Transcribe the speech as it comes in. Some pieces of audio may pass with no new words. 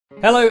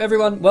Hello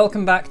everyone,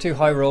 welcome back to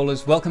High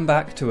Rollers, welcome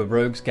back to A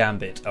Rogue's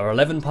Gambit, our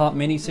 11-part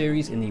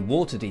mini-series in the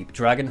Waterdeep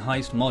Dragon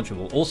Heist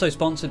module, also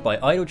sponsored by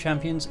Idle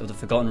Champions of the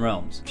Forgotten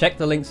Realms. Check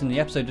the links in the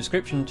episode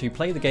description to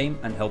play the game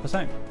and help us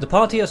out. The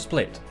party are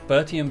split.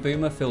 Bertie and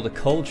Boomer feel the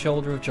cold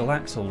shoulder of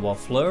Jalaxel, while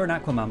Fleur and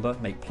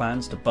Aquamamba make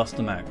plans to bust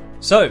them out.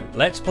 So,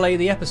 let's play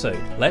the episode.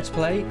 Let's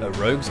play A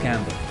Rogue's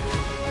Gambit.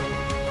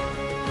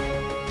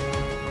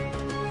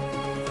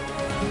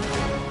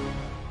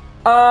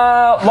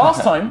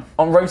 Last time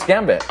on Rogue's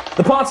Gambit,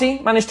 the party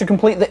managed to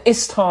complete the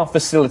Istar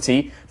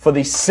facility for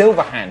the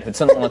Silverhand, who had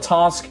sent on a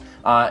task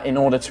in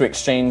order to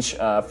exchange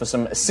for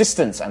some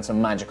assistance and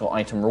some magical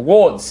item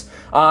rewards.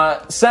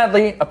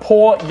 Sadly, a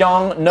poor,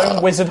 young,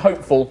 gnome wizard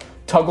hopeful,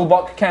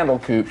 Tugglebuck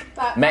Candlecoop,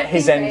 met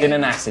his end in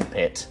an acid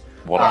pit.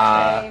 What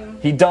a shame.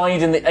 He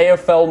died in the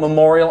AFL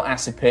Memorial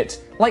Acid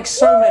Pit, like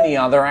so many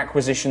other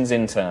acquisitions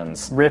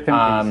interns. Rip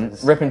in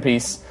pieces. Rip in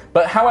peace.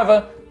 But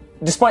however,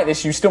 despite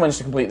this, you still managed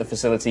to complete the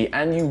facility,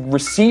 and you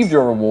received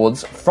your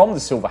rewards from the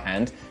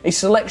Silverhand, a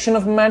selection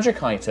of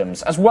magic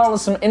items, as well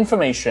as some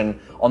information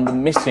on the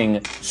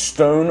missing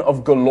Stone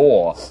of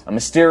Galore, a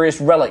mysterious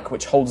relic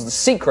which holds the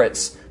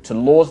secrets to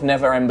Lord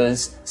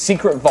Neverember's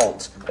secret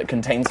vault that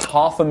contains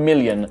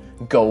 500,000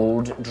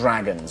 gold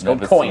dragons.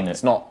 Gold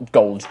coins, not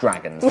gold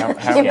dragons.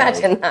 Can you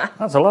imagine that?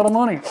 That's a lot of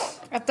money.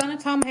 I've done a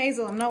Tom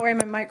Hazel. I'm not wearing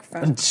my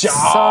microphone.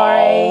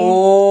 Sorry.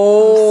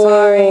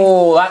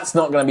 Oh, that's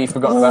not going to be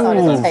forgotten about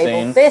anytime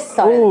soon. This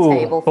side of the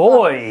table.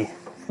 Boy!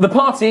 The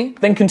party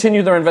then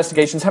continued their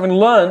investigations, having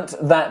learnt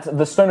that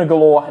the Stone of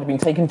Galore had been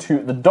taken to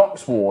the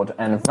docks ward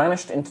and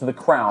vanished into the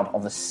crowd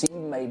of the Sea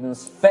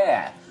Maidens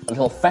Fair, a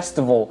little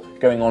festival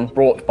going on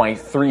brought by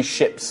three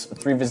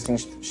visiting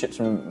ships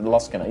from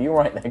Luskan. Are you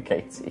right there,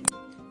 Katie?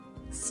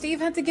 Steve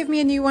had to give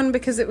me a new one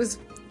because it was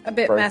a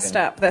bit Broken. messed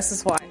up. This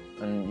is why.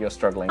 And you're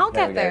struggling. I'll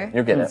There get we go. there.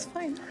 You'll get It's it.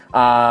 fine.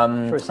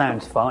 Sure, it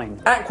sounds fine.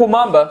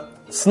 Aquamamba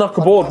snuck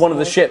aboard one of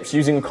the ships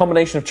using a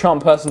combination of charm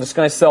person,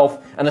 disguise self,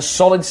 and a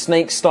solid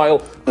snake style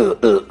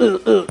choke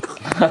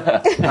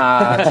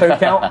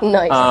out.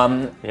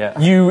 Nice. Yeah.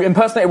 You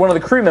impersonated one of the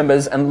crew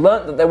members and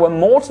learnt that there were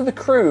more to the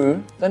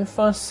crew than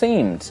first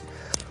seemed.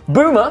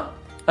 Boomer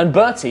and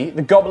Bertie,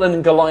 the Goblin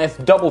and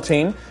Goliath double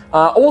team,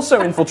 also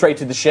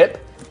infiltrated the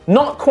ship.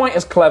 Not quite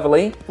as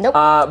cleverly. Nope.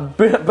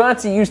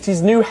 Bertie used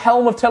his new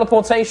helm of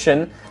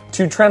teleportation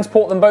to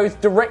transport them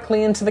both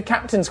directly into the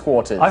captain's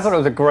quarters. I thought it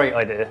was a great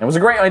idea. It was a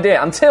great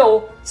idea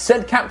until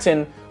said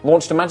captain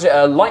launched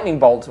a lightning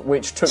bolt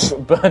which took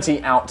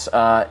Bertie out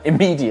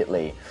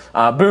immediately.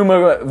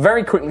 Boomer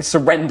very quickly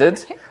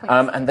surrendered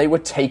and they were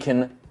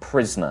taken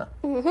prisoner.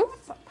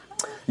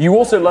 You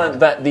also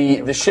learned that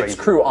the ship's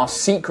crew are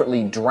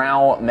secretly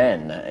Drow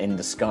men in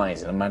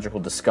disguise, in a magical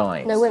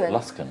disguise. No women.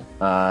 Luskan.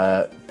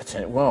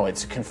 Well,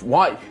 it's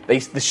why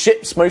the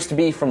ship's supposed to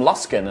be from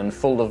Luskan and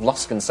full of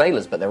Luskan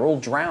sailors, but they're all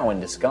Drow in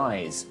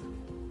disguise.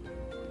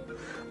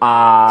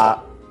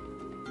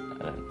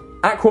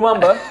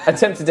 Aquamamba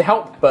attempted to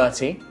help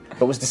Bertie,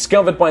 but was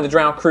discovered by the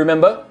Drow crew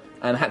member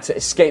and had to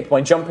escape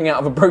by jumping out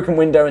of a broken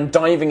window and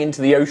diving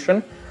into the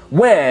ocean,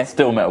 where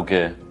Still Metal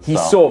Gear. he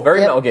style. saw, very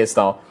Metal Gear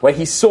style, where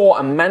he saw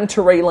a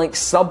manta ray-like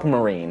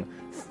submarine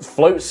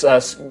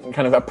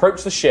kind of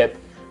approach the ship,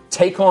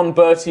 take on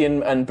Bertie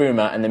and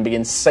Boomer, and then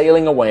begin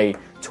sailing away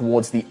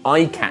towards the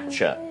Eye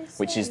Catcher,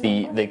 which is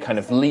the kind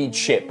of lead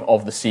ship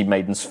of the Sea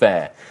Maidens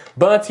Fair.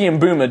 Bertie and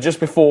Boomer, just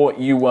before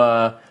you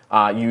were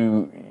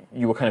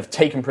kind of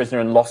taken prisoner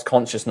and lost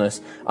consciousness,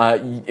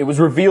 it was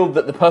revealed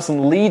that the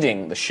person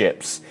leading the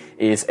ships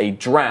is a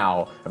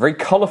drow, a very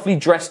colourfully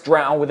dressed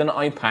drow with an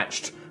eye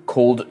patch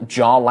called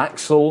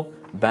Jarlaxle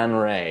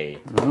Banray,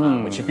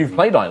 which if you've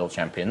played Idle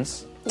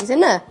Champions, He's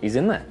in there. he's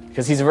in there,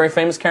 because he's a very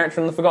famous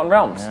character in the Forgotten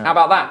Realms. How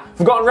about that?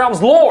 Forgotten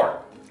Realms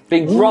lore!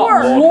 Being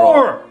dropped.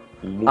 War!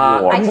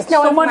 I just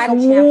know So I'm much Idle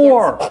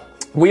war!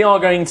 Champions. We are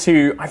going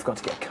to... I've got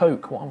to get a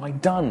Coke. What have I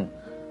done?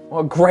 What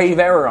a grave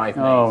error I've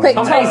made. Oh, Quick,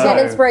 no. Tom, get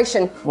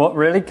inspiration. What,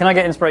 really? Can I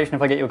get inspiration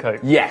if I get your coat?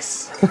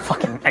 Yes.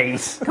 Fucking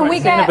ace. Can we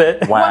See you in a get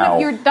bit. one Wow.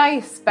 of your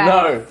dice back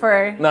No.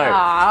 for... No.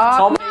 Aw,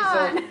 Tom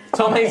come on.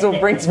 Tom Hazel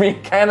brings me a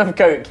can of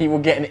Coke. He will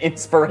get an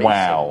inspiration.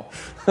 Wow.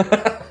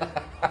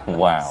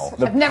 Wow.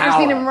 I've never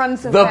seen him run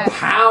so The fast.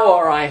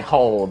 power I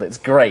hold. It's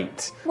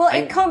great. Well,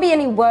 it can't be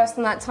any worse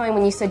than that time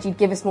when you said you'd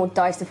give us more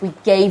dice if we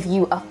gave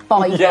you a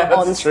fiver Yeah,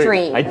 on that's true.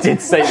 stream. I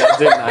did say that,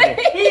 didn't I?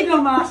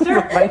 Eagle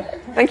Master.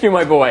 Thank you,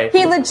 my boy.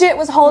 He legit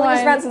was holding his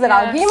Right, ransom that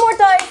I'll yeah. give you more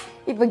dice,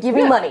 he would give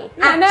you money.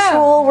 I know.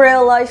 Actual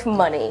real life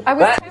money. I was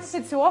That's-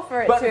 tempted to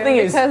offer it But to the him thing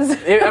is,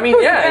 because I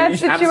mean, yeah, bad you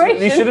situation.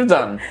 absolutely should have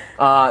done.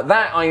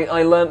 That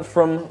I learnt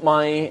from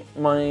my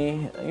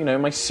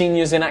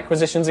seniors in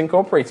Acquisitions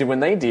Incorporated when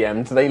they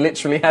DM'd. They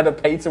literally had a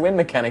pay-to-win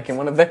mechanic in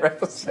one of their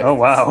episodes. Oh,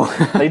 wow.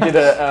 They did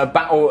a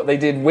battle. They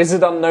did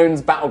Wizard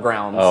Unknown's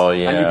Battlegrounds. Oh,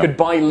 yeah. And you could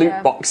buy loot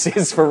Yeah.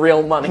 boxes for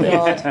real money.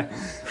 God.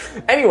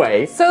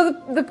 Anyway, So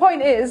the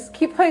point is,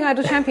 keep playing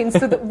Idle Champions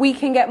so that we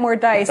can get more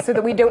dice, so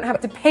that we don't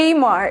have to pay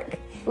Mark,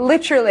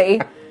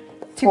 literally,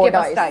 to More give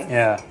us dice. dice.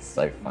 Yeah.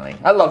 so funny.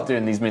 I love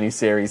doing these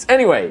mini-series.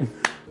 Anyway,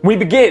 we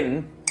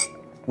begin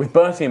with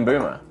Bertie and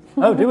Boomer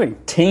Oh, do we?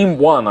 Team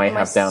 1 I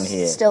have down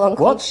here. Still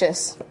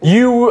unconscious.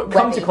 You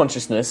come to Ready.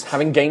 consciousness,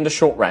 having gained a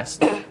short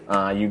rest.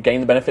 You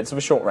gain the benefits of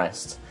a short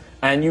rest.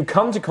 And you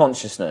come to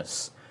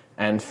consciousness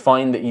and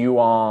find that you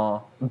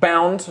are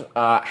bound,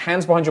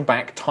 hands behind your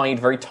back, tied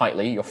very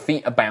tightly. Your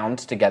feet are bound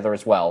together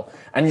as well.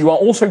 And you are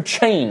also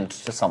chained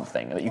to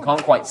something that you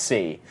can't quite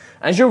see.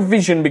 As your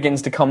vision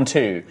begins to come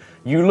to,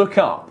 you look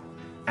up.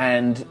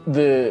 And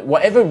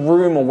whatever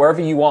room or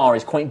wherever you are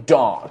is quite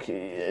dark.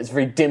 It's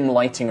very dim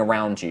lighting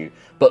around you.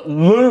 But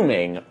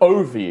looming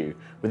over you,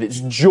 with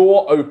its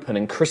jaw open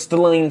and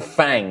crystalline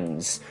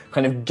fangs,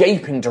 kind of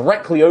gaping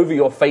directly over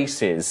your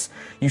faces,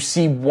 you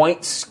see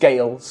white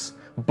scales,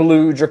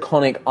 blue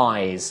draconic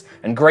eyes,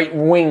 and great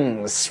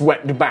wings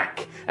swept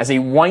back as a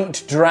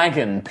white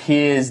dragon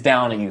peers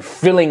down at you,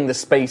 filling the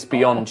space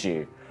beyond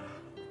you.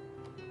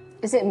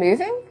 Is it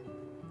moving?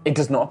 It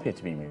does not appear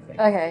to be moving.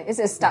 Okay, is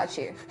it a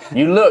statue?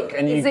 You look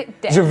and Is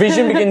it dead? as your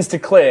vision begins to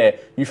clear,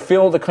 you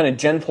feel the kind of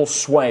gentle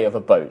sway of a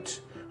boat,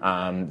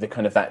 the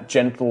kind of that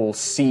gentle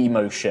sea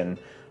motion,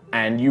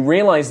 and you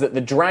realize that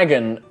the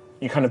dragon,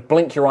 you kind of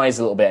blink your eyes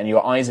a little bit and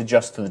your eyes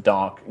adjust to the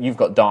dark. You've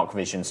got dark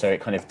vision, so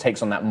it kind of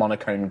takes on that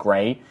monochrome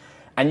grey.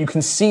 And you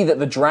can see that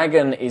the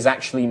dragon is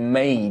actually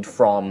made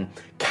from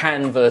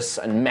canvas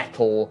and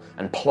metal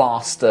and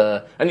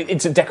plaster, and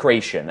it's a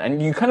decoration.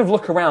 And you kind of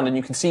look around and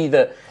you can see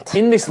that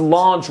in this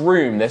large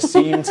room there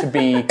seem to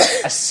be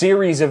a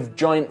series of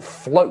giant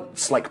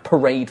floats, like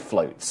parade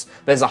floats.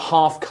 There's a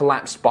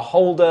half-collapsed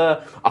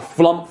beholder, a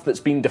flump that's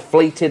been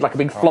deflated, like a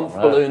big flump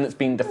balloon that's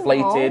been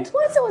deflated.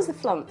 Why is it always the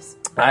flumps?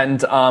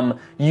 And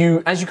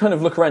as you kind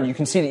of look around, you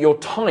can see that you're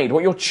tied.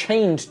 What you're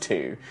chained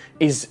to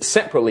is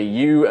separately,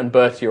 you and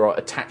Bertie are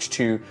attached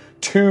to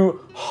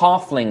two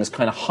halflings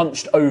kind of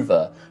hunched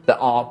over that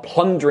are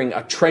plundering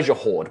a treasure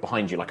hoard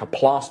behind you, like a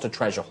plaster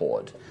treasure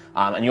hoard.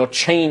 And you're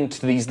chained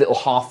to these little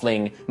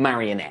halfling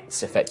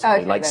marionettes,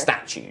 effectively, like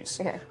statues.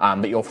 Okay.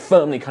 But you're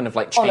firmly kind of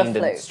like chained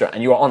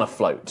and you are on a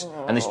float.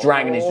 And this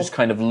dragon is just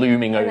kind of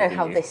looming over you. I know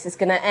how this is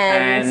going to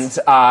end.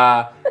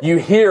 And you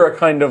hear a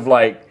kind of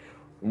like,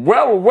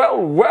 well,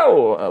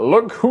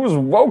 look who's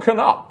woken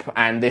up.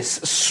 And this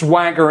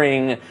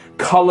swaggering,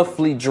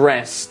 colourfully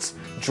dressed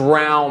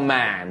drow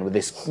man with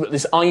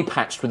this eye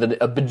patch with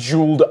a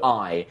bejeweled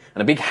eye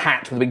and a big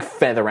hat with a big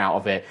feather out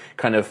of it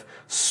kind of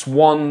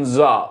swans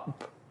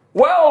up.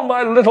 Well,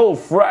 my little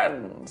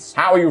friends,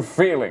 how are you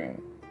feeling?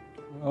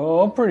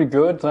 Oh, pretty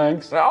good,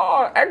 thanks.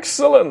 Oh,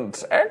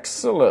 excellent.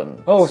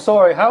 Oh,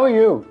 sorry, how are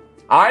you?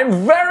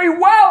 I'm very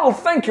well,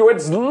 thank you.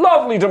 It's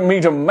lovely to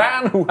meet a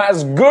man who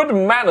has good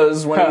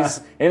manners when he's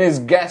in his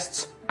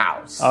guest's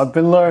house. I've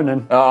been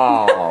learning.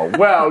 Oh,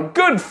 well,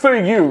 good for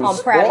you, I'm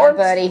proud of you,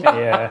 Bertie.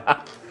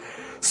 Yeah.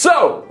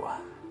 So,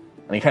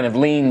 and he kind of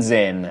leans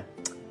in.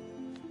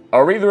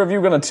 Are either of you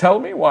going to tell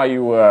me why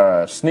you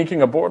were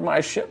sneaking aboard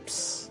my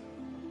ships?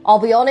 I'll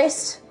be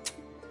honest,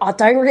 I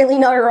don't really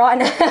know right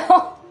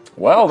now.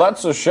 Well,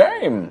 that's a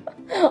shame.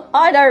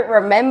 I don't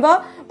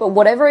remember, but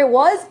whatever it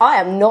was, I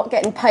am not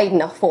getting paid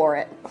enough for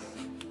it.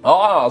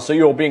 Ah, so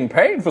you're being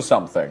paid for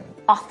something.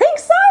 I think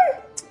so.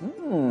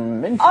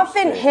 Interesting. I've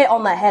been hit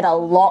on the head a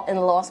lot in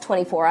the last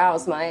 24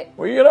 hours, mate.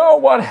 Well, you know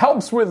what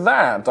helps with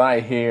that, I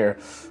hear.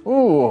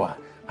 Ooh,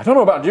 I don't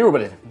know about you,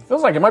 but it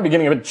feels like it might be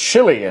getting a bit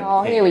chilly in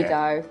Oh, here we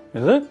go.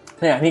 Is it?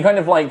 Yeah, and he kind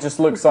of like just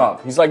looks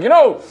up. He's like, you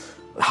know,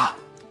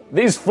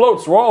 these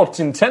floats were all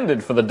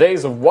intended for the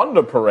Days of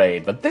Wonder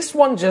parade, but this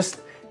one just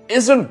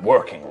isn't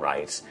working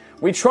right.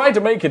 We tried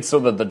to make it so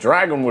that the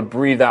dragon would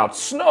breathe out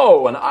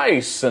snow and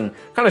ice and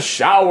kind of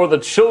shower the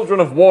children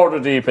of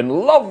Waterdeep in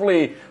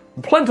lovely,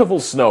 plentiful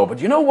snow, but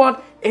you know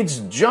what? It's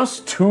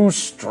just too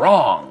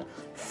strong.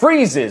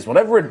 Freezes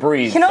whatever it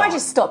breathes. Can I on.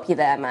 just stop you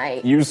there,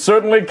 mate? You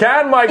certainly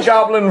can, my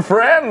goblin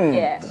friend.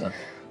 Yeah.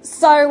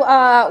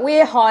 So,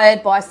 we're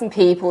hired by some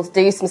people to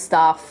do some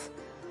stuff.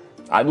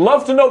 I'd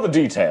love to know the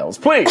details,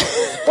 please.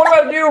 What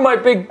about you, my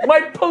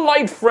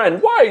polite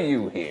friend? Why are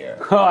you here?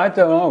 Oh, I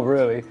don't know,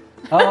 really.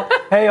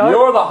 Hey,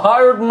 You're the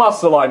hired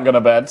muscle, I'm gonna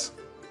bet.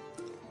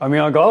 I mean,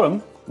 I got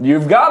him.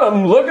 You've got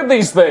him. Look at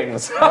these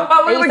things. Look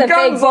at the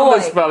guns on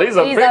this fella. He's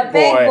a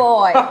big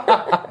boy.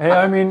 Hey,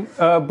 I mean,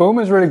 Boom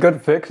is really good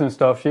at fixing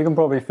stuff. He can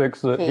probably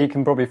fix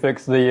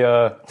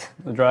the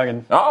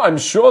dragon. Oh, I'm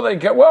sure they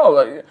get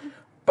well.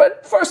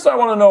 But first, I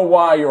want to know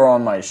why you're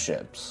on my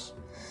ships.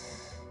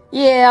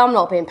 Yeah, I'm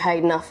not being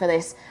paid enough for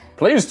this.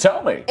 Please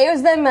tell me. It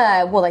was them,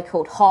 what are they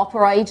called,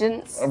 Harper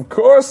agents? Of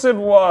course it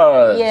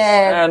was.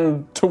 Yeah.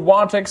 And to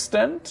what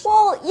extent?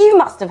 Well, you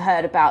must have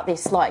heard about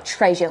this, like,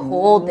 treasure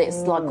hoard that's,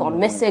 like, gone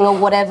missing or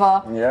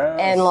whatever. Yes,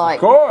 and, like,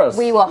 of course.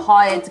 we were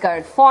hired to go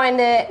and find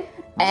it,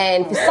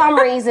 and for some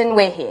reason,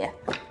 we're here.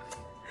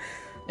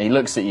 He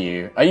looks at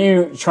you. Are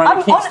you trying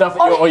to keep stuff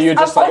at you, or you're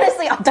just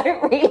honestly, I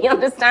don't really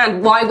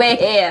understand why we're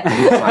here.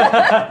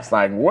 It's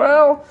like,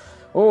 well,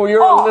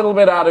 you're a little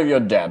bit out of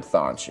your depth,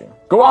 aren't you?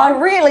 Go I on.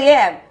 really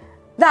am.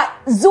 That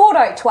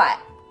Zordo twat.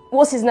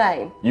 What's his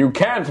name? You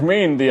can't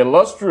mean the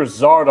illustrious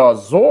Zarda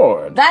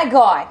Zord. That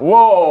guy.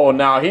 Whoa,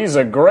 now he's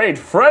a great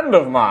friend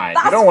of mine.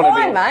 That's you don't wanna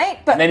fine, mate.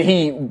 But And then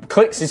he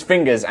clicks his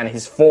fingers and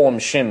his form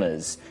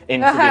shimmers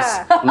into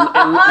this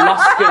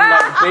lusting,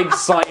 like, big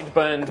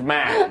sideburns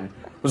man.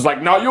 Who's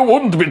like, now you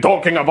wouldn't be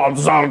talking about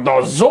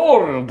Zarda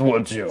Zord,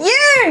 would you?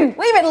 you!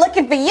 We've been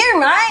looking for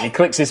you, He mate!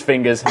 clicks his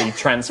fingers and he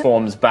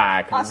transforms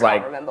back. And he's can't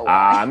like, remember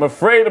why. I'm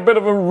afraid a bit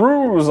of a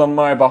ruse on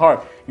my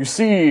behalf. You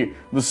see,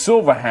 the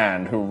Silver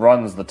Hand who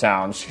runs the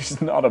town,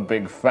 she's not a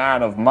big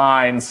fan of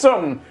mine.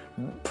 Some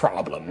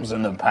problems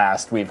in the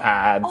past we've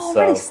had. Oh,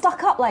 so really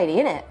stuck up lady,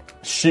 innit?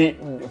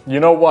 you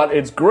know what?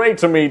 It's great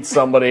to meet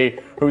somebody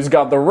who's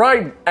got the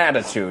right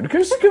attitude,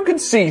 because you can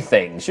see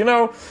things, you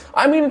know?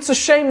 I mean, it's a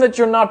shame that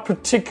you're not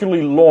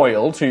particularly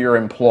loyal to your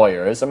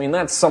employers. I mean,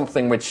 that's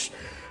something which,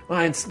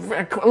 it's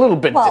a little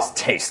bit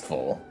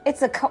distasteful.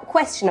 It's a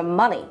question of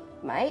money,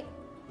 mate.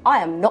 I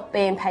am not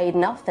being paid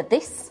enough for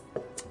this.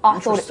 I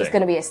thought it was Interesting.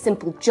 going to be a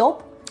simple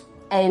job.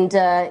 And,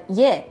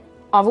 yeah,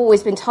 I've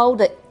always been told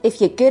that if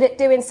you're good at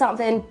doing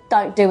something,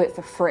 don't do it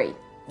for free.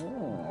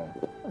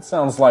 That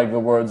sounds like the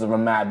words of a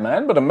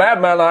madman, but a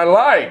madman I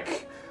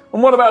like.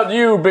 And what about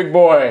you, big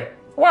boy?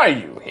 Why are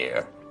you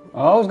here?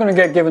 I was going to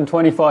get given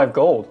 25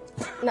 gold.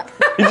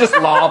 He just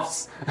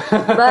laughs.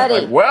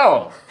 Buddy,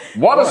 Well,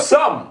 what a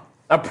sum!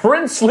 A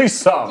princely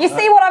sum! you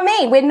see what I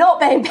mean? We're not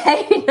being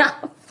paid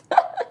enough.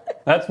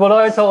 That's what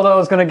I told I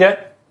was going to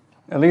get.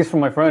 At least from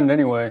my friend,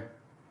 anyway.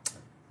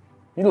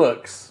 He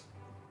looks.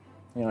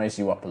 He eyes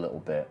you up a little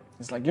bit.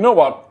 He's like, you know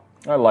what?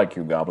 I like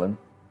you, Goblin.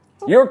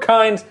 You're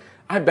kind.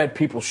 I bet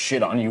people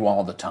shit on you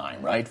all the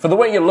time, right? For the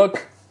way you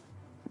look.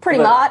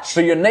 Pretty much.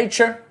 For your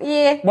nature.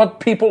 Yeah. What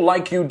people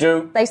like you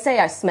do. They say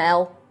I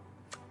smell.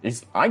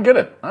 I get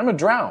it. I'm a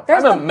drow.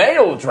 There's I'm a the-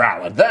 male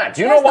drow at that.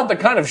 Do you know There's what the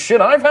kind of shit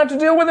I've had to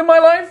deal with in my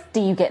life? Do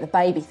you get the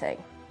baby thing?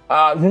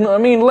 I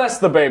mean, less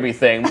the baby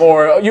thing.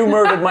 More, you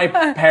murdered my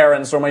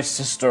parents or my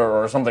sister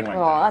or something like that.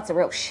 Oh, that's a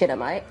real shitter,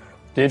 mate.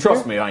 Did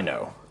Trust me, I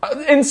know.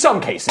 In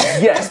some cases,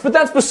 yes, but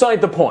that's beside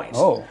the point.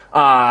 Oh.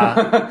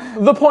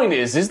 The point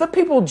is that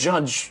people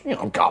judge,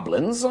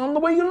 goblins on the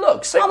way you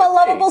look. Same I'm a with me.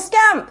 lovable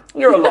scamp.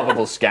 You're a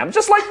lovable scamp,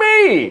 just like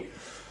me.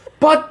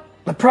 But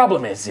the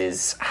problem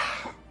is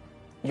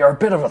you're a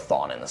bit of a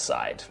thorn in the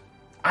side.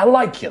 I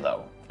like you,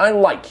 though. I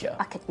like you.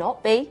 I could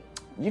not be.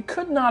 You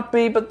could not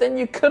be, but then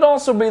you could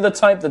also be the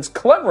type that's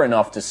clever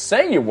enough to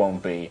say you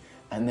won't be,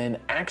 and then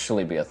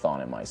actually be a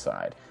thorn in my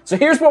side. So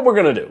here's what we're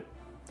gonna do.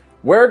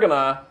 We're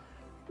gonna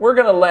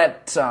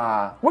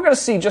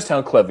see just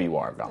how clever you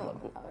are, Goblin.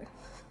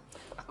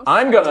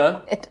 I'm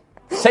gonna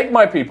take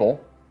my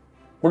people.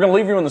 We're gonna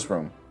leave you in this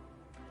room,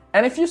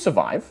 and if you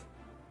survive,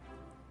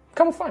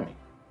 come and find me.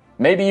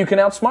 Maybe you can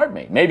outsmart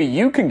me. Maybe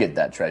you can get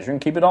that treasure and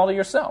keep it all to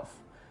yourself.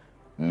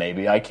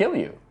 Maybe I kill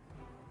you.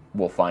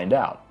 We'll find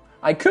out.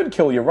 I could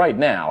kill you right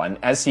now, and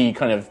as he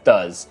kind of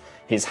does,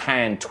 his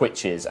hand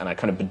twitches and a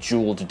kind of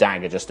bejeweled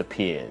dagger just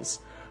appears.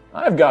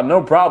 I've got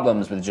no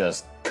problems with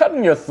just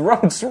cutting your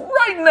throats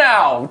right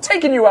now,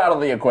 taking you out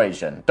of the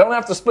equation. Don't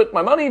have to split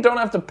my money, don't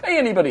have to pay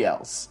anybody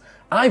else.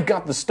 I've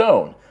got the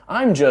stone.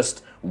 I'm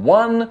just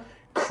one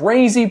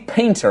crazy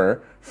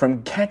painter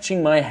from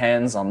catching my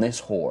hands on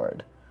this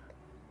hoard.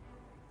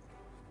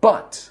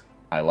 But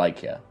I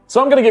like you,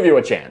 so I'm going to give you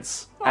a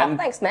chance. Oh,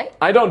 thanks, mate.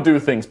 I don't do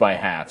things by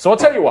half, so I'll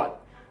tell you what.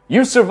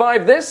 You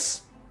survive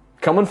this,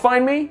 come and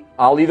find me.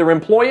 I'll either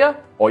employ you,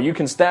 or you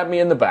can stab me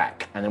in the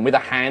back. And then with a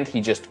hand, he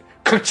just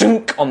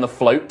ka-chunk on the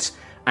float,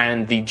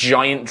 and the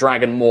giant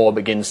dragon maw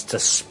begins to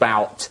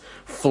spout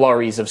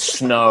flurries of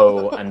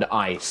snow and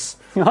ice.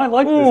 I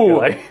like Ooh,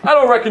 this guy. I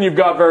don't reckon you've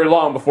got very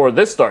long before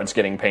this starts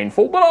getting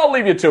painful, but I'll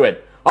leave you to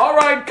it. All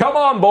right, come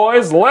on,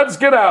 boys, let's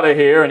get out of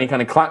here. And he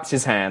kind of claps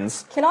his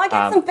hands. Can I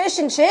get some fish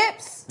and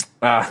chips?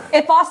 Uh,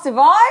 If I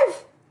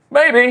survive?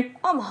 maybe.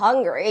 I'm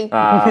hungry.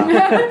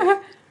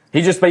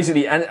 He just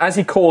basically, and as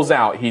he calls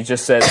out, he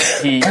just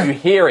says, you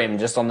hear him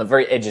just on the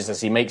very edges as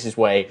he makes his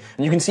way,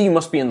 and you can see he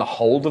must be in the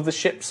hold of the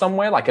ship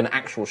somewhere, like an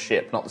actual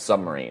ship, not the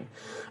submarine.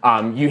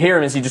 You hear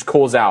him as he just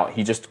calls out,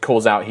 he's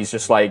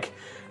just like,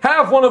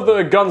 have one of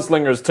the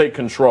gunslingers take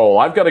control.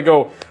 I've got to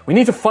go, we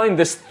need to find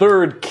this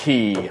third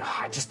key.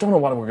 I just don't know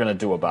what we're going to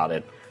do about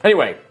it.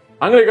 Anyway,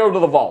 I'm going to go to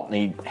the vault, and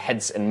he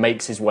heads and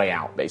makes his way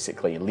out,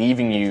 basically,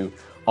 leaving you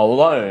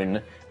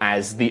alone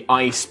as the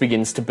ice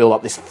begins to build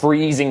up. This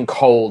freezing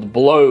cold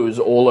blows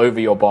all over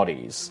your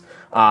bodies.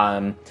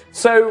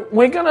 So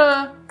we're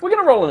gonna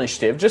roll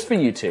initiative just for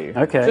you two.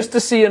 Okay. Just to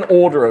see an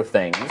order of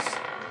things.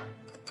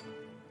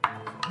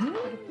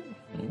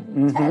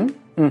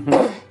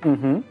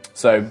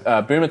 So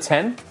Boomer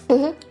 10,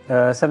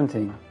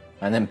 17.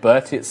 and then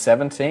Bertie at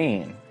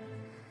 17.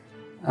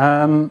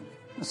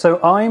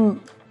 So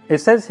it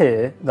says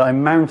here that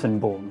I'm mountain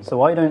born,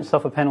 so I don't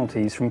suffer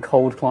penalties from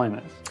cold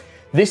climates.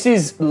 This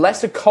is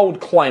less a cold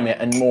climate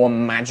and more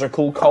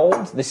magical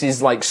cold. This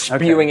is like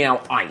spewing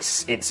out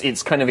ice.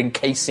 It's kind of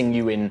encasing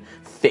you in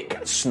thick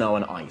snow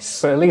and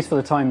ice. But at least for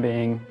the time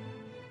being,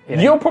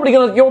 You're probably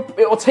gonna.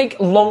 It'll take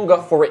longer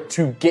for it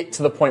to get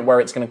to the point where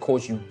it's going to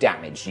cause you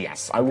damage.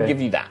 Yes, I will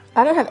give you that.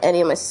 I don't have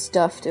any of my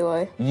stuff, do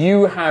I?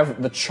 You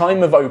have the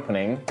chime of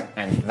opening,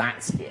 and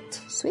that's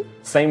it. Sweet.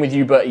 Same with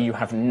you, Bertie. You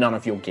have none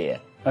of your gear.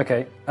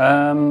 Okay.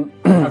 You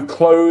have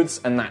clothes,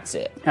 and that's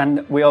it.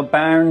 And we are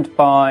bound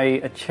by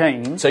a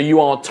chain. So you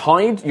are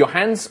tied. Your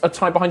hands are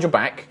tied behind your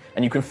back,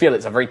 and you can feel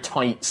it's a very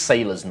tight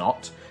sailor's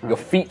knot. Right. Your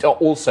feet are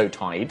also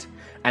tied,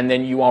 and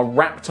then you are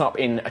wrapped up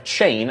in a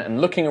chain.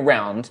 And looking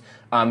around.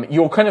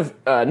 You're kind of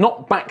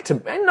not back to...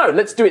 No,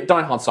 let's do it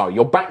Die Hard style.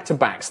 You're back to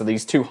back, so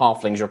these two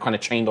halflings, you're kind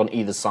of chained on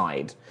either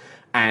side.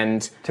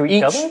 And to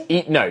each other?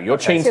 No, you're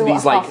chained to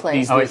these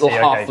little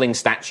halfling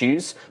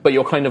statues, but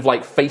you're kind of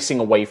like facing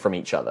away from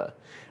each other.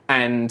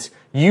 And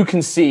you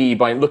can see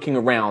by looking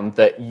around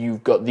that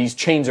you've got... These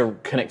chains are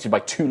connected by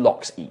 2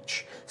 locks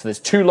each. So there's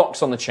 2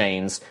 locks on the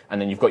chains,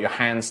 and then you've got your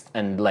hands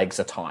and legs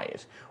are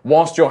tied.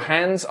 Whilst your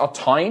hands are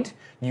tied...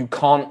 You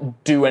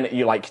can't do any.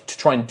 You to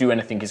try and do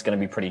anything is going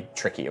to be pretty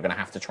tricky. You're going to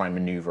have to try and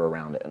maneuver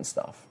around it and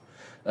stuff.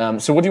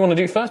 So what do you want to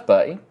do first,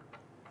 Bertie?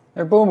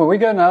 Hey, Boom, are we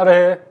getting out of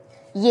here?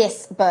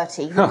 Yes,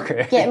 Bertie.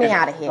 Okay. Get me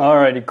out of here.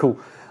 Alrighty, cool.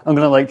 I'm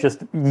gonna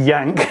just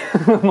yank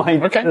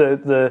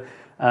the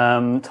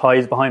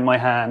ties behind my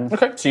hands.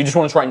 Okay. So you just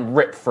want to try and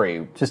rip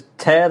free. Just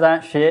tear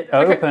that shit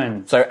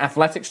open. So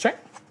athletics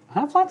check.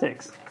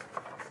 Athletics.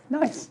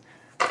 Nice.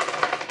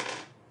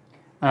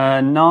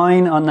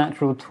 9,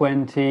 unnatural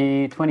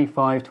 20,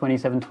 25,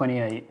 27,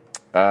 28.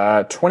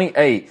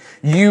 28.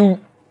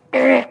 You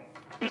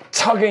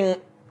tugging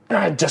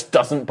just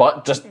doesn't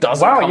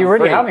Wow, you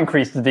really have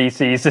increased the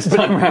DCs this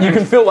time around. You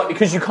can feel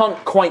because you can't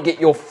quite get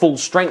your full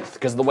strength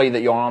because of the way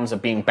that your arms are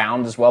being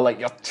bound as well.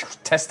 You're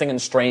testing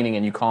and straining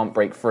and you can't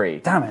break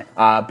free. Damn it.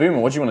 Boomer,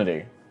 what do you want to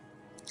do?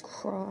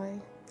 Cry.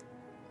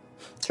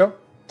 Sure.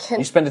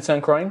 You spend a turn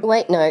crying?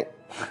 Wait, no.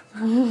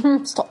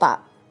 Stop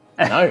that.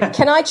 No.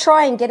 Can I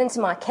try and get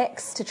into my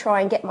kicks to try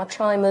and get my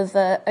chime of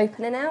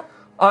opening out?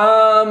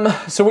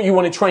 So what you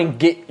want to try and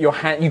get your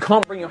hand... You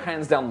can't bring your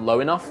hands down low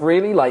enough,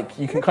 really.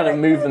 You can kind of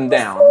move them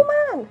down.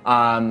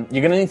 Man.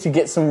 You're going to need to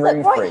get some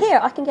room right free.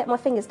 Here, I can get my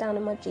fingers down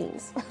in my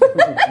jeans.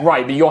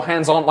 Right, but your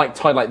hands aren't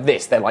tied like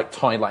this. They're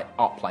tied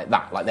up like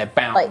that. They're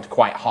bound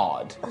quite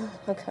hard.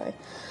 Okay.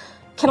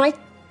 Can I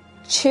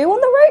chew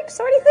on the ropes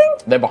or anything?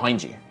 They're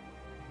behind you.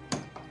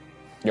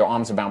 Your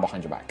arms are bound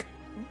behind your back.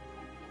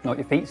 Not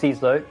your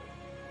feetsies, though.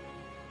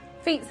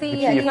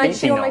 Feetsies. Yeah, can I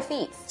chew on my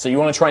feet? So you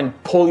want to try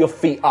and pull your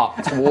feet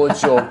up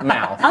towards your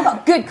mouth. I've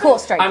got good core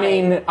strength. I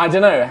mean, I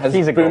don't know. Has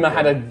Boomer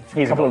had a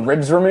couple of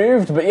ribs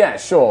removed? But yeah,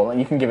 sure.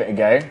 You can give it a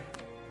go.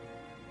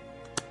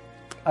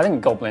 I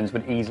think goblins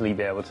would easily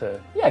be able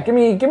to... Yeah, give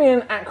me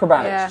an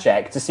acrobatics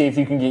check to see if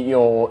you can get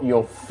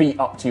your feet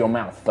up to your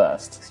mouth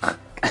first.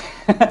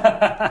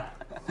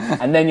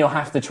 And then you'll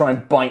have to try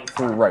and bite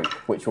through rope,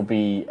 which will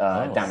be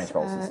damage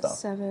rolls and stuff.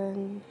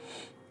 7...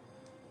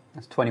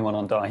 That's 21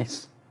 on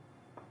dice.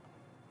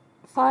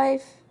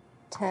 5,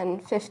 10,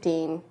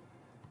 15,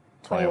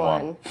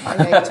 21.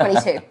 Okay,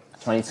 22.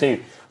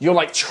 22.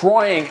 You're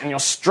trying and you're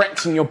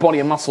stretching your body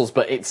and muscles,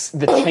 but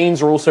the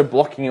chains are also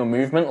blocking your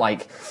movement.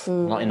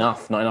 Not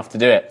enough to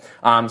do it.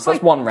 So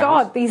that's one round.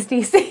 God, these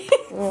DCs.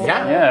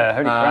 Yeah,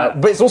 holy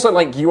crap. But it's also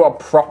you are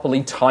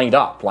properly tied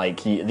up.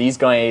 These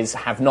guys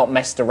have not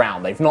messed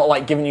around. They've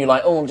not given you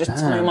just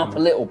tie them up a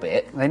little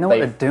bit. They know what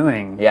they're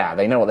doing. Yeah,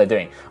 they know what they're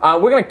doing.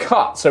 We're going to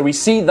cut. So we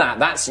see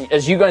that's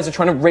as you guys are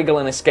trying to wriggle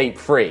and escape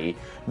free.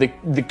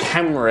 The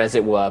camera, as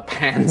it were,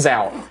 pans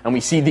out, and we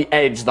see the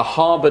edge, the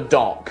harbour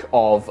dock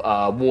of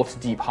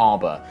Waterdeep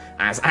Harbour,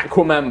 as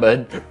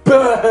Aquamember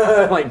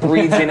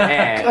breathes in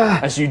air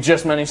as you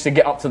just manage to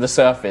get up to the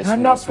surface.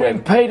 I'm not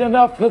being paid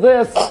enough for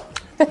this.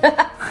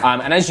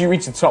 And as you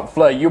reach the top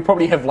floor, you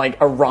probably have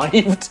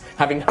arrived,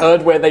 having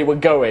heard where they were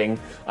going,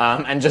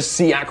 and just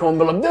see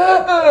Aquamember.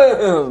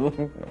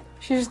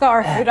 She just got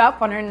her hood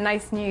up on her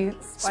nice new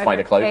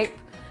spider cloak. cape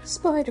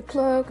Spider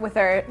cloak. with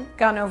her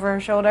gun over her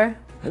shoulder.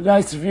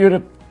 Nice of you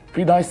to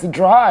be nice and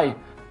dry.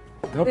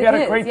 Hope you had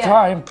a great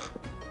time.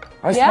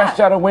 I smashed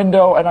out a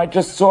window and I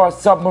just saw a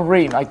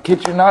submarine. I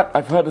kid you not,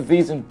 I've heard of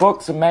these in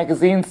books and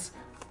magazines.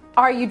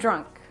 Are you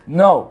drunk?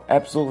 No,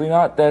 absolutely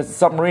not. There's a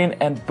submarine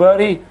and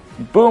Bertie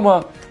and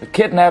Boomer are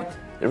kidnapped.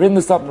 They're in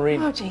the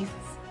submarine. Oh, Jesus.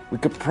 We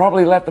could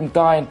probably let them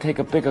die and take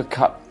a bigger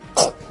cut.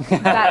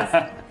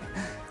 That's...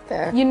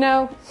 Fair. You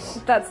know,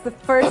 that's the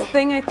first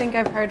thing I think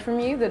I've heard from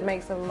you that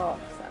makes a lot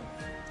of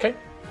sense. Okay.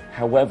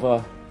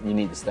 However, You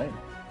need the stone.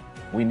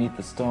 we need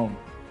the stone.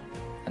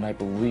 And I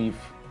believe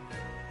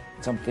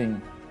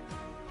something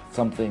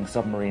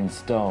submarine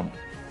stone.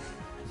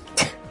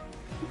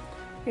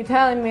 You're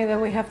telling me that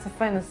we have to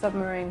find a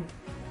submarine.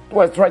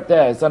 Well, it's right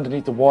there. It's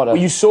underneath the water.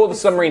 Well, you saw the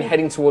submarine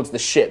heading towards the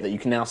ship that you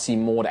can now see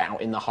moored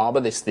out in the harbour,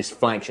 this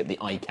flagship, the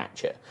Eye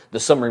Catcher. The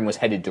submarine was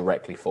headed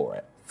directly for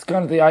it. It's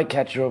gone to the eye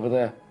catcher over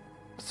there.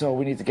 So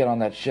we need to get on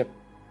that ship.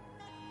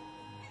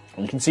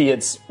 And you can see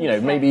it's,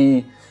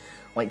 maybe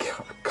like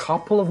a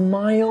couple of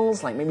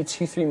miles, like maybe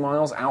 2-3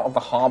 miles out of the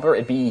harbour.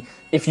 It'd be,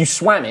 if you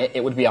swam it,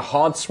 it would be a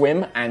hard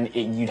swim, and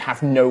you'd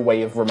have no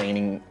way of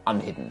remaining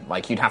unhidden.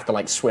 Like you'd have to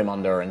like swim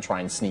under and try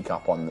and sneak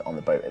up on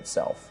the boat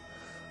itself.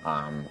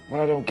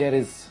 What I don't get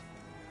is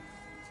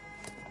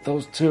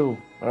those two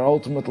are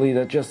ultimately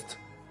they're just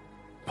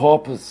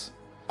paupers.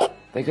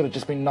 They could have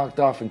just been knocked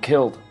off and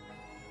killed,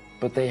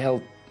 but they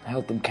held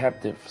them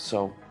captive,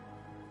 so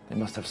they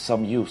must have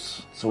some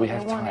use. So we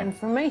have want time.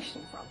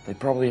 information from. They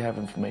probably have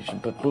information,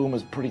 but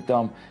Boomer's pretty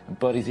dumb, and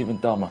Buddy's even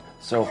dumber.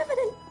 So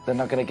they're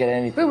not going to get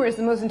anything. Boomer is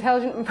the most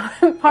intelligent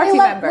party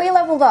member. We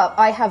leveled up.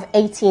 I have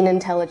 18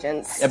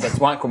 intelligence. Yeah, but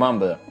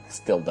Swankwamamba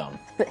still dumb.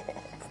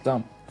 It's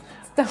dumb.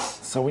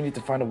 So we need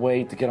to find a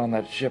way to get on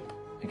that ship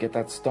and get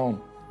that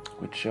stone,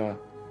 which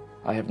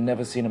I have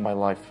never seen in my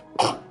life.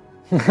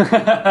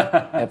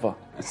 Ever.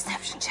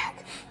 Deception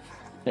check.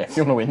 Yeah, if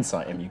you want to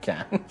insight him, you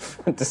can.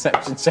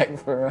 Deception check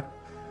for...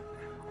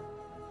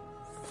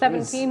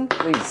 17.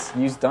 Please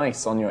use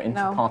dice on your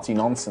inter-party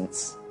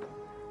nonsense.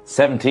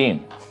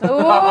 17.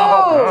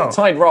 Oh!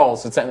 Tied roll,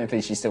 so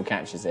technically she still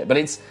catches it.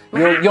 But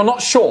you're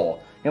not sure.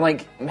 You're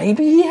like,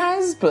 maybe he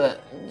has,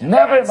 but...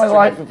 Never in my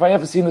life have I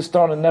ever seen the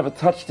stone and never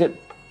touched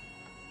it,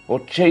 or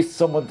chased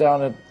someone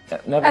down and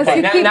never... As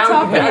you keep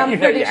talking, I'm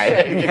pretty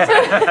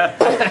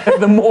sure.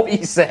 The more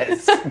he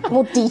says.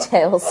 More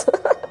details.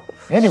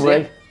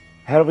 Anyway,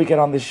 how do we get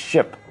on this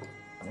ship?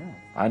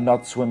 I'm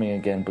not swimming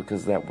again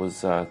because that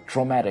was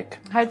traumatic.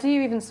 How do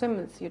you even swim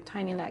with your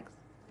tiny legs?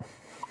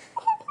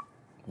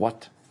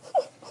 What?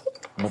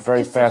 I'm a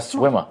very fast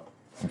swimmer.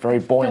 I'm very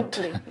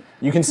buoyant.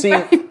 You can see...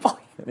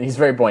 He's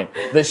very buoyant.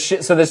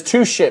 So there's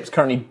two ships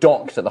currently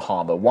docked at the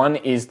harbour. One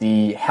is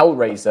the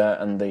Hellraiser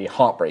and the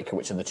Heartbreaker,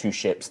 which are the two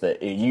ships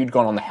that... You'd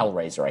gone on the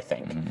Hellraiser, I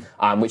think,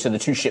 which are the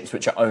two ships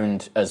which are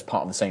owned as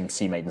part of the same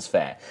Sea Maiden's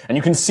Fair. And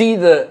you can see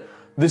that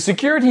the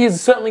security has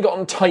certainly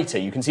gotten tighter.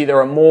 You can see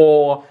there are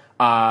more...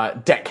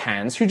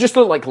 deckhands who just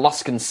look like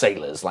Luskan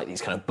sailors, like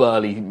these kind of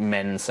burly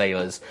men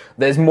sailors.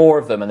 There's more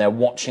of them, and they're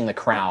watching the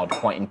crowd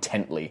quite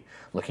intently,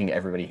 looking at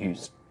everybody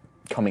who's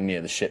coming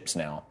near the ships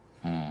now.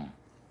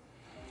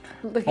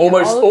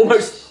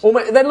 Almost.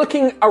 They're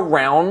looking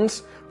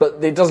around,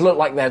 but it does look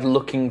like they're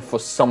looking for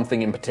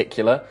something in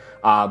particular.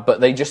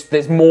 But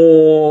there's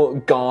more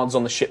guards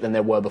on the ship than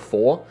there were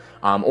before.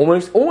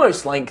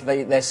 Almost like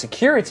their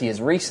security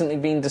has recently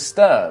been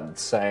disturbed.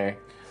 So.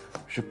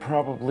 Should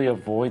probably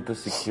avoid the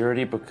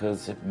security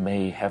because it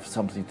may have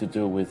something to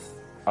do with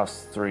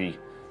us three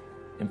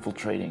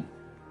infiltrating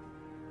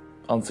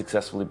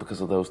unsuccessfully because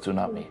of those two,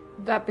 not me.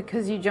 That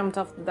because you jumped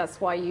off,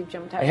 that's why you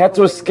jumped out. I had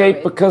to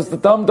escape because the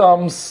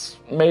dum-dums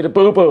made a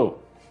boo-boo.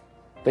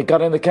 They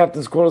got in the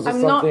captain's quarters or I'm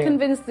something. not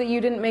convinced that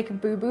you didn't make a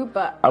boo-boo,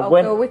 but I I'll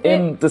went go with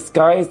in it.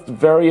 disguised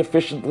very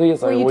efficiently,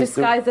 as I Were you always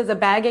disguised as a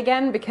bag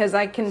again? Because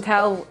I can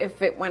tell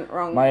if it went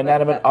wrong. My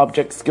inanimate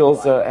object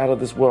skills are out of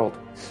this world.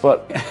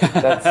 But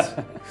that's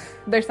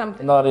There's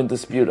something. not in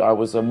dispute. I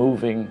was a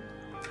moving...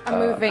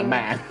 moving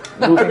Man.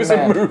 moving I was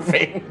man. a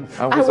moving.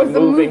 I was a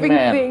moving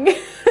man. thing.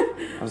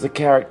 I was a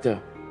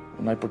character,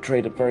 and I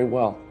portrayed it very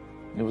well.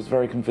 It was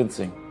very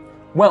convincing.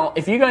 Well,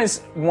 if you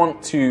guys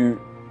want to...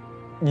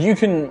 You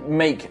can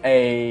make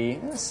a...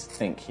 Let's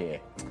think here.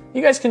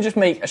 You guys can just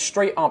make a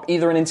straight up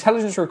either an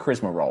intelligence or a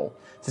charisma roll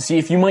to see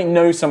if you might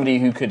know somebody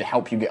who could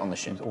help you get on the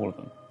ship. All of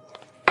them.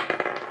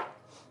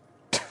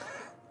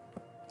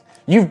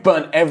 You've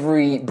burnt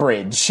every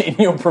bridge in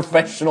your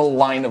professional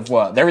line of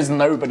work. There is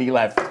nobody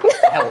left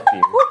to help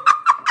you.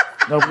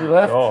 Nobody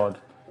left? God.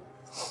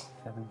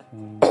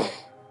 17.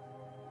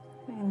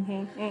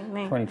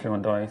 23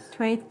 on dice.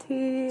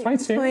 22.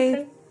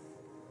 22.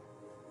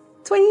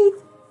 23.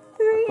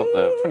 Got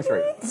the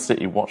 23.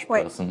 city watch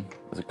person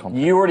as a contact.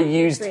 You already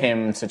used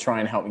him to try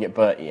and help get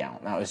Bertie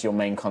out. That was your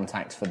main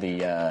contact for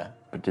the...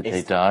 But did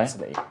they die?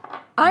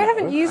 I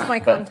haven't used my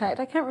contact.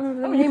 I can't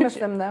remember the name of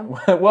them though.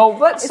 Well,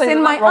 let's It's say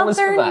in that my roll is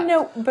for other that.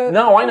 notebook.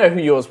 No, I know who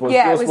yours was.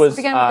 Yeah, yours it was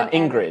began with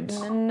an N.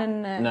 Ingrid. No.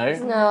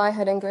 No? No, I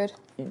had Ingrid.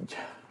 I'm trying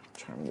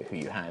to remember who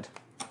you had.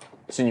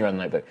 It's in your other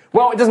notebook.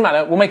 Well, it doesn't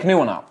matter. We'll make a new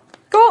one up.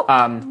 Cool.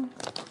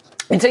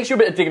 It takes you a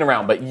bit of digging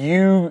around, but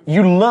you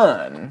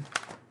learn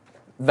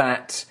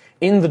that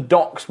in the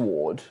docks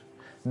ward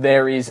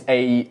there is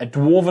a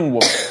dwarven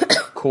woman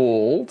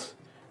called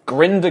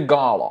Grinda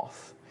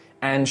Garloth,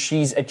 and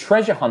she's a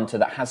treasure hunter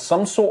that has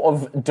some sort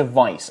of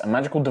device, a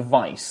magical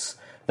device,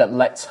 that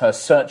lets her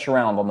search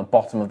around on the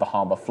bottom of the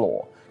harbour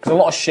floor. Because a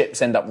lot of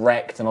ships end up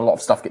wrecked and a lot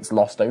of stuff gets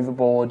lost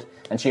overboard,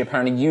 and she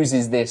apparently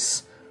uses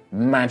this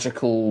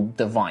magical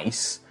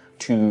device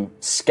to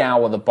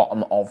scour the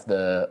bottom of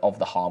the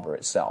harbour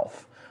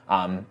itself.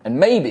 And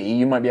maybe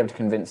you might be able to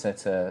convince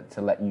her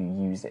to let you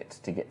use it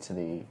to get to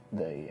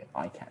the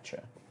eye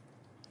catcher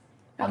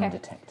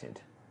undetected.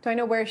 Do I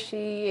know where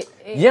she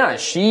is? Yeah,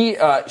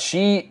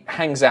 she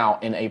hangs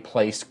out in a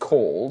place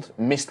called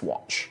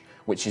Mistwatch,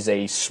 which is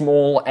a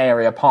small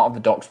area, part of the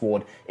docks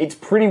ward. It's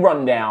pretty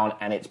run down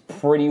and it's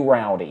pretty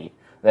rowdy.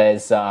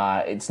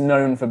 It's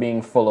known for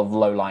being full of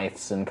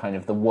lowlifes and kind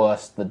of the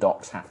worst the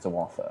docks have to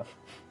offer.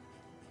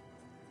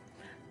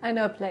 I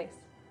know a place.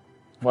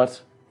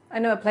 What? I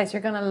know a place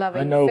you're gonna love it.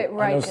 I know. You fit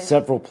right I know in.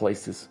 several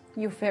places.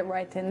 You fit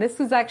right in. This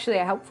was actually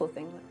a helpful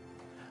thing.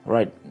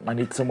 Right. I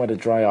need somewhere to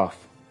dry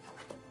off.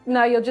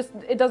 No, you'll just.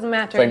 It doesn't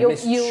matter. So You'll,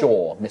 Mist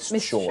Shore. Mist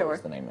Mist Shore Shore.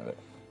 is the name of it.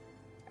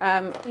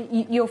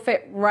 You'll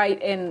fit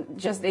right in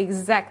just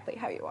exactly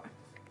how you are.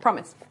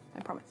 Promise.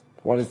 I promise.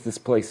 What is this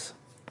place?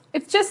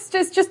 It's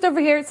just over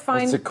here. It's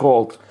fine. What's it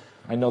called?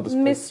 I know this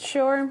Mist place.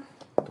 Shore.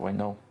 Do I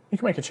know? You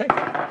can make a check.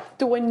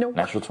 Do I know?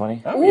 Natural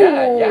 20?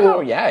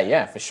 Oh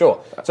yeah, for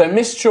sure. So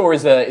Mist Shore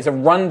is a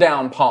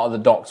rundown part of the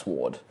docks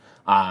ward.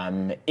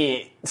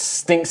 It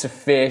stinks of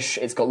fish.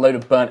 It's got a load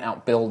of burnt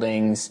out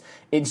buildings.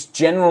 It's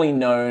generally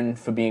known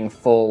for being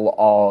full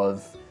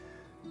of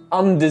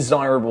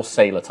undesirable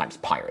sailor types,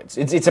 pirates.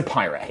 It's a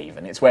pirate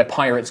haven. It's where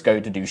pirates go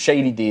to do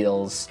shady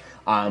deals.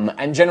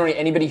 And generally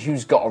anybody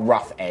who's got a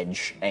rough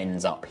edge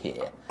ends up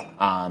here.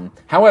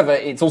 However,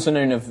 it's also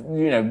known of,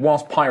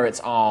 whilst pirates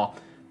are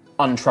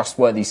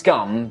untrustworthy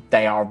scum,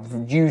 they are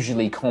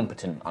usually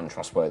competent,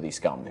 untrustworthy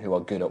scum who are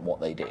good at what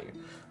they do.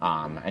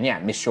 And yeah,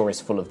 Mist Shore is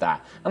full of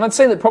that. And I'd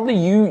say that probably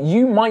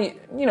you might,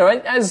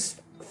 as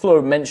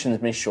Flo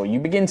mentions Mist Shore, you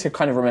begin to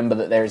kind of remember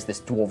that there is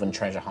this dwarven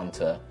treasure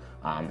hunter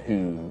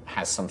who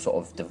has some sort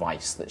of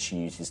device that she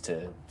uses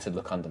to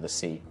look under the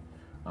sea.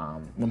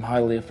 I'm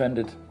highly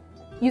offended.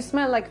 You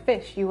smell like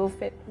fish. You will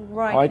fit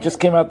right. I just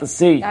came out the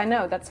sea. I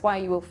know. That's why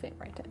you will fit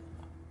right in.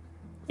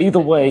 Either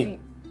way,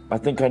 I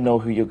think I know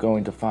who you're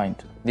going to find.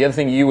 The other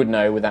thing you would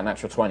know with that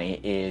natural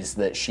 20 is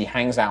that she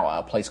hangs out at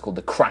a place called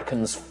the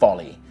Kraken's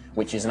Folly,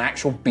 which is an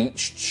actual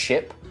beached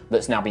ship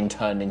that's now been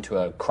turned into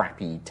a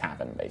crappy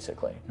tavern,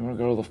 basically. You want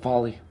to go to the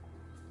Folly?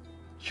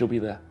 She'll be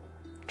there.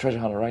 Treasure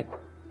hunter, right?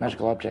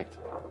 Magical object.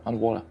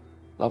 Underwater.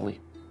 Lovely.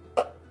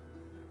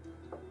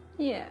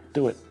 Yeah.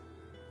 Do it.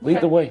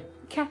 Lead the way.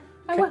 Okay.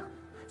 I will.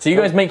 So you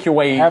guys make your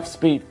way... Half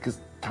speed, because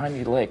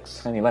tiny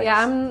legs. Tiny legs.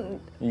 Yeah,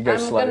 You go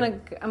slow.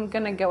 I'm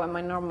gonna go at my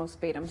normal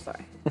speed. I'm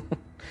sorry.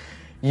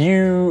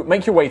 You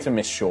make your way to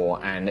Mist Shore,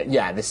 and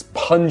yeah, this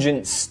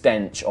pungent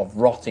stench of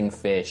rotting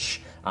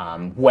fish,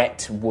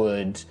 wet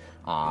wood,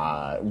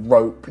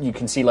 rope. You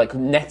can see like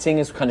netting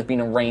has kind of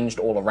been arranged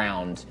all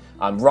around.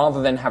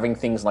 Rather than having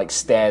things like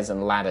stairs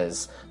and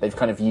ladders, they've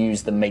kind of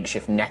used the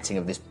makeshift netting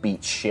of this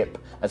beach ship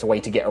as a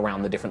way to get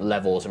around the different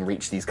levels and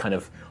reach these kind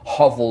of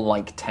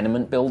hovel-like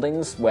tenement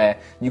buildings where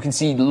you can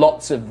see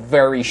lots of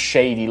very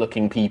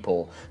shady-looking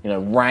people.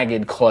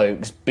 Ragged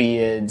cloaks,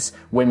 beards,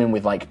 women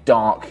with like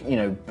dark,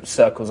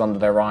 circles under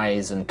their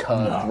eyes and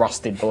curved,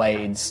 rusted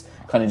blades,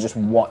 kind of just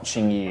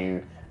watching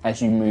you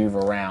as you move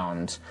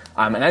around.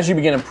 And as you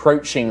begin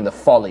approaching the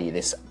Folly,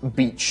 this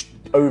beached,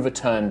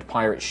 overturned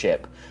pirate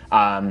ship,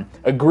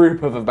 a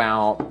group of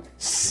about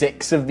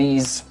 6 of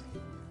these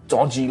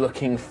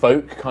dodgy-looking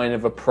folk kind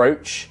of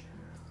approach.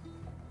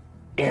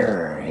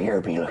 You're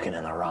be looking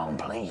in the wrong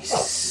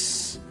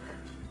place.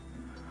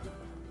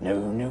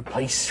 No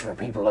place for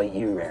people like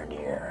you around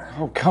here.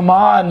 Oh, come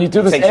on. You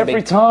do this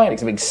every time.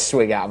 Takes a big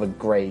swig out of a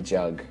grey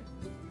jug.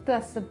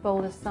 That's a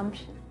bold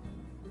assumption.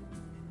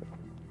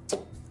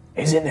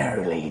 Is it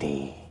now,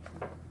 lady?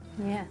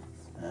 Yes.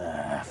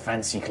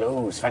 Fancy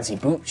clothes, fancy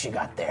boots you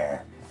got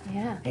there.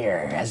 Yeah.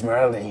 Here,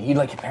 Esmeralda, you'd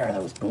like a pair of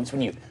those boots,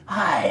 wouldn't you?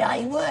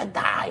 I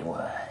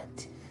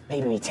would.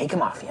 Maybe we take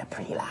them off you,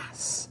 pretty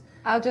lass.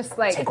 I'll just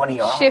Take one of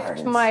your shift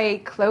arms.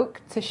 my cloak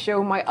to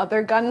show my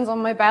other guns on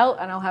my belt,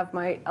 and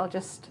I'll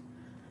just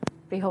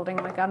be holding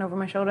my gun over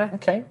my shoulder.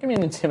 Okay, give me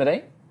an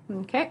intimidate.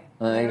 Okay.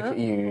 And I look at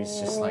you,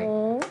 it's just like,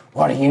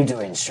 what are you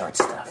doing, short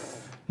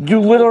stuff? You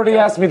literally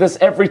ask me this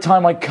every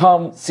time I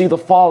come see the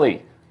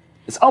Folly.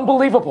 It's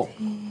unbelievable.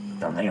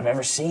 Don't think I've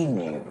ever seen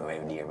you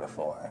around here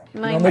before. I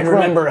 19.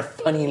 remember a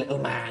funny little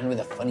man with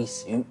a funny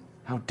suit.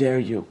 How dare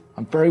you?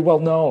 I'm very well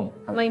known.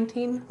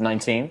 19.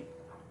 19.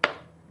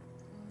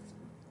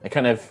 They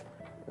kind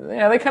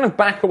of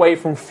back away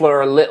from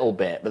Fleur a little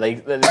bit, but they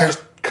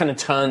just kind of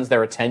turns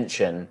their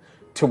attention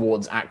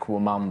towards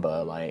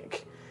Aquamumba,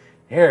 like,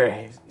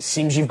 here,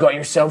 seems you've got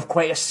yourself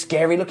quite a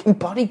scary-looking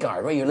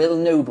bodyguard, right? You're a little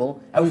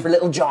noble, out for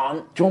little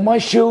John. Do you want my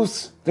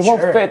shoes? They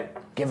won't fit.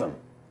 Give them.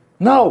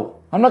 No,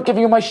 I'm not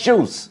giving you my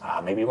shoes.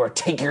 Maybe we'll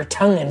take your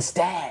tongue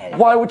instead.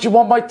 Why would you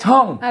want my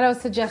tongue? I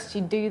don't suggest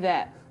you do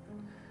that.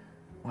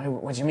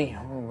 What do you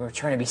mean? We're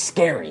trying to be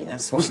scary.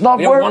 That's what. It's not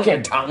we don't want your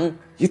working. tongue.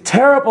 You're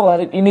terrible at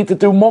it. You need to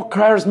do more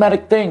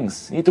charismatic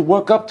things. You need to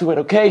work up to it,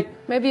 okay?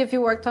 Maybe if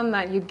you worked on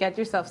that, you'd get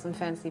yourself some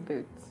fancy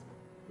boots.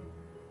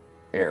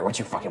 Here, what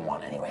you fucking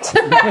want anyway?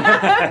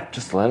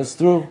 Just let us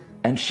through,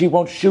 and she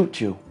won't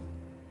shoot you.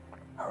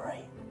 All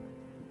right,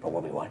 but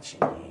we'll be watching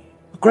you.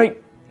 Great.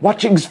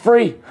 Watching's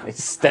free. They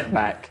step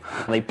back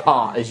and they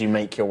part as you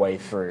make your way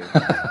through.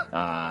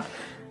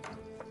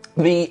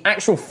 The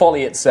actual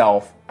Folly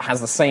itself has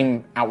the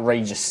same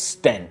outrageous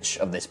stench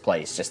of this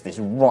place, just this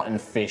rotten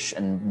fish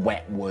and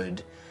wet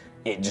wood.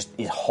 It just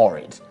is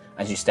horrid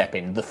as you step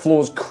in. The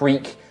floors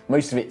creak,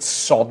 most of it's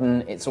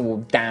sodden, it's all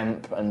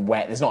damp and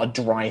wet. There's not a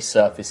dry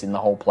surface in the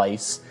whole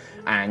place.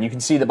 And you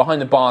can see that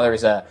behind the bar there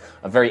is a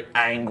very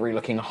angry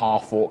looking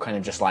half-orc kind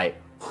of just like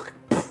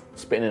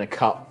spitting in a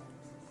cup,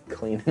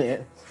 cleaning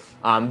it.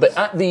 But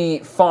at the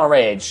far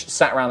edge,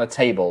 sat around a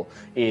table,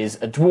 is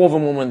a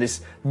dwarven woman,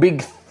 this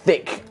big,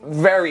 thick,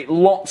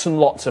 lots and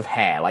lots of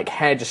hair, like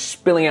hair just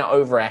spilling out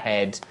over her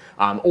head,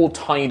 all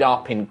tied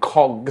up in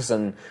cogs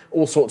and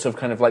all sorts of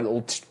kind of like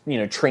little,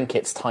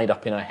 trinkets tied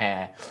up in her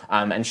hair.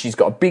 And she's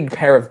got a big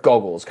pair of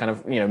goggles, kind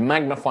of,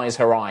 magnifies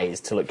her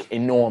eyes to look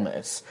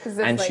enormous.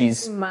 And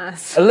she's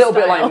Maz a little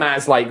bit style. like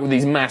Maz, like with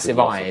these massive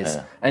eyes.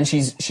 And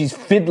she's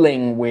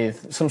fiddling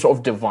with some sort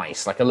of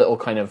device, like a little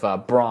kind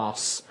of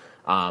brass,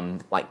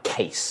 like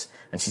case.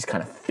 And she's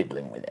kind of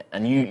fiddling with it.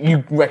 And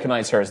you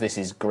recognize her as this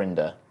is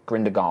Grinda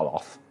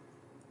Garloth.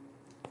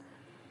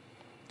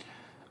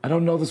 I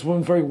don't know this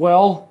woman very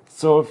well,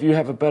 so if you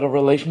have a better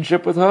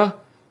relationship with her,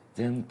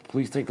 then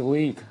please take the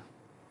lead.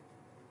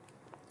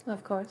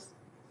 Of course.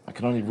 I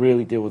can only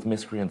really deal with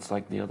miscreants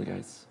like the other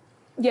guys.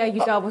 Yeah,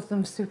 you dealt with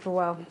them super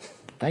well.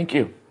 Thank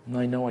you.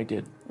 I know I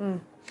did.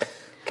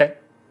 Okay.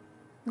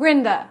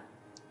 Grinda.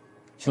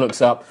 She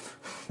looks up.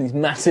 These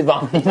massive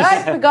eyes.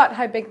 I forgot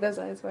how big those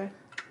eyes were.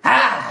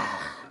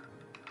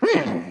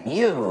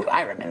 You,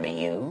 I remember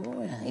you.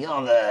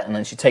 You're the... And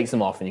then she takes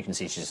them off and you can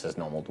see she just has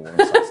normal dwarven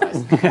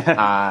size.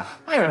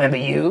 I remember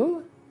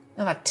you.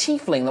 You're that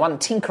tiefling, the one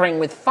tinkering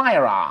with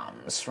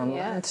firearms from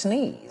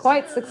Anthony's.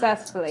 Quite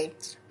successfully.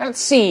 Let's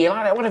see,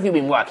 what have you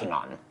been working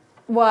on?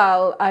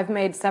 Well, I've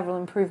made several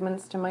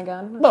improvements to my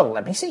gun. Well,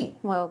 let me see.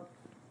 Well,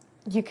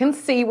 you can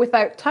see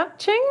without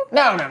touching?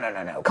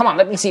 No. Come on,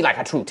 let me see like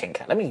a true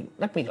tinker. Let me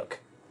look.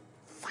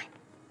 Fine.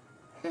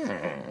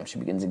 She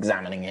begins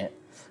examining it.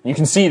 You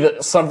can see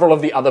that several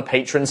of the other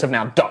patrons have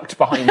now ducked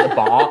behind the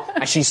bar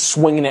as she's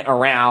swinging it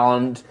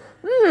around.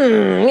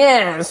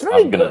 Yes,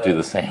 very good. I'm going to do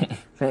the same.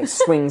 She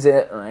swings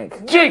it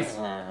like... Jeez!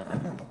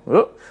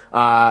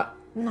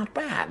 Not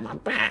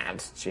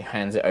bad. She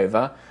hands it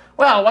over.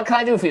 Well, what can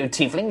I do for you,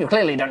 tiefling? You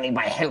clearly don't need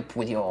my help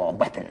with your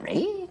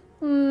weaponry.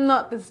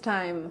 Not this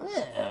time.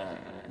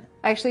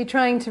 Actually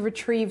trying to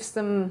retrieve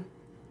some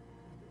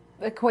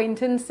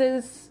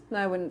acquaintances. No,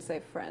 I wouldn't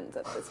say friends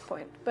at this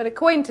point, but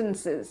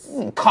acquaintances.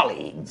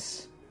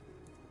 Colleagues.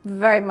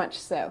 Very much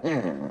so.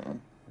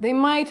 They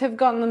might have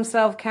gotten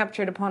themselves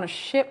captured upon a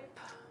ship.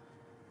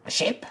 A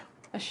ship?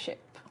 A ship.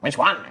 Which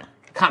one?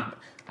 Come,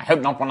 I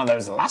hope not one of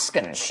those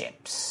Luskan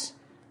ships.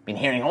 Been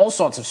hearing all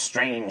sorts of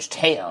strange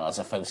tales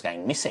of folks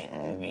going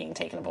missing, being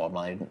taken aboard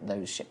by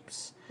those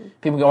ships.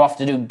 People go off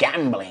to do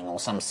gambling or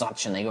some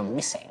such and they go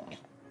missing.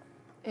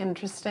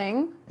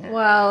 Interesting.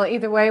 Well,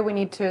 either way, we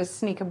need to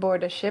sneak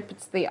aboard a ship.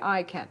 It's the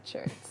eye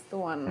catcher. It's the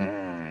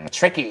one.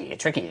 Tricky,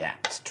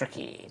 that.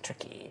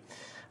 Tricky.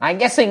 I'm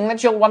guessing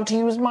that you'll want to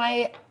use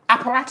my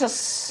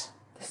apparatus.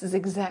 This is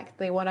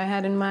exactly what I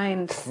had in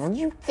mind.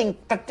 You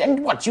think that...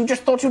 And what, you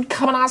just thought you'd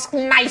come and ask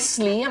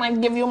nicely and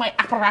I'd give you my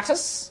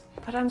apparatus?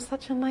 But I'm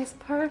such a nice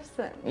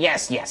person.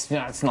 Yes.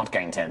 No, it's not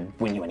going to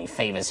win you any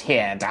favours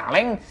here,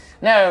 darling.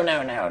 No.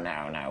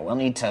 We'll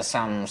need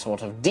some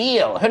sort of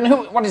deal.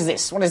 What is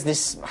this? What is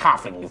this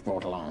halfling you've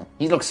brought along?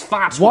 He looks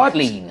far too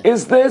clean. What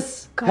is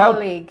this?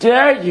 Colleague. How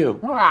dare you?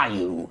 Who are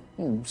you?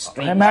 You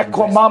strange... I'm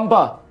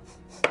Aquamamba.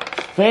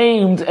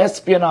 Famed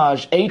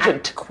espionage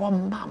agent.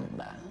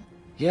 Aquamamba?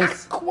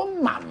 Yes.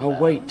 Aquamamba? Oh,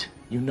 wait.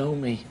 You know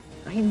me.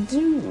 I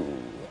do.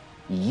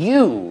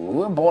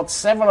 You bought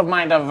several of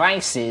my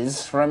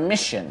devices for a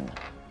mission.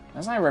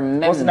 As I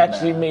remember... It wasn't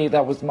actually me.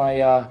 That was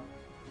my,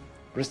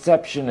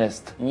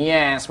 receptionist.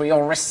 Yes, well,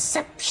 your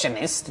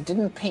receptionist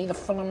didn't pay the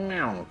full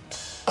amount.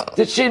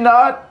 Did she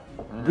not?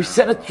 We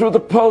sent it through the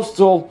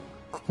postal.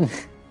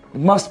 It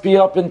must be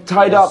up and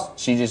tied up.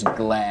 She just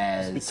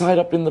glares. Tied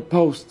up in the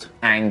post.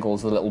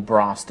 Angles the little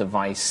brass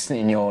device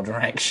in your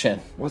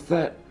direction. What's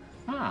that?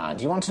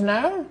 Do you want to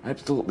know?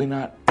 Absolutely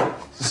not.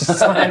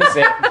 Slams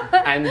it,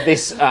 and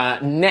this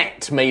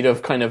net made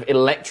of kind of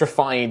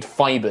electrified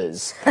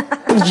fibres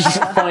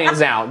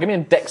fires out. Give me a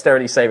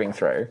dexterity saving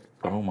throw.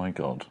 Oh my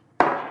god.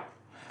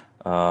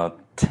 Oh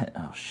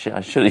shit,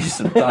 I should have used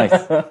some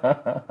dice.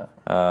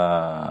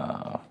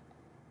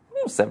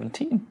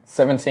 17.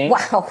 17?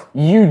 Wow.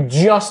 You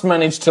just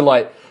managed to,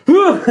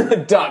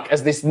 duck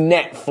as this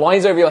net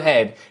flies over your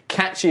head,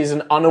 catches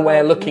an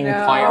unaware-looking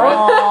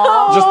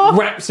pirate, just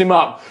wraps him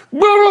up,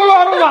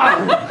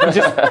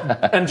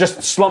 and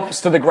just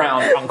slumps to the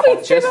ground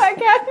unconscious. Please do that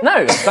again.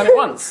 No, he's done it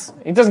once.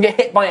 He doesn't get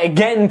hit by it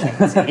again,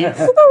 Kenzie.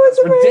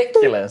 It's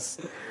ridiculous.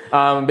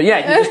 But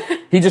yeah,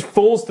 he just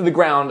falls to the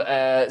ground,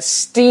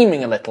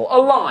 steaming a little,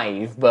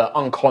 alive, but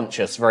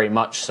unconscious very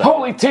much so.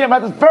 Holy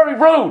Tiamat, that's very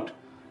rude!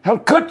 How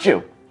could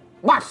you?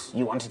 What?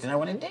 You wanted to know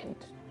what it did?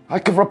 I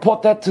could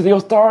report that to the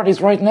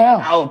authorities right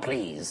now. Oh,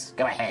 please.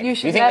 Go ahead. You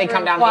should think never they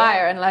come down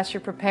inquire here? unless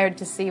you're prepared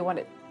to see what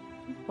it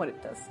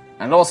does.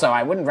 And also,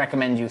 I wouldn't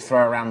recommend you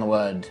throw around the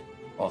word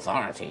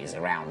authorities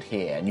around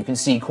here. And you can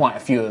see quite a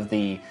few of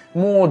the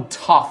more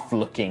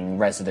tough-looking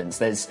residents.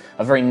 There's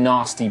a very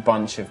nasty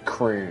bunch of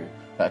crew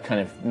that are kind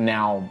of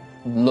now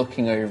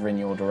looking over in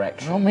your I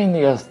direction. don't mean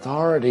the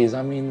authorities,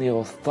 I mean the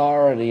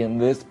authority in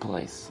this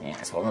place.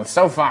 Yes, well,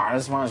 so far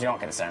as you're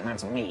concerned,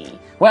 that's me.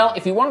 Well,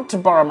 if you want to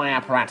borrow my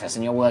apparatus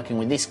and you're working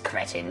with this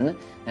cretin,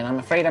 then I'm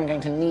afraid I'm going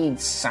to need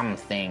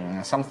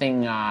something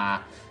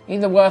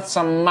either worth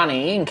some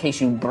money in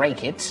case you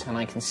break it, and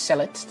I can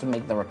sell it to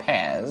make the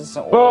repairs,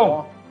 or...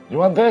 Boom! You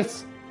want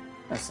this?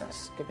 What's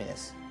this? Give me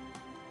this.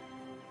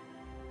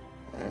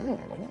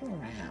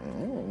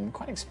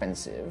 Quite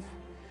expensive.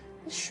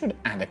 This should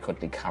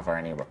adequately cover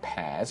any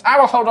repairs. I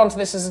will hold on to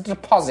this as a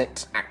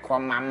deposit,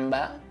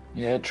 Aquamamba.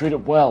 Yeah, treat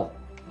it well.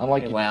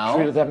 Unlike you Well.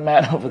 treated that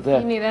man over If there.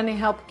 you need any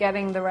help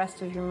getting the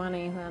rest of your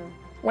money, then...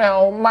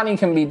 Well, money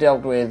can be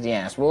dealt with,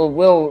 yes.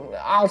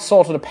 I'll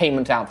sort a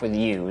payment out with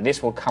you.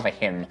 This will cover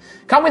him.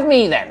 Come with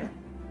me, then.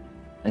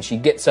 And she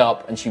gets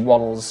up and she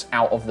waddles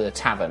out of the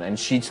tavern, and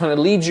she kind of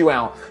leads you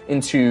out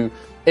into...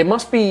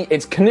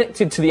 It's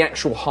connected to the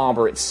actual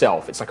harbour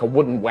itself. It's like a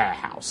wooden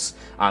warehouse.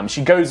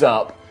 She goes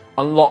up,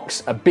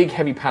 unlocks a big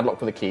heavy padlock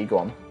with a key. Go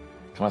on.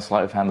 Can I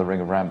sleight of hand the ring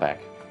of Ram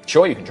back?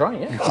 Sure, you can try,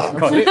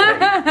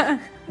 yeah.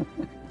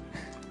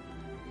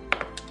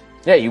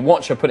 Yeah, you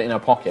watch her put it in her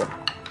pocket.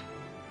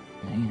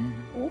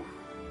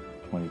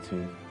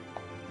 22.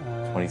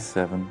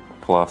 27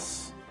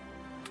 plus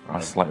my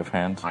sleight of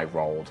hand. I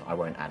rolled. I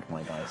won't add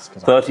my dice.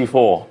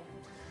 34.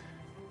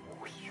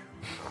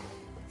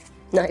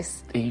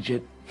 Nice.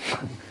 Egypt.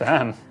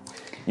 Damn.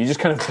 You just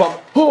kind of bump,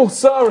 oh,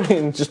 sorry,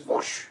 and just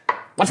whoosh.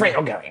 Which way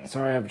you're going?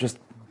 Sorry, I've just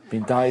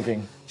been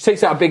diving. She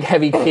takes out a big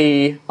heavy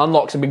key,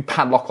 unlocks a big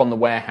padlock on the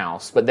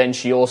warehouse, but then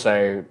she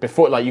also,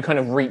 before, like, you kind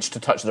of reach to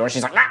touch the door, and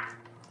she's like, ah!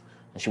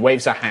 And she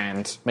waves her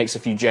hand, makes a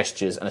few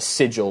gestures, and a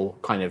sigil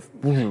kind of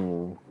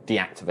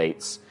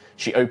deactivates.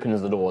 She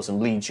opens the doors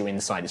and leads you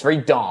inside. It's very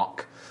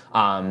dark,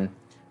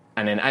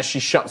 and then as she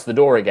shuts the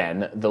door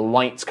again, the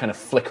lights kind of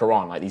flicker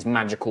on, like these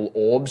magical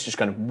orbs just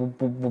kind of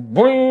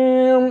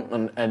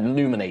and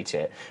illuminate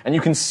it. And you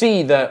can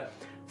see that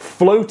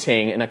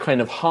floating in a kind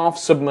of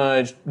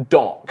half-submerged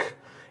dock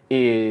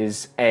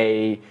is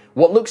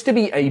what looks to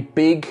be a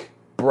big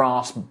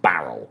brass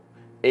barrel.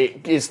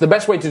 It's the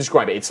best way to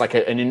describe it. It's like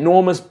an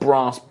enormous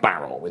brass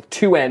barrel with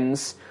two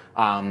ends.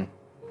 It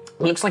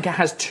looks like it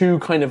has two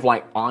kind of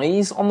like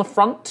eyes on the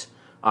front.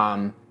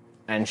 And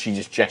she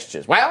just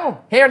gestures.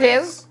 Well, here it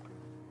is.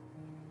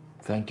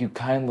 Thank you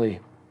kindly.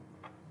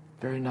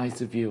 Very nice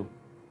of you.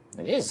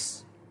 It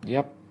is.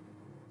 Yep.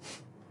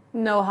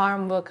 No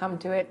harm will come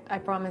to it, I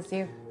promise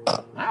you.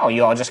 Oh,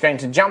 you're just going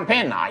to jump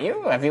in, are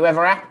you? Have you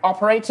ever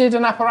operated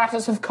an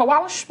apparatus of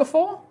Koalish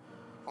before?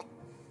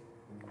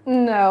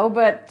 No,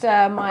 but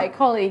my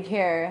colleague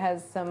here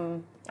has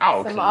some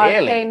Clearly.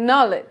 arcane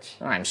knowledge.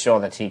 I'm sure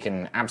that he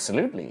can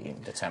absolutely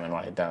determine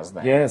what it does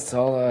then. Yes,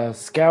 I'll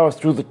scour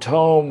through the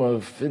tome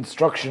of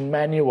instruction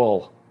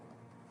manual.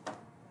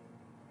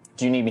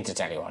 Do you need me to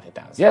tell you what it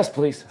does? Yes,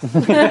 please.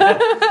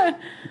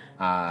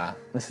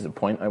 This is a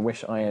point I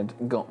wish I had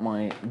got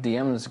my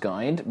DM's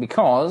guide,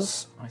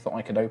 because I thought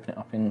I could open it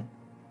up in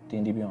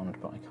D&D Beyond,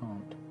 but I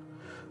can't.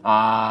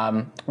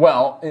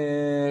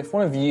 If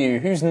one of you,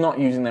 who's not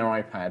using their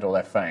iPad or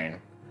their phone,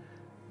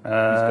 who's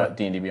got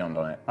D&D Beyond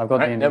on it? I've got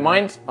D&D Never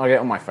mind, I'll get it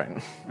on my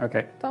phone.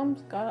 Okay.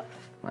 Tom's got...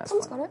 That's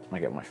Tom's fine. got it. I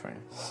get it on my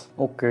phone.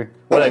 Okay.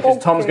 Well, because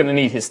Tom's going to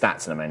need his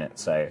stats in a minute,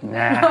 so...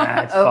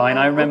 Nah, it's fine.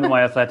 I remember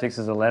my athletics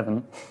is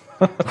 11.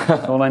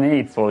 That's all I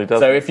need. That's all he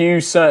does. So if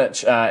you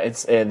search,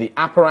 it's the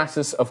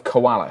apparatus of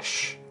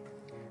Koalish.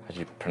 How do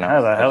you pronounce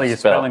How the hell are you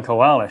spell? spelling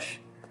Koalish?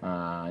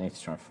 I need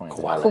to try and find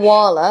Koalish.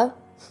 Koala.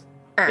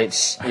 it.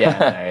 It's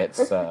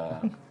Just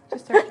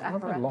search I've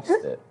apparatus. lost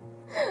it.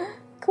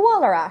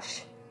 Koala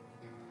ash.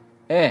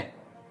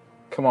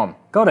 Come on.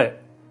 Got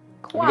it.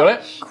 You got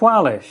it?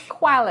 Qualish.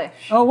 Qualish.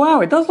 Oh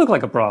wow, it does look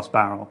like a brass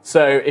barrel.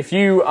 So if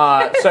you,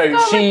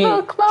 she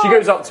little claws.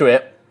 goes up to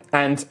it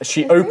and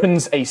she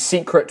opens a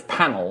secret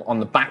panel on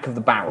the back of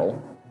the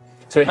barrel.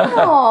 So it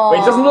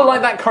doesn't look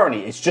like that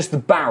currently. It's just the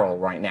barrel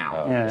right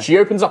now. Yeah. She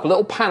opens up a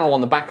little panel on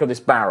the back of this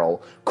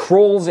barrel,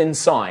 crawls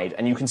inside,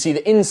 and you can see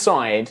that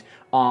inside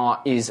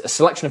is a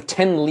selection of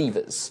 10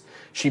 levers.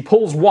 She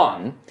pulls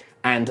one,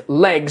 and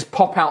legs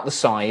pop out the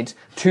side,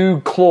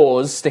 two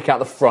claws stick out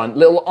the front,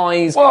 little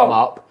eyes come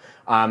up,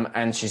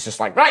 and she's just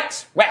like,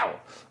 right, well,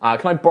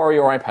 can I borrow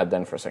your iPad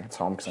then for a second,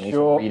 Tom? Because I need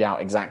to read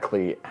out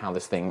exactly how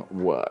this thing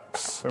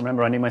works.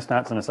 Remember, I need my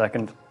stats in a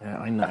second. Yeah,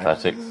 I know.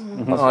 Athletics.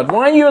 God,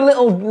 why are you a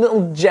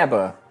little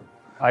jabber?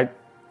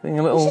 Being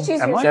a You little should use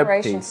your Am I?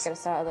 inspiration piece. to get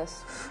us out of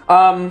this.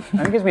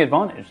 That gives me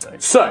advantage, though.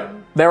 So,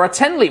 there are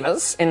 10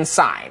 levers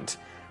inside.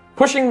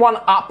 Pushing one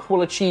up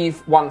will achieve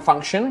one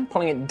function.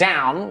 Pulling it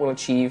down will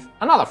achieve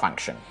another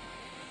function.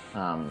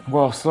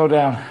 Whoa, slow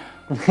down.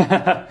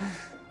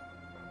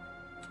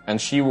 And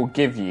she will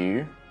give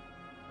you...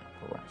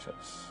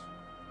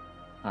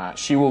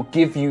 she will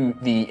give you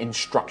the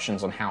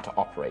instructions on how to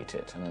operate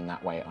it. And in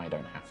that way, I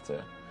don't have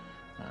to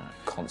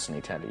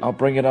constantly tell you. I'll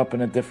bring it up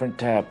in a different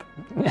tab.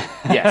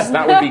 Yes,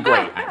 that would be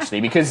great,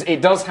 actually, because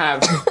it does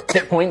have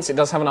hit points, it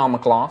does have an armor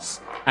class,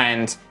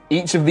 and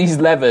each of these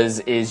levers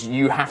is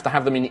you have to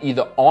have them in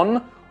either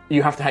on,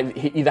 you have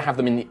to either have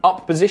them in the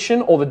up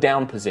position or the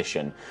down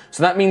position.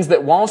 So that means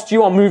that whilst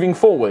you are moving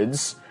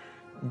forwards,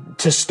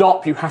 to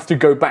stop, you have to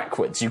go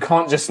backwards. You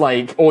can't just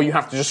or you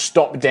have to just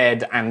stop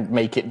dead and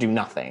make it do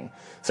nothing.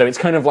 So it's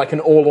kind of like an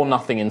all or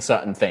nothing in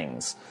certain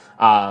things.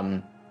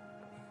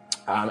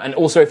 And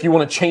also, if you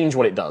want to change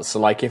what it does, so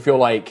like if you're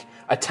like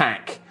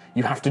attack,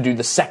 you have to do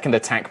the second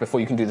attack before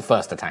you can do the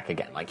first attack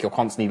again. Like you're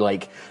constantly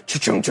like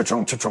cha-chung,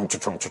 cha-chung, cha-chung,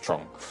 cha-chung,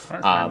 cha-chung.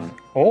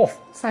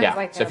 Sounds Yeah.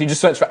 like So if you just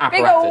search for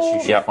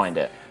apparatus, you should find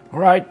it. All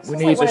right, we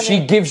need. So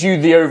she gives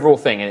you the overall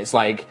thing, and it's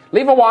like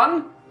lever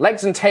 1,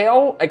 legs and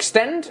tail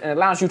extend, and it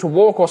allows you to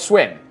walk or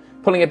swim.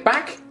 Pulling it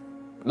back,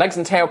 legs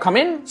and tail come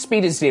in,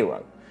 speed is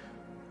 0.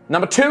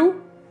 Number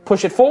 2,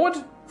 push it forward,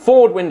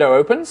 forward window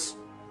opens.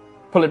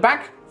 Pull it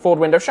back, forward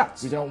window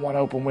shuts. We don't want to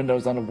open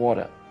windows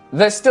underwater.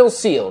 They're still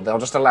sealed. They'll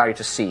just allow you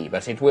to see,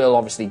 but it will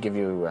obviously give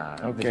you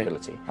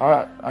visibility. All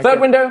right.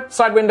 Third window,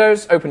 side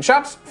windows, open,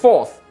 shut.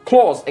 Fourth,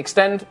 claws,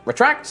 extend,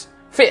 retract.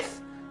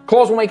 Fifth,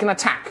 claws will make an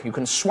attack. You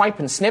can swipe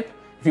and snip.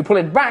 If you pull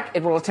it back,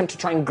 it will attempt to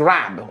try and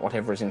grab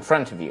whatever is in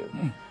front of you.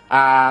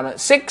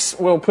 6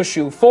 will push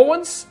you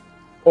forwards,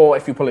 or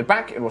if you pull it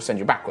back, it will send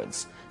you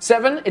backwards.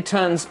 7, it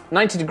turns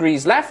 90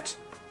 degrees left,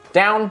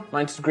 down,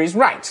 90 degrees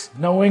right.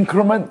 No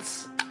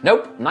increments.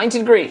 Nope, 90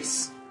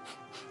 degrees.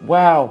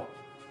 Wow.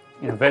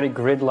 In a very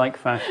grid-like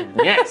fashion.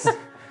 Yes.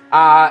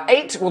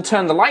 8 will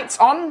turn the lights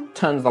on,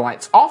 turns the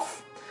lights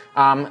off.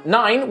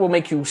 9 will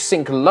make you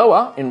sink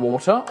lower in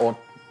water, or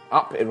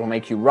up, it will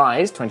make you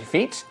rise 20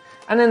 feet.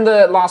 And then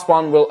the last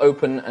one will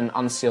open and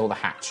unseal the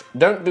hatch.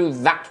 Don't do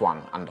that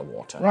one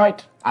underwater.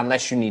 Right.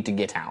 Unless you need to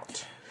get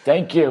out.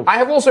 Thank you. I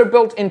have also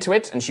built into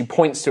it, and she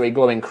points to a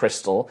glowing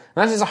crystal,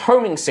 and that is a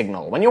homing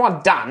signal. When you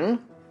are done,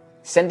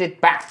 send it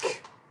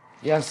back,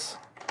 Yes.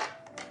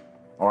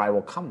 or I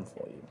will come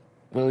for you.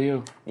 Will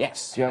you?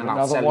 Yes. Do you have and I'll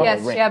another sell one? you a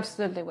Yes, ring. she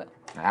absolutely will.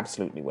 I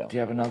absolutely will. Do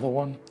you have another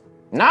one?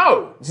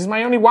 No! This is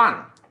my only one.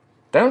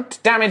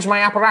 Don't damage my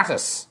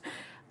apparatus.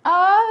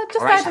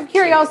 Just Alright, out of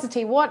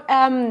curiosity, what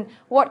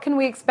can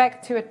we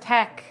expect to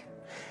attack?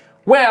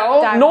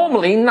 Well, Down.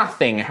 normally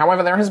nothing.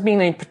 However, there has been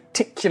a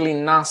particularly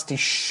nasty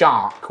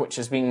shark which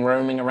has been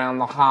roaming around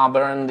the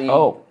harbour, and the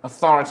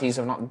authorities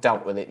have not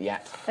dealt with it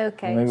yet.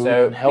 Okay. Maybe we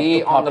So can help be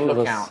the on the populace.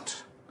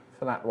 lookout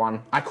for that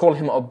one. I call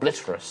him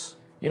Obliterous.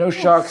 You know,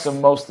 sharks are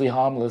mostly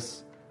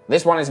harmless.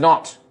 This one is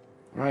not.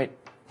 Right.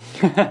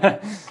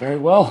 Very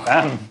well.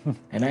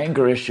 An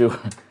anger issue.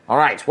 All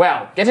right,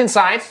 well, get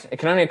inside. It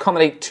can only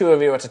accommodate 2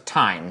 of you at a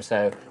time,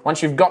 so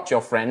once you've got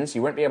your friends,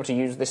 you won't be able to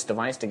use this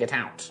device to get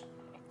out.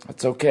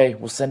 That's okay.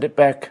 We'll send it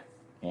back.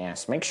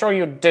 Yes, make sure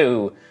you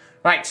do.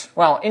 Right,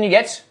 well, in you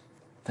get.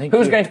 Thank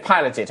Who's you. going to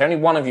pilot it? Only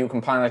one of you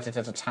can pilot it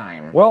at a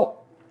time.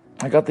 Well,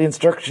 I got the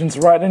instructions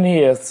right in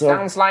here, so...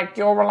 Sounds like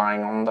you're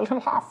relying on the little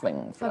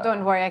halfling. Oh,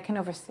 don't worry, I can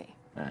oversee.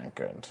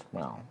 Good,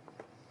 well.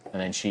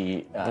 And then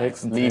she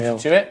Legs and leads you tail.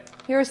 to it.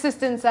 Your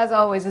assistance, as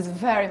always, is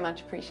very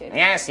much appreciated.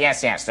 Yes.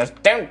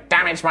 Just don't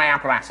damage my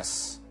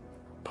apparatus.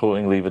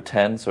 Pulling lever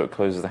 10 so it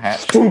closes the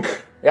hatch. Yep.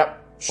 While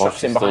Shuts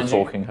she's in still behind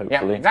you. talking,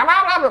 hopefully.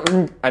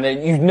 Yep. And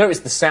then you notice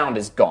the sound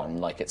is gone,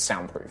 like it's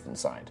soundproof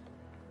inside.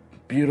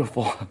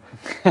 Beautiful.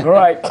 All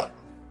right.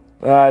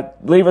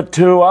 Lever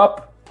 2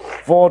 up.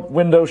 Forward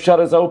window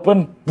shutters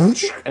open.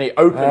 And it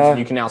opens, and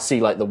you can now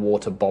see like the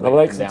water bobbing The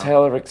legs up and and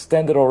tail are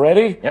extended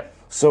already. Yep.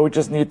 So we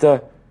just need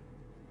to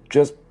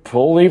just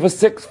pull lever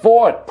 6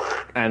 forward.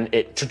 And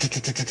it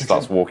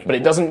Starts walking but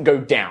it doesn't go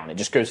down. It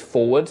just goes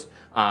forward,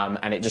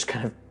 and it just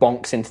kind of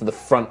bonks into the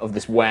front of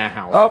this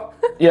warehouse. Up.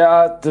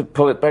 Yeah, to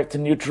pull it back to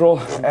neutral.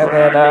 And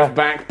then,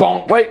 back,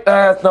 bonk. wait,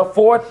 no,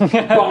 forward.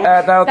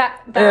 Now,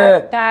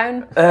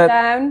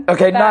 Down.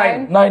 okay,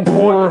 down. 9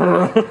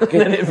 forward. And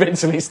then it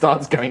eventually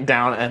starts going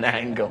down at an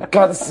angle.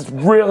 God, this is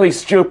really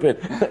stupid.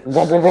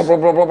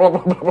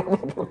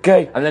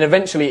 Okay. And then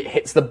eventually it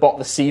hits the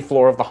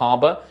seafloor of the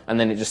harbour, and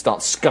then it just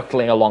starts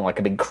scuttling along like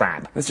a big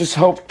crab. Let's just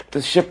hope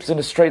the ship's in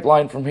a straight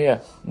line from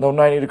here. No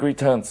 90-degree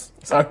turns.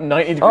 So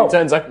 90-degree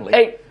turns only.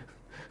 Hey,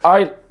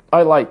 eye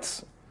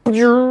lights. And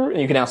you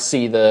can now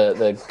see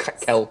the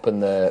kelp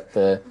and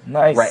the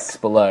Nice. wrecks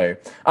below.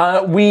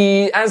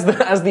 As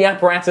the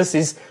apparatus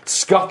is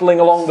scuttling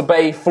along the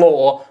bay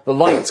floor, the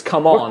lights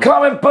come on.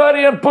 Coming,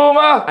 Birdie and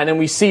Boomer! And then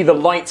we see the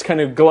lights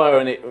kind of glow,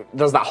 and it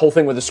does that whole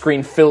thing where the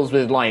screen fills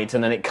with light,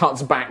 and then it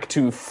cuts back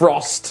to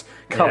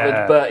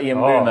frost-covered Bertie and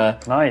Boomer.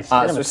 Nice.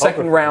 So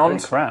second round.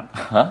 Holy crap.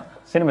 Huh?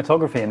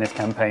 Cinematography in this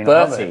campaign.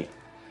 Bertie.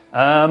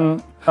 I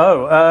love it.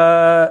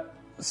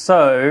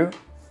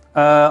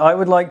 I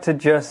would like to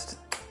just...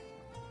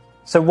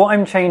 So what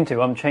I'm chained to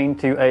a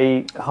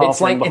halfling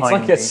It's like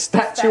me. a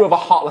statue of a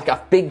heart, like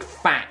a big,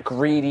 fat,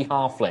 greedy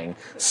halfling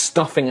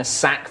stuffing a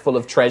sack full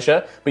of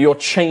treasure, but you're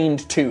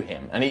chained to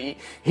him, and he's.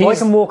 So I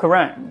can walk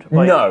around.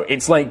 No,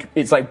 it's like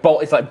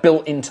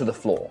built into the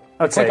floor.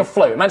 It's Okay. like a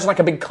float. Imagine like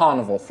a big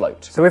carnival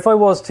float. So if I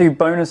was to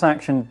bonus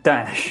action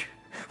dash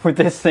with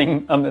this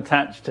thing I'm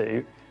attached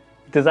to,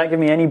 does that give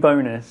me any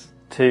bonus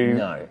to?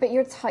 No. But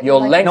you're tight. Your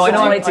legs No, I are know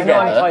tied I'm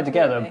together. tied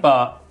together,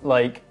 but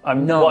like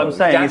No, what I'm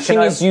saying dashing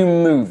is, is you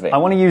moving. I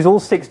want to use all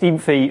 16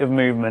 feet of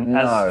movement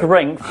as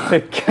strength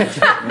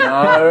to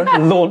No.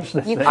 launch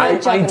this You thing.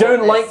 can't I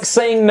don't like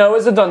saying no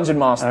as a dungeon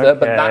master,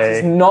 but that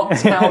is not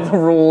how the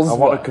rules I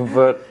want work. to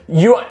convert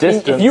If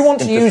distance you want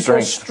to into use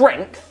your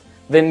strength. strength,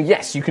 then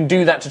yes, you can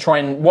do that to try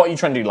and... What are you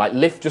trying to do? Like,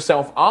 lift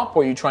yourself up,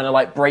 or are you trying to,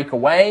 like, break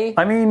away?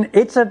 I mean,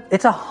 it's a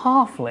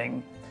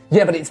halfling.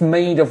 Yeah, but it's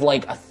made of,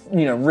 like, a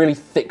really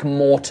thick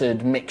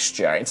mortared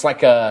mixture. It's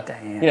like a...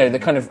 Damn. the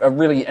kind of a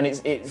really... And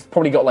it's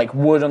probably got, like,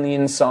 wood on the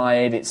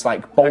inside. It's,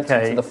 like,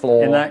 bolted to the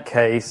floor. In that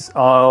case,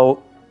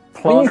 I'll...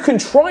 I mean, you can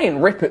try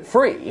and rip it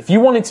free. If you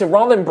wanted to,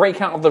 rather than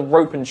break out of the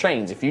rope and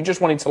chains, if you just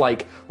wanted to,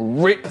 like,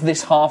 rip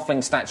this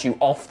halfling statue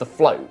off the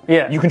float,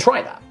 you can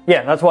try that.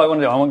 Yeah, that's what I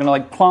want to do. I'm going to,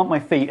 like, plant my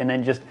feet and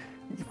then just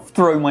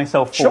throw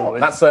myself forward.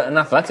 Sure, that's an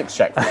athletics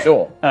check for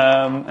sure.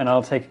 And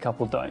I'll take a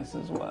couple dice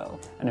as well.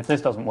 And if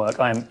this doesn't work,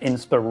 I am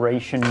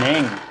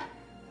inspirationing.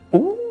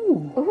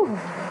 Ooh.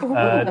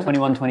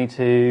 21,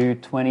 22,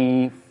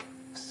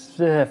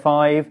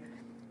 25,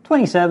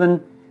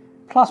 27,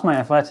 plus my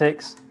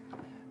athletics,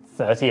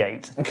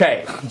 38.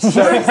 Okay,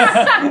 so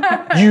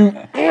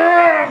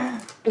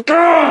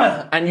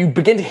and you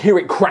begin to hear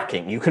it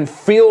cracking. You can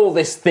feel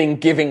this thing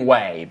giving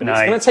way, but it's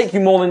going to take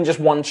you more than just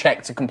one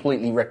check to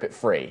completely rip it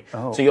free.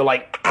 Oh. So you're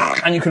like,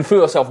 and you can feel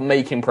yourself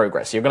making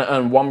progress. You're going to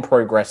earn 1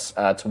 progress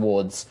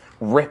towards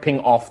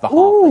ripping off the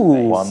halfling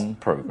face. 1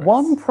 progress.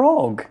 1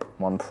 prog.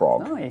 1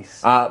 prog.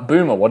 Nice.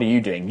 Boomer, what are you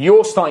doing?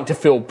 You're starting to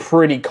feel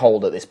pretty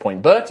cold at this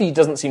point. Bertie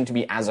doesn't seem to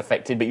be as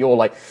affected, but you're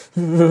like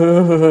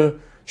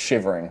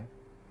shivering.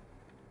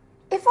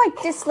 If I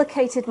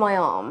dislocated my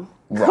arm,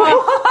 Sorry,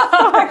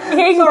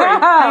 hang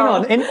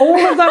on. In all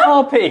of that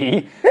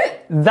RP,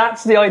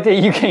 that's the idea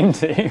you came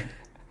to.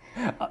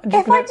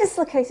 if I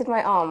dislocated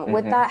my arm,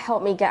 would that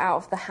help me get out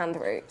of the hand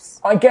ropes?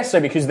 I guess so,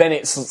 because then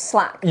it's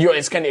Slack.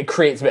 It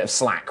creates a bit of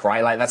slack,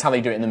 right? Like that's how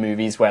they do it in the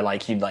movies, where they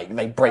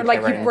break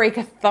Like their you own... break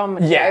a thumb.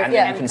 And and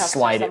then you can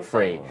slide it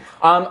free.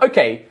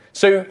 Okay,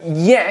 so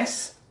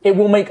yes, it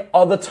will make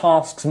other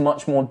tasks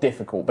much more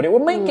difficult, but it will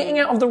make getting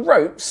out of the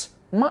ropes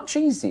much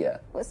easier.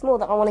 Well, it's more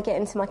that I want to get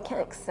into my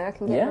kicks so I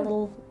can get a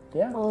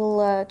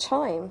little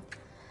chime.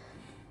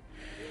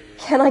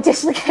 Can I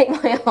dislocate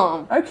my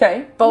arm?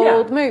 Okay.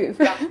 Bold move.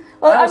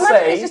 Well, I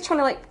imagine it's just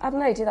trying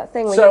to, do that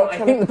thing. Where So I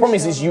think the problem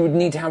is you would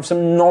need to have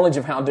some knowledge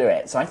of how to do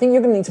it. So I think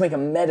you're going to need to make a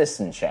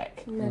medicine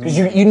check. Because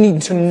you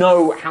need to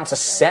know how to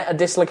set a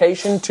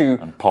dislocation to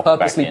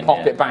purposely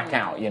pop it back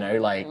out, Yeah,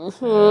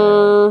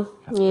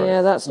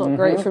 that's not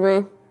great for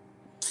me.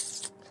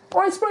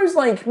 Or I suppose,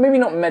 maybe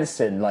not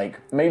medicine,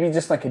 maybe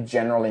just a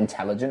general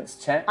intelligence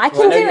check. I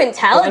can do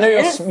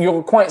intelligence. I know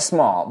you're quite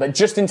smart, but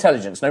just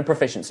intelligence, no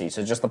proficiency,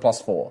 so just the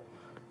 +4.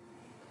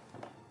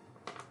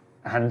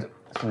 And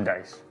some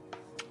dice.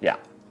 Yeah.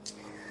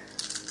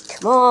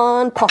 Come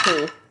on,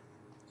 Poppy.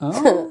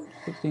 Oh,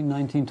 16,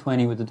 19,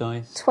 20 with the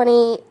dice.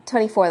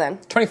 24 then.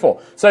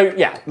 24. So,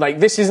 yeah,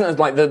 this isn't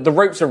the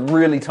ropes are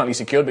really tightly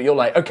secured, but you're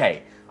like,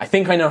 okay, I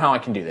think I know how I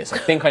can do this. I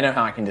think I know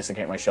how I can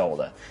dislocate my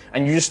shoulder.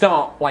 And you just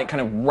start kind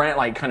of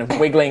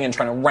wiggling and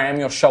trying to ram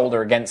your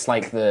shoulder against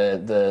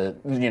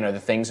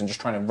the things and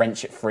just trying to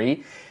wrench it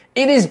free.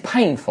 It is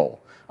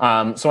painful.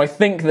 So I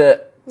think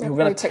that you're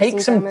going to take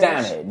some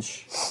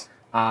damage.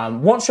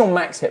 What's your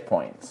max hit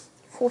points?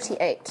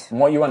 48.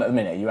 And what are you on at the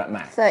minute? Are you at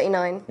max?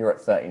 39. You're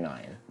at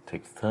 39.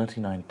 Take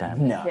 39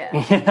 damage. No.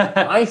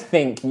 Yeah. I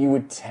think you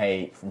would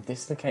take, from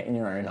dislocating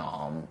your own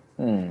arm,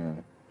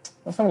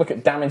 let's have a look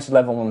at damage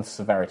level on the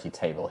severity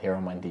table here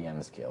on my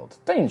DM's Guild.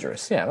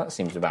 Dangerous, yeah, that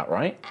seems about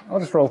right. I'll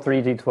just roll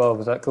 3d12,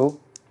 is that cool?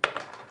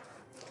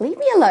 Leave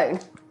me alone.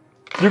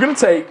 You're going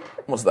to take,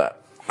 what's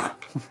that?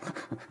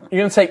 You're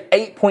going to take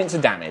 8 points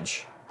of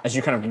damage as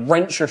you kind of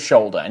wrench your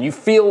shoulder, and you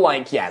feel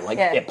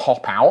it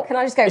pop out. Can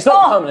I just go, it's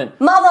not permanent.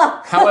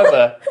 Mother!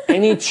 However,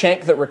 any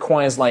check that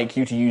requires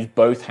you to use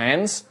both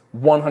hands,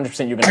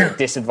 100% you're going to get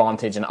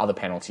disadvantage and other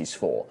penalties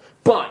for.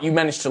 But you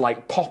manage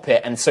to pop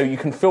it, and so you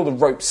can feel the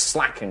rope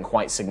slacken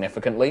quite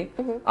significantly.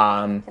 Can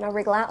I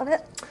wriggle out of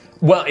it?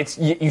 Well, it's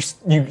you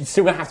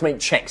still going to have to make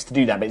checks to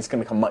do that, but it's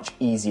going to become much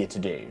easier to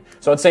do.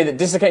 So I'd say that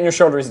dislocating your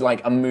shoulder is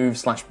a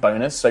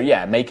move/bonus. So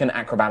yeah, make an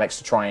acrobatics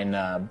to try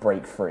and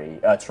break free,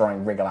 try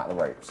and wriggle out the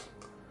ropes.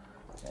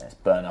 Yes,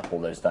 burn up all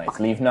those dice.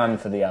 Leave none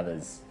for the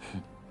others.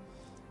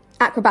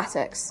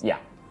 Acrobatics. Yeah.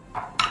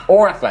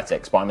 Or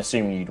athletics, but I'm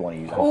assuming you'd want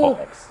to use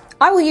athletics.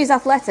 I will use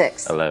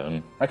athletics.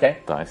 11 Okay.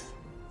 dice.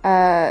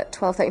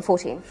 12, 13,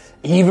 14.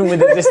 Even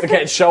with a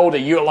dislocated shoulder,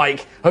 you're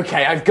like,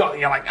 okay, I've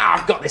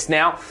got this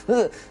now.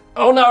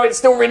 Oh no, it's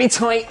still really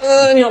tight.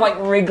 And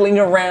you're wriggling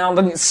around,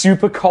 and it's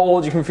super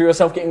cold. You can feel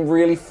yourself getting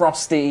really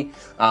frosty.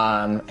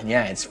 And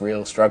yeah, it's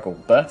real struggle.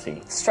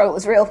 Bertie. Struggle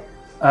is real.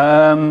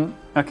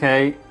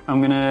 Okay,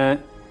 I'm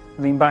gonna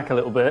lean back a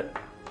little bit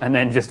and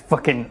then just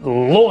fucking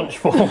launch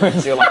forward.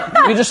 So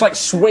you're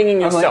just swinging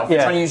yourself,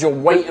 yeah. trying to use your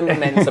weight and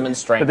momentum and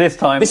strength. But this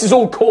time, this is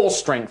all core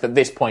strength at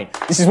this point.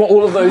 This is what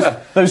all of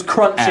those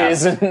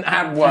crunches and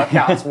ab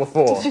workouts were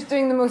for. Just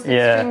doing the most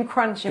extreme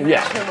crunch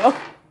imaginable.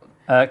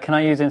 Can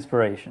I use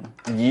inspiration?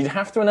 You'd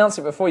have to announce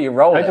it before you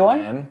roll it, do I?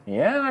 man.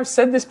 Yeah, I've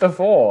said this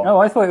before. Oh,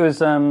 I thought it was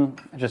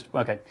just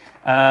okay.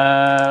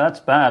 That's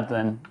bad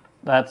then.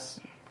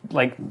 That's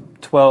like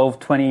 12,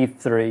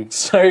 23.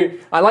 So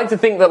I like to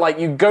think that like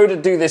you go to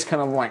do this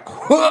kind of like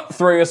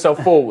throw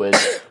yourself forward,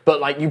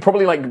 but like you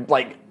probably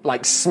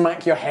like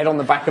smack your head on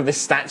the back of this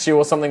statue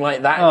or something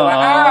like that. And you're like,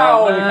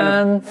 ow! And it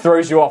kind of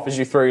throws you off as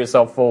you throw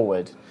yourself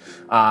forward.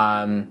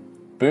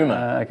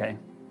 Boomer. Okay.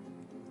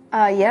 Yeah,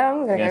 I'm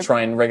You're gonna gonna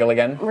try and wriggle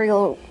again.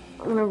 wriggle.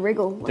 I'm gonna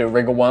wriggle. Do a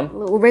wriggle one. A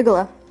little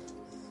wriggler.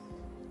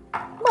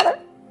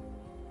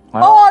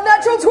 Oh,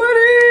 natural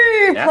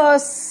 20 Yeah.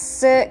 plus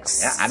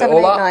 6, Yeah, add 7, it all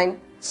 8, up. 9.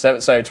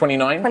 So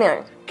 29?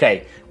 29.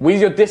 Okay, with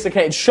your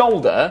dislocated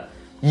shoulder,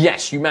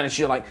 yes, you manage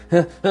to like,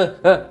 and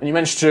you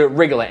manage to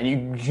wriggle it, and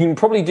you can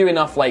probably do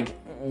enough, like,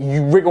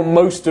 you wriggle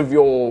most of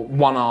your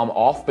one arm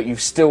off, but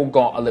you've still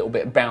got a little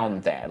bit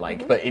bound there,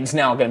 like, but it's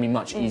now going to be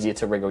much easier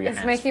to wriggle your It's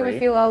hands making free. me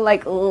feel all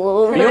like.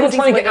 You're not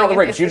trying to get out of the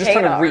wriggles, you're just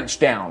trying to reach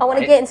down. I want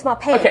to right? get into my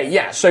pants. Okay,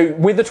 yeah, so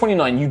with the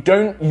 29,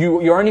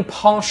 you're only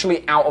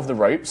partially out of the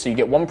rope, so you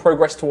get one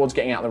progress towards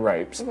getting out of the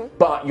ropes,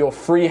 but your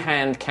free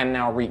hand can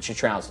now reach your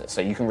trousers,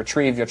 so you can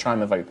retrieve your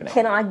chime of opening.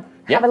 Can I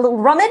Yeah. have a little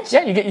rummage?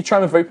 Yeah, you get your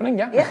chime of opening,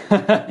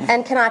 yeah.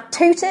 And can I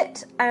toot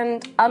it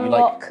and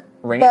unlock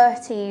ring it?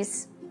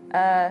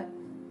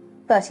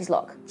 Bertie's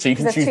lock? So you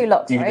can there's choose, 2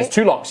 locks, right? There's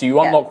 2 locks, so you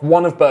unlock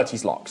one of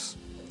Bertie's locks.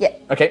 Yeah.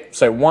 Okay,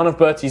 so one of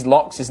Bertie's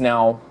locks is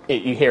now,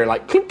 you hear it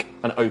like clink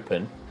and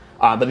open,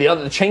 but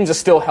the chains are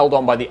still held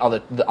on by the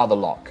other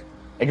lock.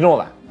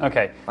 Ignore that.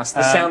 Okay. That's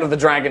the sound of the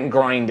dragon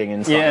grinding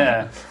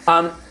inside.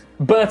 Yeah.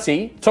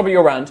 Bertie, top of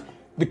your round,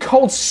 the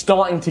cold's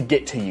starting to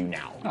get to you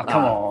now. Oh,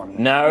 come on.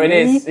 No, it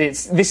Really?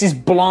 is. This is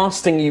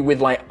blasting you with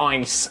like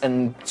ice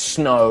and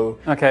snow.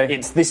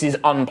 Okay. This is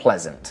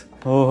unpleasant.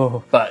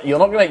 Oh. But you're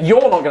not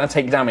gonna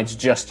take damage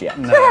just yet.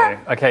 No.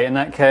 Okay, in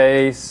that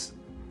case,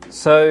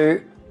 so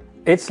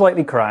it's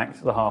slightly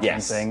cracked, the halfling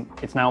Yes. thing.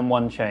 It's now on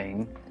one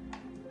chain.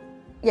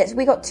 Yes,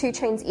 we got 2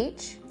 chains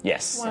each.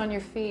 Yes. One on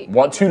your feet.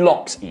 2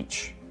 locks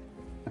each.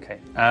 Okay.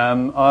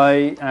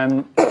 I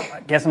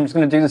guess I'm just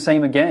going to do the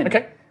same again.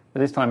 Okay. But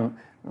this time,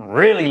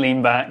 really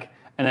lean back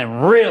and then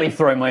really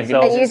throw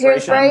myself. And use your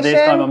And this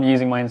inspiration? time, I'm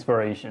using my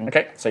inspiration.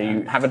 Okay, so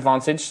you have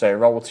advantage. So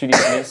roll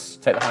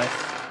 2d20s, take the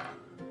highest.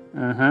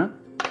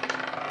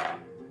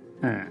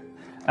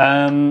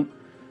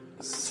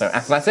 So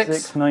athletics.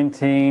 6,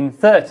 19,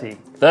 30.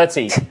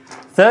 30.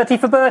 30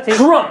 for Bertie.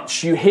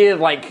 Crunch! You hear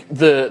like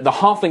the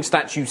halfling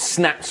statue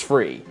snaps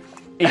free.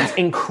 It's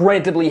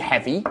incredibly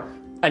heavy,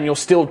 and you're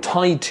still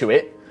tied to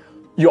it.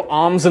 Your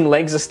arms and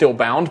legs are still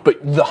bound, but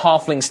the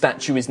halfling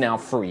statue is now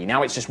free.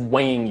 Now it's just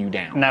weighing you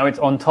down. Now it's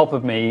on top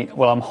of me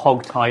while I'm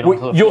hog-tied onto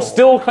the You're floor.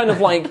 still kind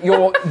of like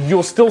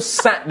you're still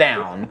sat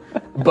down,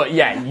 but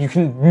yeah, you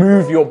can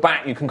move your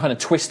back. You can kind of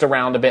twist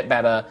around a bit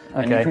better,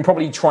 and you Okay. can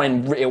probably try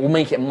and it will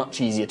make it much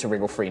easier to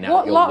wriggle free now What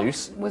that you're lock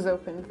loose. was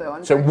opened though?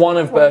 On So Bertie? one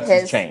of One of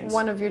Bertie's his. chains.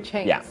 One of your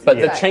chains. Yeah, but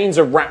the Okay. chains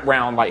are wrapped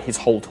round like his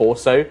whole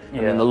torso, and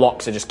Yeah. then the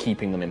locks are just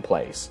keeping them in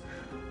place.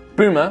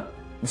 Boomer,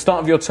 the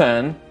start of your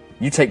turn,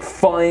 you take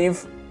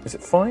 5. Is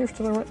it 5?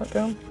 Did I write that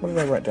down? What did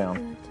I write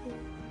down?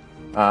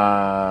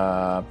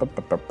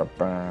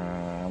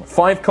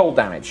 5 cold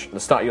damage at the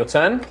start of your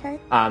turn. Okay.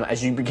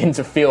 As you begin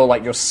to feel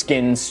like your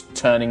skin's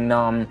turning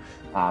numb,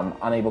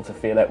 unable to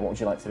feel it. What would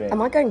you like to do?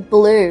 Am I going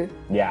blue?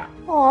 Yeah,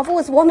 Oh, I've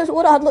always wondered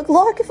what I'd look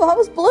like if I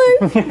was blue.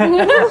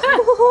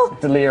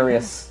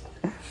 delirious.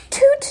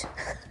 Toot!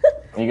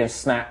 Are you going to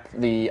snap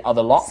the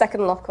other lock?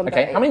 Second lock on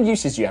Okay, Bertie. how many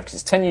uses do you have?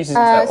 Because it's 10 uses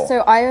in total.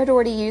 So I had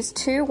already used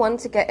 2, one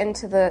to get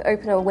into the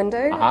open a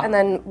window, Uh-huh. and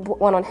then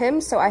one on him.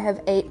 So I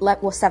have 8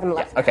 left, or 7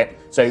 left. Okay,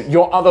 so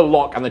your other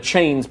lock and the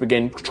chains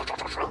begin.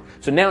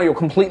 So now you're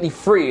completely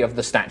free of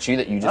the statue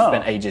that you just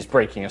spent ages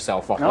breaking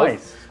yourself off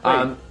Nice.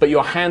 of. But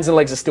your hands and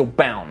legs are still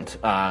bound.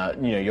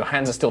 Your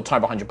hands are still tied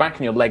behind your back,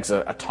 and your legs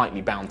are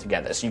tightly bound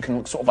together. So you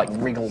can sort of like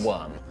wriggle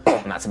worm,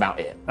 and that's about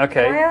it.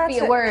 Okay. Be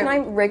a worm. Can I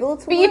wriggle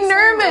towards Be him,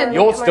 Nerman. or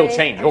You're am still I-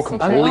 chained. You're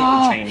completely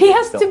chained. He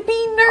has still. to be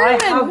I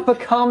Nerman. have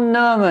become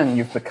Nerman.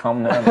 You've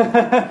become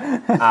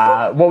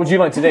Nerman. What would you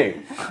like to do?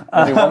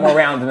 We'll do one more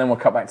round, and then we'll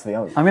cut back to the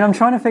others. I mean, I'm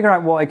trying to figure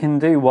out what I can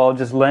do while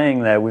just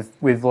laying there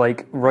with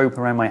like rope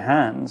around my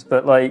hands.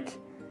 But like,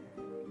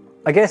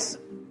 I guess,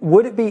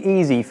 would it be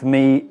easy for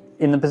me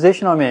in the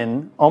position I'm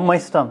in, on my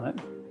stomach,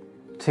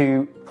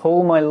 to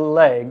pull my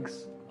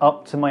legs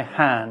up to my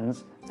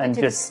hands and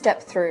To just...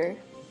 step through.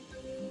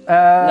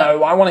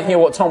 No, I want to hear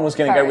what Tom was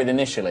going to go Sorry. with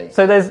initially.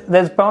 So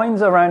there's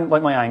binds around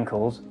like my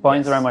ankles,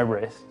 binds Yes. around my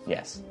wrists.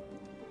 Yes.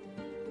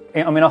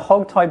 I'm in a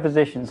hog-tied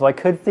position, so I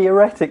could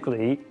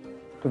theoretically,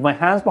 with my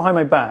hands behind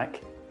my back,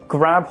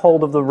 grab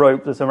hold of the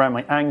rope that's around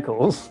my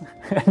ankles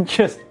and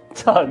just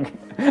tug.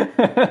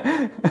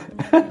 Yes.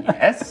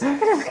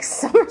 Like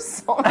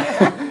somersault.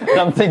 And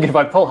I'm thinking if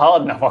I pull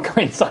hard enough, I'll go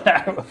inside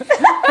out.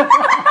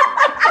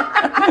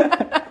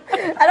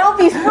 And I'll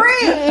be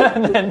free!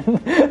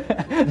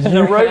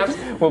 The ropes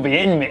will be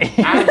in me.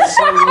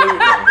 Absolutely.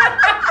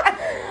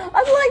 I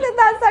like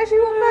that's actually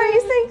what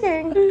Mary's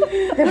thinking.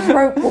 The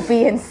rope will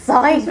be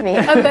inside me.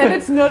 And then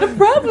it's not a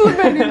problem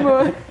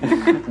anymore.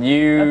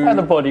 You How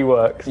the body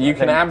works. You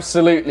can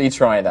absolutely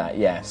try that,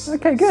 yes.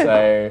 Okay, good.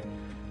 So,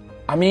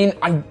 I mean,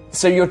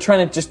 so you're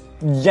trying to just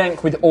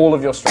yank with all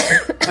of your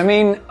strength. I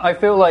mean, I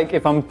feel like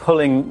if I'm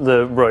pulling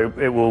the rope,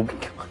 it will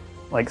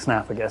like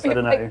snap. I guess I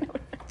don't know.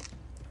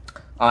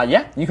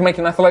 Yeah, you can make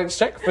an athletics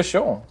check for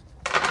sure.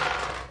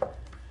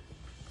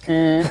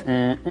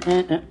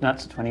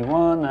 That's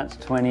 21. That's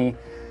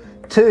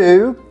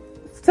 22.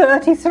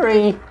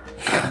 33.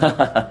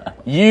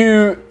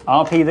 You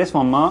RP this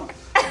one, Mark.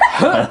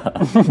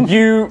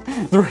 you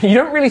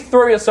don't really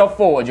throw yourself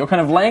forward. You're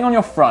kind of laying on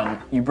your front.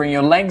 You bring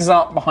your legs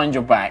up behind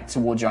your back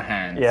towards your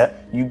hands. Yeah.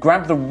 You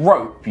grab the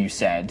rope, you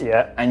said.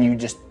 Yeah. And you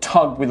just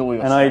tug with all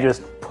your And strength. I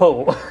just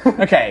pull.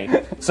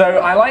 Okay, so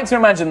I like to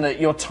imagine that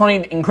you're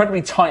tied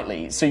incredibly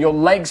tightly, so your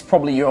legs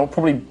you're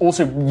probably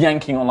also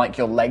yanking on like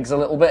your legs a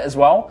little bit as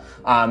well.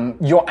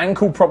 Your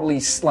ankle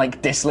probably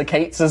like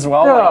dislocates as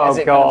well, as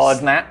it kind of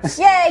snaps.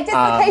 Yay,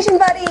 dislocation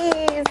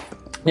buddies!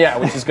 Yeah,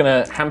 which is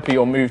going to hamper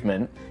your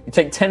movement. You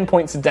take 10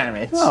 points of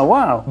damage. Oh,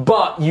 wow.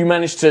 But you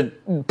manage to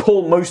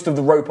pull most of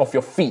the rope off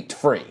your feet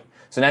free.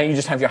 So now you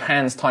just have your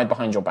hands tied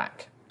behind your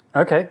back.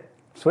 Okay,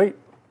 sweet.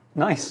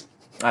 Nice.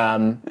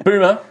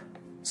 Boomer,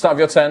 start of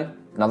your turn.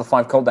 Another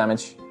 5 cold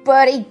damage.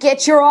 Buddy,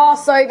 get your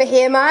ass over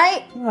here,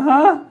 mate.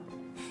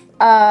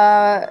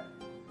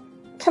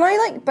 Can I,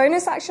 like,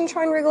 bonus action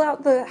try and wriggle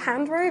out the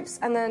hand ropes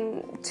and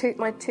then toot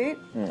my toot?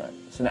 No,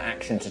 it's an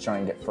action to try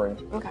and get through.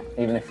 Okay.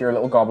 Even if you're a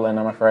little goblin,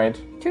 I'm afraid.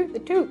 Toot the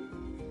toot.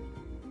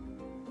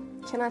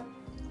 Can I...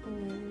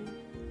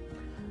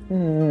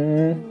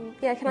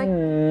 Yeah, can I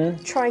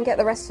try and get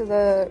the rest of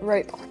the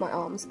rope off my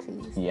arms,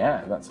 please?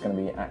 Yeah, that's going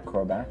to be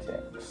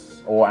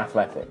acrobatics. Or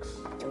athletics.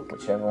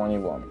 Whichever one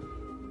you want.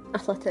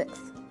 Athletics.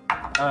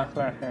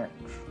 Athletics.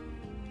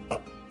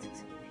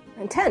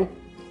 And 10.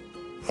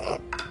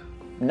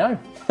 No.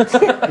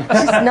 Just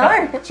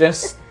no.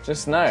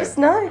 Just no. Just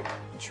no.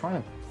 I'm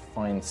trying to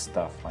find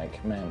stuff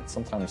like, man,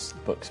 sometimes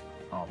books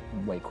are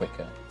way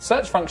quicker.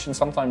 Search function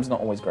sometimes not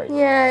always great.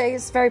 Yeah,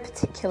 it's very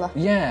particular.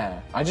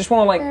 Yeah, I just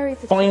want to Very like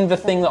find the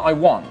particular. thing that I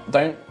want.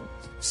 Don't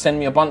send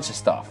me a bunch of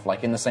stuff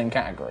like in the same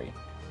category.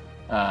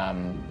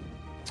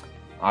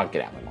 I'll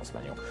get out my monster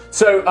manual.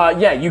 So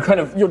yeah,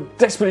 you're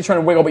desperately trying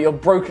to wiggle, but you're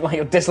broken, like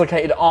your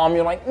dislocated arm.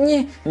 You're like,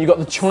 yeah, and you got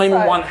the chime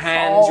in one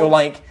hand. cold. You're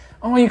like,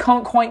 oh, you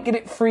can't quite get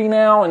it free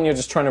now, and you're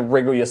just trying to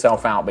wriggle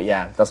yourself out. But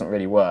yeah, it doesn't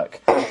really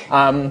work.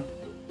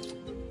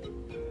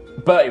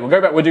 Bertie, we'll go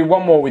back. We'll do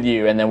one more with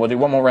you, and then we'll do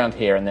one more round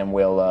here, and then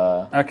we'll.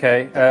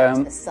 Okay.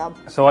 A sub.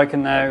 So I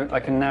can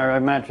now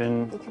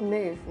imagine You can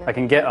move. No? I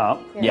can get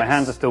up. Yes. My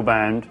hands are still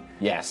bound.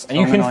 Yes, and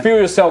you can feel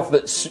yourself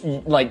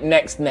that like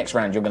next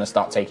round you're going to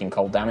start taking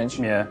cold damage.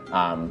 Yeah.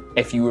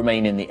 If you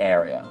remain in the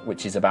area,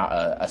 which is about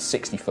a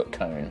 60-foot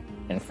cone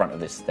in front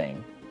of this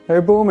thing. Hey,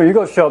 Boomer, you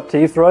got sharp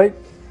teeth, right?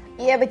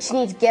 Yeah, but you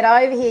need to get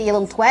over here, you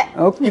little twat.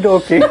 Okie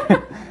dokie.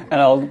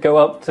 And I'll go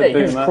up to Yeah, you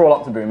can Boomer. just crawl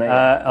up to Boomer.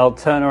 Yeah. I'll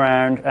turn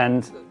around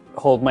and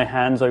hold my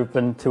hands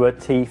open to her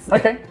teeth.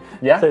 Okay.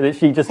 Yeah. So that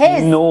she just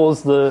His.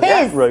 gnaws the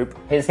His. rope.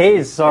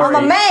 His. Sorry.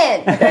 I'm a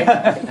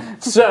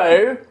man!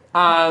 So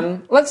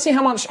let's see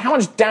how much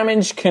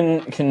damage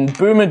can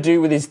Boomer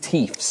do with his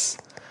teeths.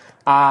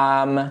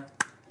 I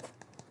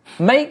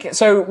What's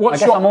guess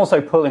your? I'm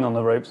also pulling on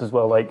the ropes as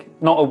well, like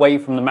not away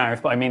from the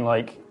mouth, but I mean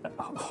like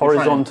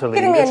horizontally.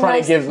 Giving me a Trying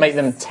nice to make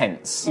them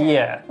tense.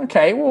 Yeah.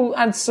 Okay, we'll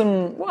add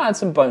some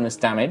bonus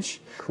damage.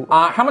 Cool.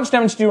 How much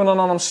damage do you want on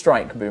an unarmed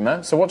strike,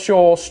 Boomer? So what's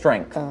your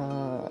strength?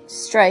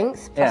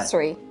 Strength, Yeah.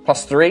 +3.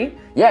 +3?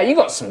 Yeah, you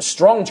got some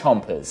strong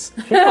chompers.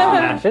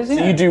 Matches, So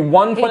you do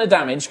 1 point of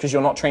damage because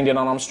you're not trained in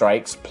unarmed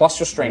strikes, plus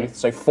your strength,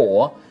 so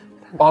 4.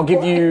 I'll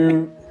give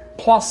you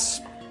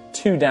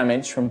 +2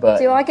 damage from Bert.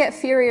 Do I get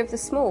Fury of the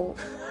Small?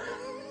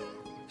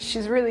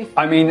 She's really.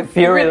 I mean,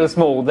 Fury of the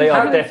Small, they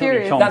are Really definitely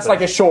furious. chompers. That's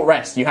like a short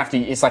rest. You have to.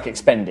 It's like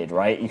expended,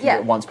 right? You can Yeah.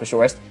 do it once per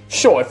short rest.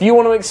 Sure, if you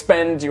want to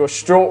expend your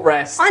short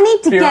rest, I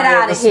need to Fury get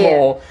out the of here.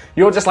 Small,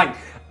 you're just like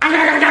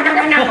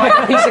like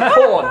a piece of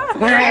corn,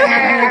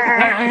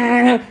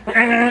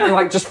 and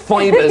like just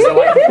fibers are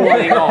like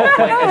flying off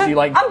like, as you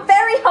like I'm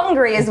very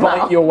hungry as well.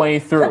 bite your way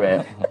through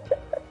it.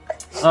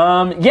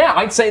 Yeah,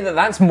 I'd say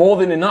that's more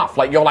than enough.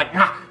 Like you're like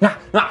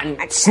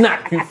and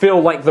snap. You feel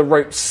like the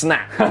rope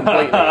snap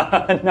completely.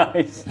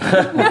 Nice.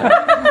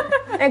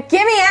 Now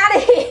get me out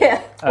of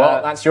here!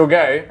 Well, that's your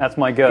go. That's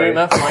my go.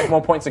 Boomer, 5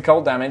 more points of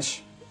cold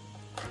damage.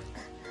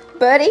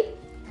 Bertie,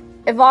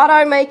 if I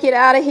don't make it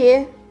out of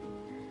here,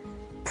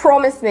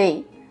 promise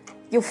me,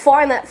 you'll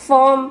find that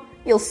farm,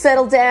 you'll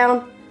settle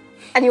down,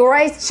 and you'll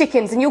raise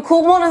chickens, and you'll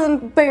call one of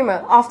them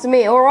Boomer after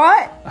me,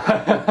 alright?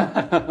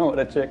 What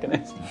a chicken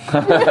is.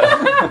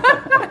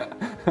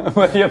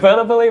 Well, you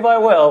better believe I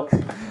will.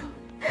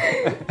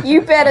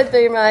 You better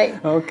do, mate.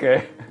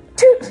 Okay.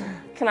 Toot!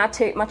 Can I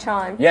toot my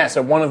chime? Yeah,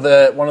 so one of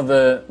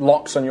the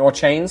locks on your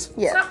chains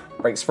Yeah.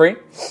 breaks free.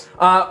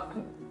 As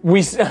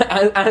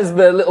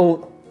the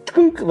little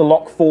the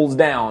lock falls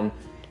down,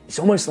 it's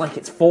almost like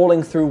it's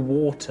falling through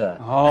water.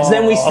 As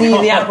then we see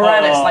the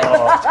apparatus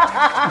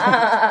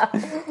like.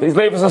 These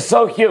levers are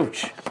so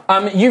huge.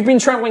 You've been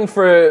travelling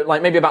for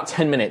like maybe about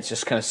 10 minutes,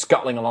 just kind of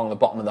scuttling along the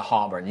bottom of the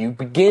harbour, and you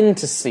begin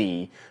to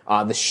see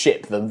the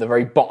ship, the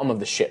very bottom of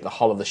the ship, the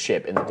hull of the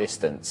ship in the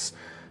distance.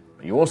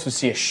 You also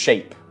see a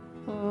shape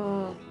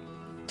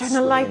Turn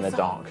the lights in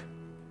the on.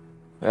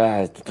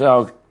 dark.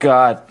 Oh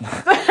God!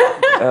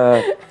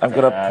 I'm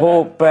gonna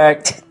pull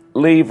back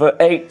lever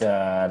 8.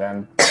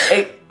 And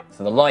 8.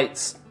 So the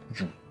lights,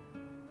 and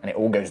it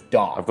all goes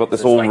dark. I've got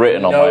this So it's all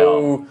written on my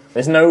arm.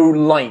 There's no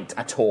light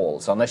at all.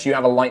 So unless you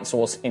have a light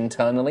source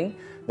internally,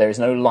 there is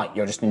no light.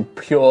 You're just in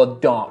pure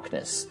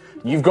darkness.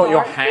 You've got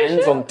your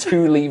hands on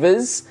 2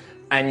 levers,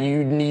 and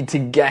you need to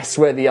guess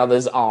where the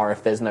others are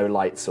if there's no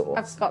light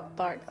source. I've got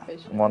dark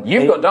vision.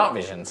 You've got dark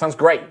vision. Sounds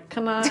great.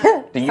 Can I?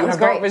 Do you have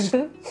dark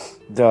vision?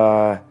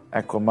 The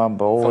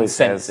Aquamamba always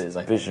senses, I has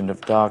think. vision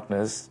of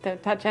darkness.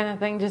 Don't touch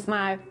anything just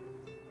now.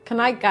 Can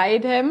I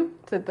guide him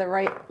to the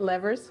right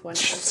levers? When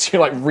So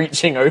you're like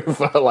reaching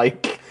over,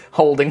 like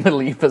holding the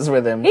levers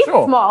with him. He's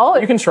sure. small,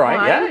 You can it's try.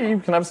 fine. Yeah, you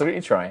can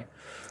absolutely try.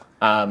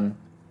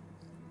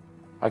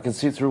 I can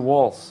see through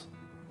walls.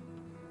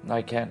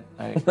 I can't.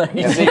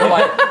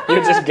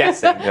 You're just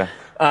guessing.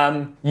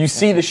 Yeah. You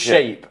see the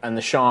shape, and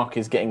the shark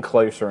is getting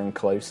closer and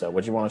closer.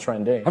 What do you want to try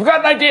and do? I've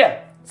got an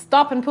idea.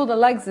 Stop and pull the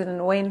legs in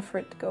and wait for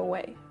it to go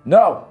away.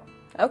 No.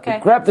 Okay.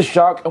 Grab the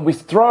shark and we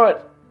throw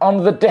it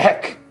on the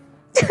deck,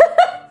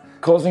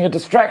 causing a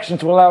distraction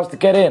to allow us to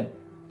get in.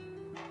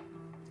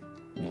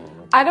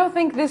 I don't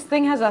think this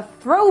thing has a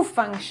throw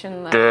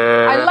function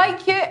though. I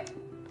like it,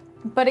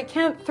 but it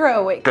can't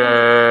throw. It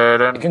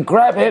can, You can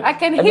grab it. I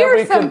can and then hear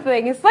we can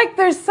something. It's like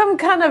there's some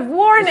kind of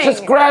warning.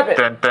 Just grab it.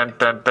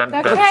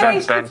 Okay,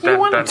 if you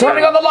want to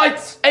Turning on the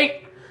lights.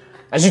 8.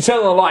 As you turn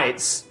on the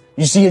lights,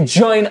 you see a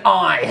giant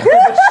eye of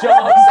a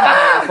shark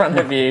standing in front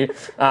of you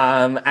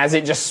as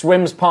it just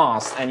swims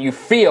past, and you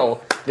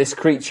feel this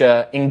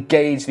creature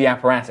engage the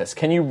apparatus.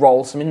 Can you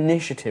roll some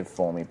initiative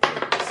for me,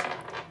 please?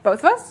 Both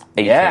of us?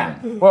 18. Yeah.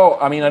 Well,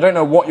 I mean, I don't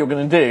know what you're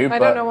going to do, I but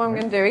don't know what I'm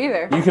going to do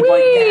either. you could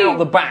like get out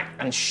the back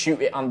and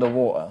shoot it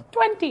underwater.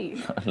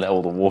 20. Let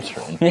all the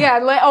water in. Yeah,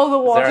 let all the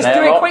water. Just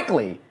do it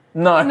quickly.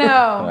 No.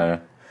 No.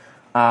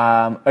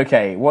 No.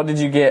 Okay, what did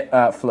you get,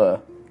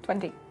 Fleur?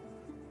 20.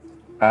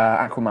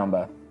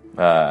 Aquamamba.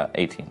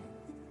 18.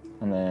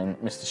 And then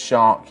Mr.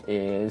 Shark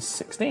is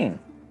 16.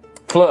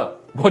 Fleur,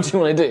 what do you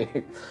want to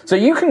do? So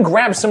you can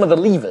grab some of the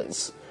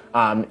levers.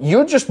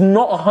 You're just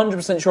not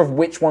 100% sure of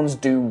which ones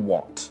do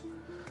what.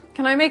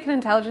 Can I make an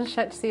intelligence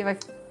check to see if I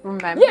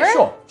remember?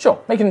 Yeah,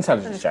 sure. Make an I'm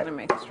intelligence just check. going to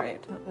make it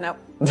straight. Nope.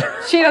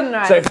 She doesn't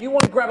know. So if you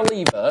want to grab a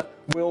lever,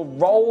 we'll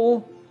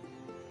roll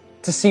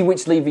to see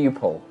which lever you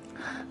pull.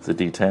 It's a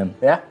D10.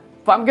 Yeah?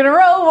 But I'm going to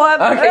roll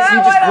one. Okay, so you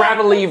Why just not? grab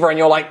a lever and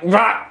you're like,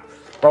 rah!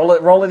 Roll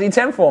a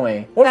d10 for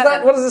me. What does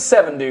 7. What does a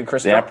 7 do,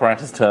 Chris? The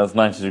apparatus turns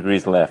 90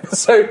 degrees left.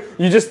 So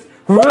you just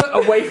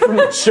away from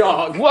the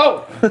shark.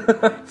 Whoa!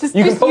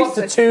 You can pull up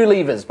to 2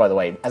 levers, by the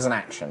way, as an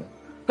action.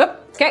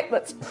 Okay,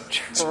 let's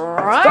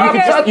try You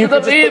could again. you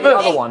could just pull the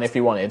other one if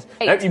you wanted.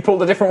 8. Nope, you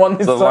pulled a different one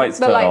this The time. lights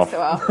The turn lights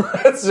off. go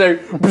off.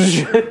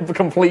 So,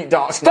 complete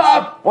darkness.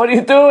 Stop! What are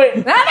you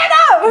doing?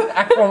 No!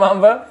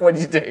 Aquamamba, what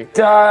did you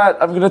do?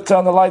 I'm going to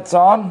turn the lights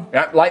on.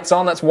 Yeah, lights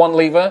on, that's one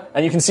lever,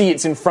 and you can see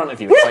it's in front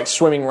of you. It's like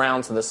swimming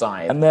round to the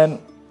side. And then,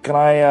 can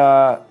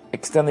I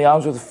extend the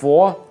arms with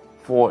 4?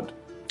 Forward.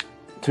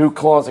 2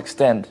 claws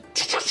extend.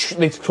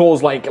 These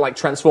claws like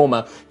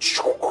Transformer.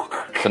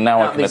 So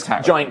now I can These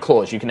attack. giant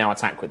claws, you can now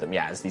attack with them,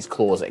 yeah, as these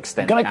claws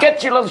extend Gonna out.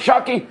 get you, little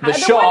sharky. The do I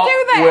shark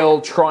do that? will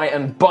try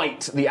and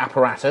bite the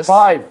apparatus.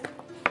 5.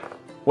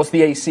 What's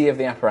the AC of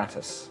the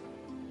apparatus?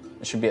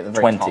 It should be at the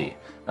very 20. top.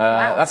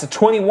 That's a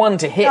 21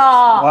 to hit.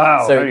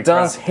 Wow. So holy it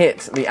does crap.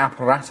 hit the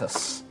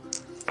apparatus.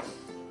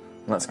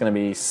 And that's going to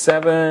be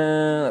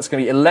 7. That's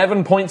going to be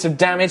 11 points of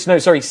damage. No,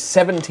 sorry,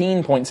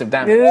 17 points of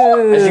damage.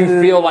 As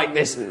you feel like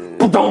this.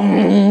 How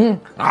many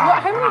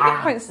hit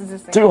points does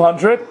this thing?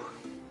 200.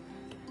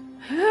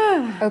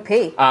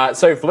 OP.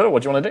 So, Fleur,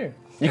 what do you want to do?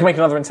 You can make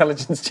another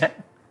intelligence check.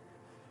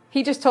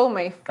 He just told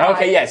me.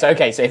 Okay, yes,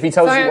 okay. So if he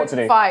tells So you what to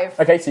do. 5.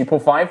 Okay, so you pull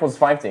 5. What does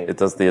 5 do? It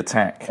does the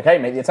attack. Okay,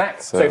 make the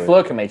attack. So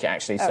Fleur can make it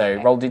actually. So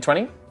Okay. roll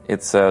d20.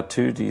 It's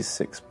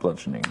 2d6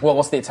 bludgeoning. Well,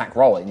 what's the attack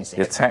roll? It needs to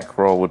The hit. attack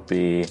roll would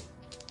be...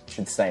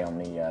 Should say on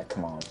the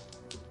command.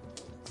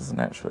 Doesn't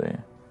actually...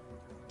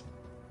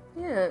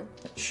 Yeah.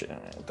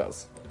 It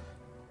does.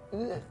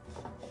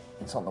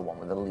 It's on the one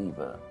with the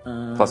lever.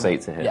 Plus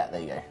 8 to hit. Yeah, there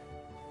you go.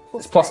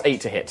 It's plus 8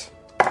 to hit.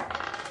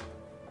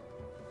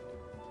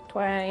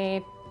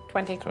 20.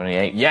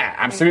 28. Yeah,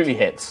 absolutely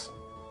hits.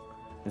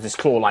 Is this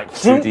claw like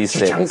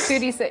 2d6.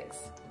 2d6.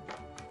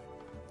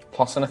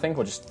 plus anything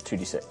or just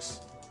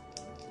 2d6?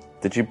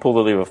 Did you pull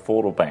the lever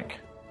forward or back?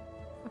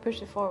 I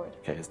pushed it forward.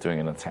 Okay, it's doing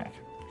an attack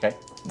Okay.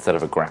 instead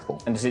of a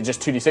grapple. And is it just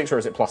 2d6 or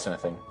is it plus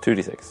anything?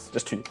 2d6.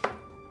 Just 2.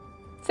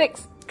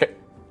 6. Okay.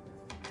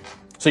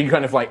 So you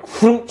kind of like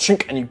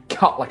chink, and you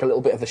cut like a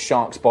little bit of the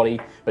shark's body,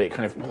 but it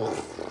kind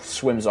of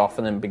swims off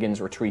and then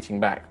begins retreating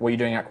back. What are you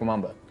doing,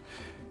 Aquamamba?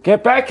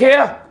 Get back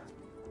here.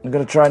 I'm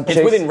going to try and chase.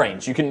 It's within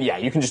range. You can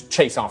just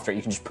chase after it.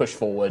 You can just push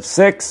forward.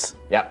 6.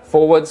 Yeah,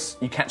 forwards.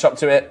 You catch up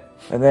to it.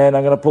 And then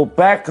I'm going to pull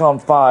back on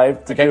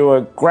 5 to Okay. do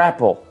a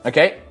grapple.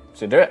 Okay,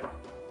 so do it.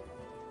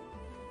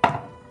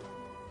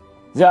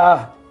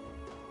 Yeah.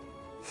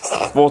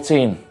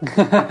 14.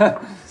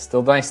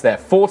 Still dice there.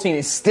 14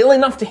 is still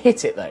enough to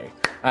hit it,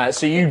 though.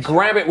 So you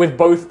grab it with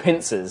both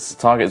pincers.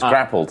 Target's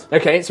grappled.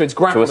 Okay, so it's To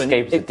grappled.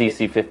 escape is a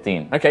DC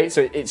 15. Okay,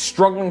 so it's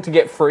struggling to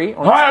get free.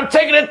 All right, I'm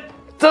taking it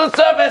to the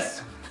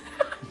surface.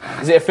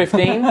 Is it a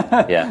 15?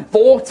 Yeah.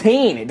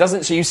 14. It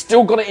doesn't. So you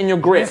still got it in your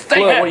grip. Stay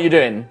Flirt, there. what are you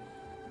doing?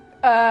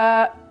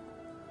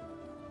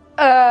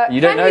 You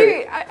don't can know.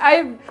 you?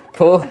 I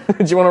Pull. Do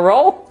you want to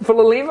roll?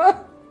 Pull a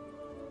lever.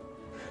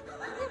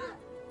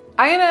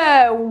 I'm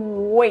gonna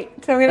wait.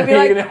 I'm gonna be You're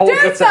like, gonna hold do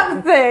your turn.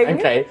 something.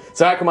 Okay.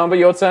 So Akamamba,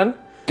 your turn.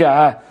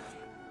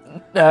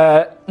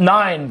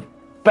 9.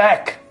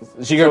 Back.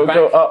 So you go So back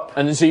go up.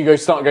 and so you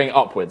start going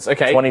upwards.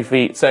 Okay. 20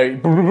 feet. So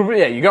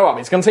yeah, you go up.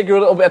 It's going to take you a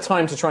little bit of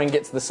time to try and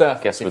get to the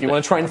surface. Guess If with you the-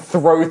 want to try and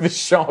throw the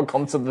shark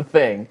onto the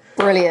thing.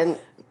 Brilliant.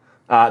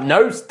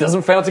 No, it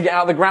doesn't fail to get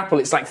out of the grapple.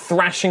 It's like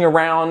thrashing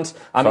around.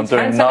 I'm it can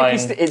doing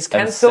technically 9 it can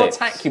and still 6.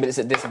 attack you, but it's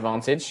at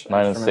disadvantage.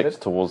 9 and Just 6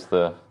 remembered. towards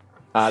the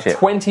ship.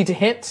 20 to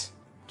hit.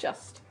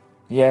 Just.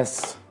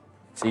 Yes.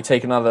 So you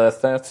take another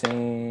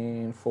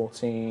 13,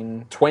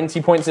 14,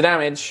 20 points of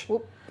damage.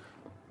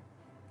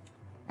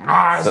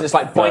 So it's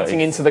like biting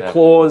 30, into the yeah.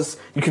 claws.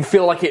 You can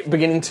feel like it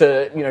beginning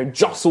to,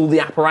 jostle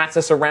the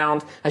apparatus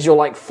around as you're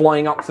like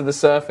flying up to the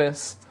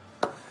surface.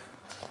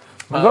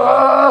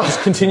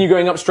 Just continue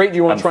going up straight. Do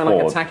you want to And try and like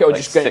forward, attack it, or like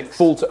just go 6.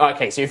 full?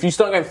 Okay, so if you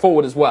start going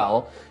forward as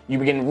well, you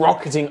begin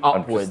rocketing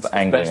I'm upwards just as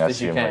angling, best I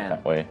as you assume, like can.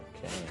 that way.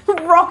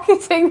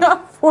 Rocketing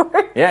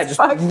upwards. Yeah, just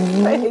Fuck's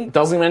sake.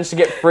 doesn't manage to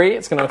get free.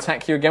 It's going to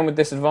attack you again with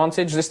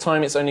disadvantage. This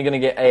time it's only going to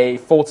get a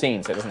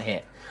 14, so it doesn't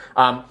hit.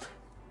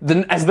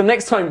 As the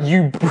next time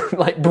you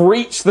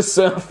breach the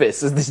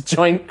surface as this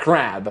giant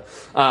crab in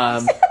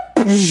front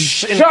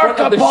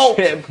of the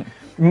ship,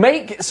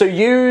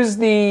 use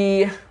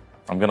the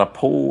I'm going to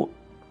pull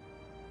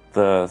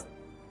the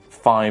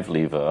 5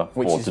 lever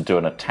is- to do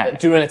an attack.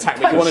 do an attack,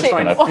 but you want to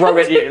try and Punching. throw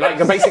it at you. Like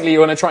basically, you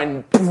want to try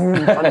and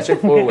punch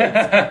it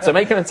forward. So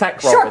make an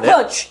attack roll Shark with it.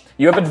 punch!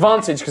 You have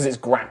advantage because it's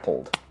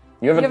grappled.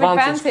 You have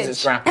advantage because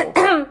it's advantage.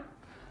 grappled.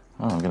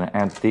 Oh, I'm going to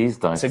add these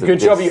dice. It's a to good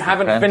this job you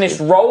haven't advantage.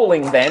 finished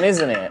rolling then,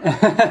 isn't it?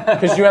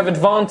 Because you have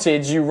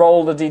advantage, you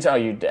roll the detail. Oh,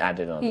 you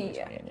added on.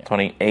 Yeah.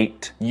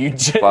 28.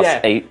 Plus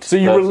 8, So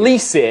you 30.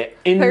 release it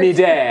in 30.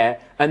 midair,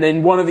 and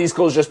then one of these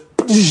claws just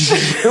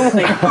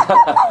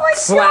Oh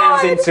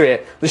slams into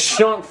it. The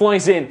shark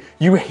flies in.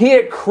 You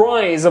hear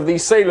cries of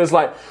these sailors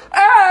like,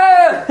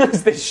 ah!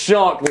 As this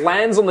shark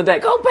lands on the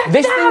deck. Go back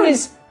This down! thing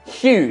is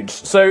huge.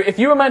 So if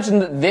you imagine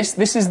that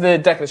this is the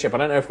deck of the ship. I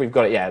don't know if we've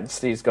got it. Yeah,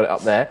 Steve's got it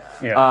up there.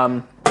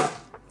 Yeah.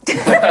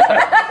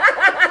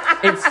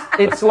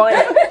 It's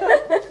like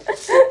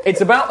it's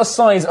about the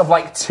size of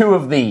like 2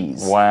 of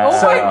these. Wow. Oh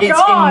So my it's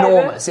God.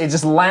 enormous. It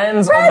just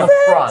lands on the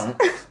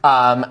front,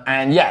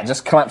 and yeah,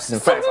 just collapses. In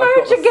fact,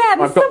 Submerge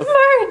again. I've got the,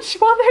 Submerge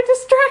while they're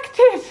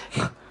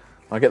distracted.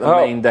 I get the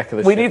main deck of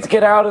the We ship. need to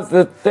get out of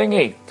the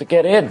thingy to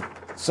get in.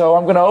 So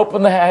I'm going to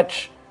open the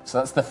hatch. So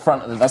that's the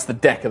front. That's the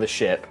deck of the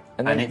ship,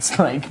 and then- it's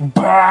like,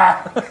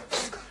 bah!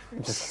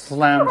 Just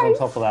slams on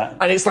top of that.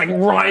 and it's like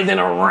writhing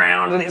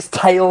around, and its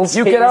tails.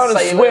 You hit get out and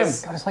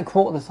sailors. God, it's like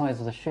quarter the size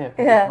of the ship.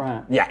 Yeah.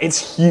 Right. Yeah,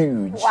 it's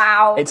huge.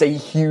 Wow. It's a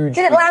huge.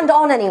 Did it land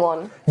on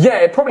anyone? Yeah,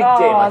 it probably did.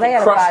 Like, they it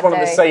had a crushed bad one of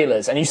the day.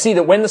 sailors, and you see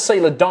that when the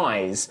sailor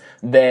dies,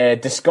 their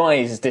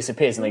disguise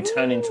disappears, and they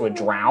turn into a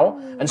drow.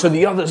 And so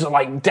the others are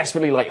like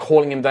desperately like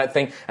hauling him that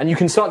thing, and you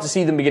can start to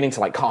see them beginning to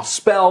like cast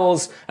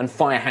spells and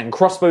fire hand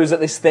crossbows at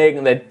this thing,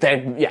 and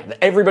they're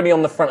everybody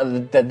on the front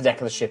of the deck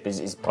of the ship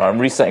is I'm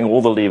resetting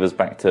all the levers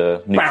back to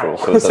neutral.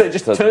 barrel. So it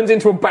just turns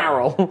into a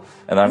barrel.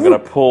 And I'm going to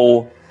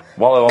pull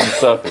while they're on the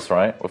surface,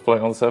 right? We're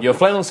floating on the surface. You're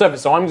floating on the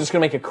surface, so I'm just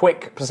going to make a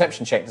quick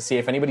perception check to see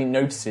if anybody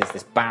notices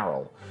this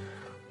barrel.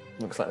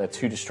 Looks like they're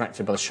too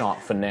distracted by the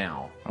shark for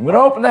now. I'm going to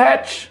open the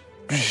hatch.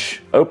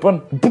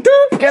 Open.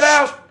 Get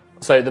out.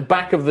 So the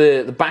back of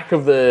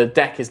the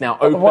deck is now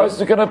open. Otherwise,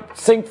 we're going to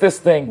sink this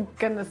thing.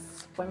 Gonna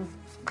swim.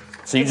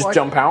 So you just What?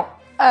 jump out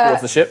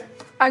towards the ship.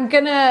 I'm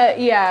gonna,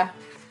 yeah,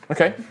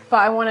 Okay. but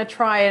I want to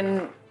try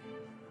and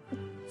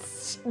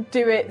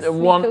do it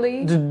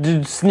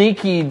sneakily.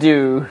 Sneaky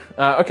do.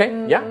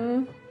 Okay.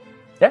 Yeah.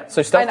 Yeah.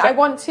 So stealth. And I check.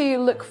 want to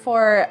look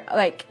for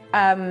like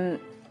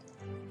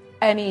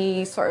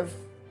any sort of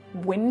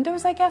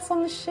windows, I guess,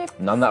 on the ship.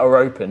 None that are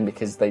open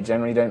because they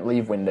generally don't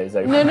leave windows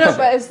open. No,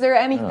 but is there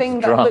anything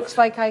that draft. looks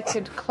like I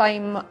could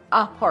climb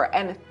up or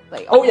anything?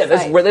 Like, Oh on yeah, the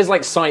side? there's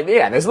like side.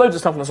 Yeah, there's loads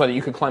of stuff on the side that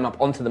you could climb up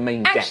onto the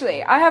main deck.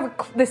 Actually, I have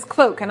this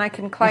cloak and I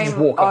can climb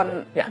walk up on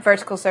it, yeah.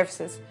 vertical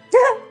surfaces.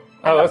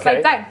 Oh,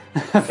 Upside down.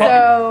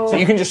 So So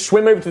you can just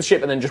swim over to the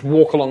ship and then just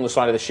walk along the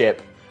side of the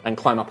ship and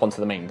climb up onto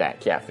the main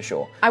deck. Yeah, for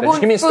sure. I So just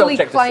won't give me a stealth fully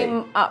check to see.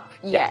 climb up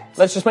yet.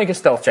 Let's just make a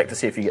stealth check to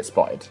see if you get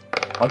spotted.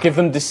 I'll give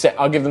them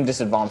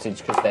disadvantage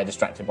because they're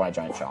distracted by a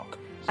giant shark.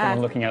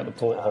 Someone looking out the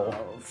porthole.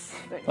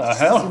 The Just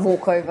hell?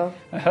 walk over.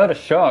 I heard a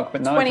shark,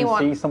 but now 21. I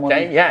can see someone.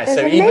 Okay, yeah. So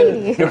There's a even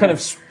lady. you're kind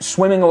of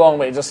swimming along,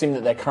 but it does seem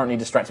that they're currently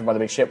distracted by the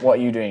big ship. What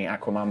are you doing,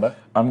 Aquamamba?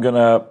 I'm going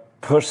to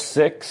push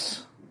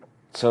 6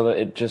 so that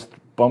it just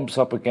bumps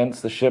up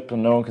against the ship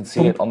and no one can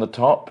see it on the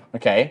top,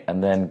 Okay.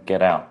 and then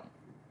get out.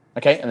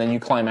 Okay, and then you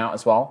climb out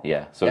as well.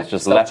 Yeah, so Yeah, it's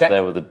just stealth left check.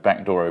 there with the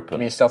back door Give me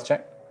open. a stealth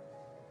check.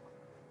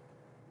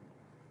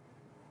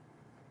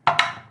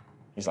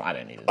 He's like, I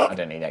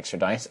don't need extra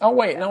dice. Oh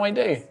wait, no, I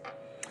do.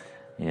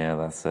 Yeah,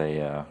 that's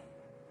a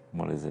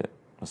what is it?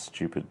 A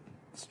stupid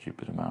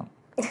amount.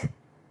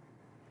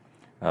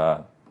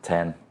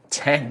 10.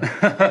 10.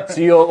 So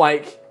you're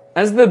like,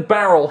 as the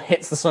barrel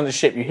hits the side of the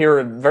ship, you hear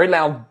a very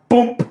loud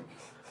boomp.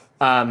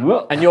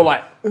 And you're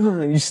like,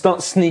 ugh, you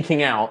start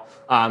sneaking out,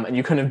 and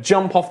you kind of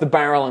jump off the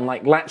barrel and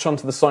like latch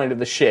onto the side of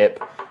the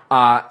ship.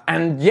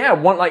 And yeah,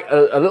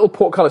 a little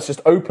portcullis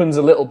just opens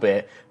a little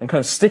bit, and kind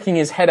of sticking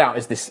his head out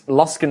is this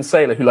Luskan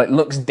sailor who like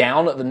looks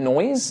down at the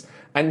noise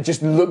and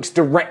just looks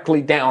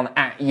directly down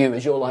at you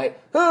as you're like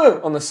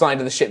on the side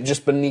of the ship,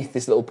 just beneath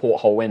this little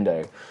porthole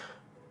window.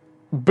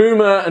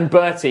 Boomer and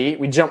Bertie,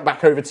 we jump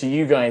back over to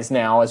you guys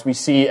now as we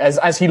see,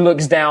 as he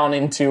looks down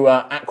into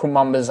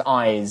Aquamumba's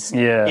eyes.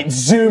 Yeah. It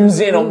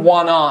zooms in on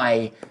one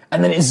eye,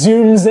 and then it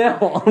zooms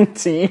out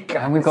onto you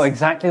guys. And we've got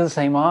exactly the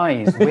same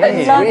eyes. I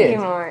Weird. love weird. you,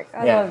 Mark.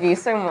 I Yeah. love you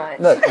so much.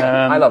 Look,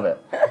 I love it.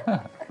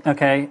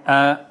 Okay,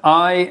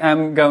 I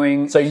am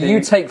going So to...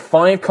 you take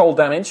 5 cold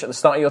damage at the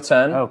start of your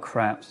turn. Oh,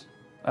 craps.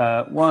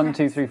 1,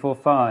 2, 3, 4,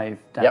 5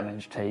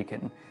 damage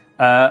taken.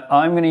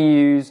 I'm going to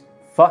use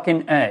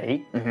fucking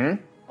A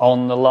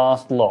on the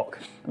last lock.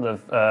 So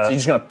you're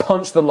just going to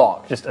punch the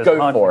lock. Just as go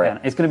hard for as I it.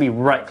 can. It's going to be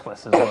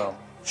reckless as well.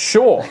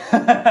 Sure.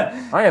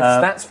 I have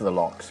stats for the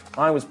locks.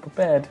 I was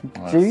prepared.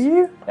 Do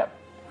you? Yep.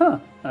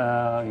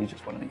 Huh. Use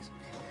just one of these.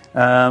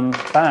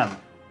 Bam.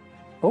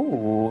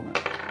 Ooh.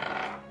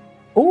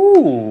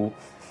 Ooh.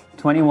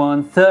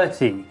 21,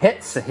 30.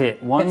 Hits. To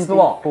hit. 1 Hits the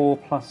lock. 4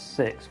 plus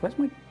 6. Where's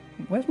my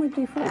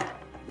D4?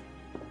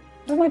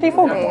 Where's my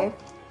D4 Okay.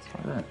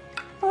 gone?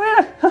 Oh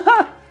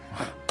yeah.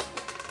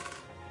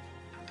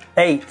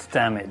 8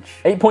 damage.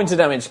 8 points of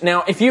damage.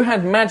 Now, if you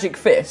had magic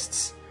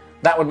fists,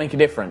 that would make a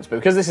difference. But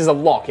because this is a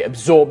lock, it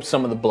absorbs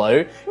some of the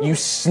blow. You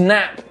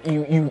snap,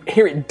 you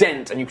hear it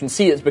dent, and you can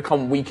see it's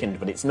become weakened,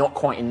 but it's not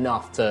quite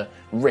enough to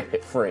rip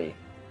it free.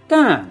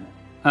 Damn.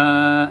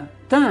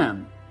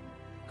 Damn.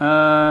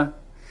 Can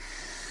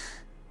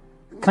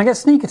I get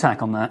sneak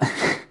attack on that?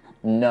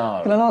 No.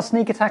 Can I not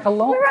sneak attack a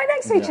lock? We're right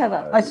next to each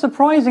other. It's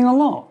surprising a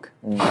lock.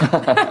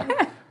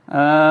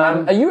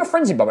 Are you a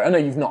frenzy barbarian? Oh,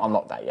 no, you've not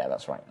unlocked that yet.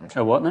 That's right. I'm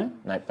sure. Oh, what now?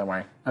 No, don't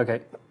worry.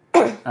 Okay.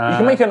 You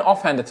can make an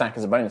offhand attack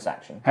as a bonus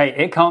action. Hey,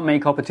 it can't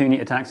make opportunity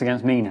attacks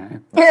against me now.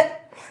 Yeah.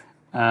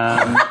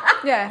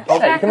 Yeah,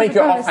 you can make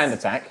your offhand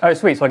attack. Oh,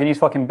 sweet, so I can use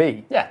fucking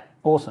B. Yeah.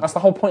 Awesome. That's the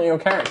whole point of your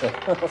character.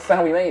 That's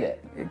how we made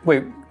it.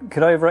 Wait,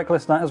 could I have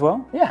reckless that as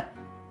well? Yeah.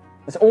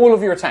 It's all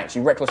of your attacks.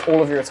 You reckless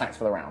all of your attacks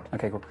for the round.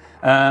 Okay, cool.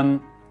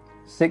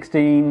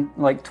 16,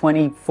 like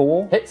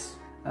 24. Hits.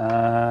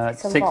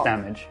 6 lot.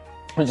 damage.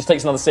 It just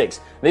takes another 6.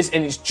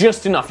 And it's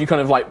just enough. You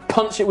kind of like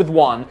punch it with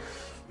one.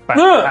 Bang,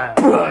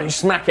 bang. You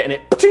smack it and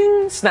it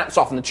ting, snaps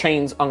off and the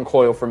chains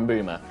uncoil from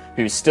Boomer,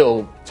 who's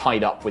still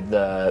tied up with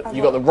the...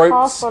 You got the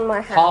ropes. half on my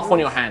hands, Half on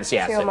your hands,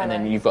 yeah. 2 So, on my and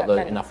then legs, you've got but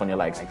then enough on your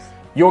legs. legs.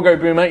 Your go,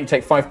 Boomer. You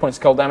take 5 points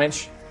of cold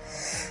damage.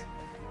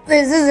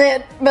 This is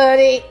it,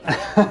 buddy.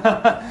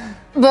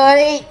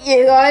 Buddy,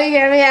 you gotta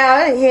get me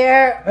out of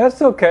here.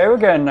 That's okay, we're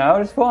going now,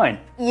 it's fine.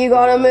 You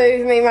gotta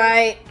move me,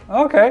 right?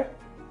 Okay.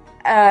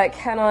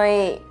 Can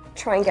I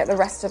try and get the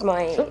rest of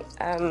my...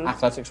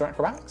 Athletics or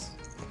acrobatics?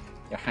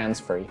 Your hands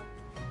free.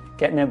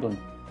 Get nibbling.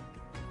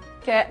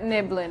 Get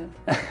nibbling.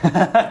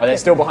 Oh, they're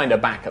still behind her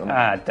back at the moment.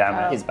 Ah,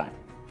 damn it. His back.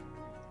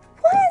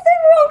 Why is it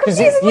wrong?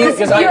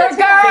 Because You're a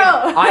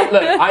girl!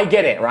 I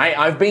get it, right?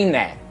 I've been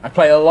there. I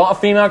play a lot of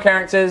female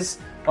characters.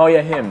 Oh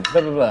yeah, him.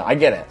 Blah, blah, blah. I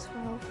get it.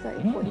 12,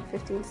 13, 14,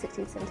 15,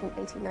 16, 17,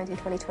 18, 19,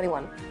 20,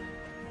 21.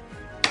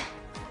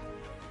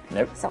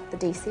 Nope. It's up the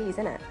DCs,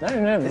 isn't it?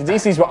 No, the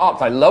DCs were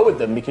upped. I lowered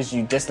them because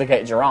you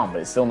dislocated your arm,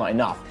 but it's still not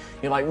enough.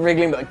 You're like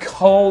wriggling, but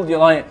cold. You're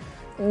like,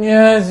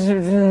 yes.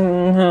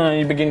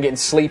 You begin getting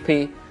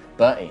sleepy.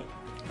 Bertie.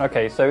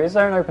 Okay, so is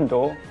there an open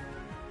door?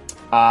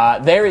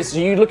 There is.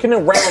 You looking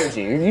around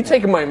you. You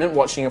take a moment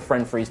watching your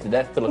friend freeze to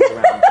death to look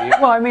around you.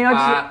 Well, I mean, I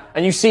just...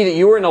 And you see that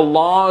you're in a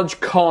large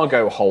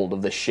cargo hold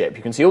of the ship.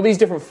 You can see all these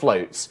different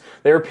floats.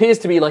 There appears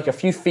to be like a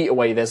few feet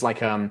away. There's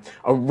like a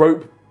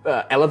rope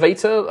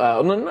elevator.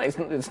 No,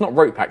 it's not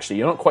rope actually.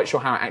 You're not quite sure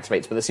how it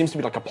activates, but there seems to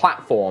be like a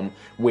platform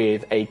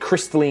with a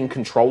crystalline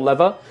control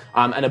lever.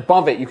 And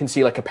above it, you can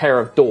see like a pair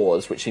of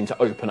doors which seem to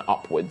open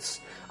upwards.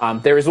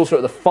 There is also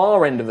at the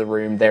far end of the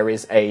room, there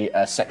is a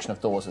section of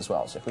doors as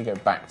well. So if we go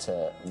back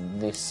to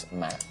this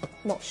map,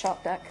 Not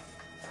sharp deck.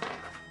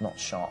 not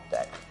sharp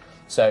deck.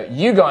 So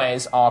you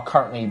guys are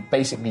currently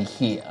basically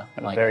here,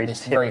 like very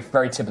this tip-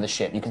 very tip of the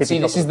ship. You can see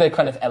top this of is the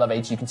kind of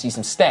elevator. You can see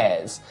some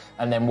stairs,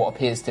 and then what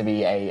appears to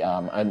be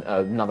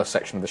another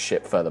section of the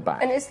ship further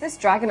back. And is this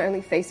dragon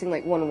only facing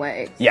like one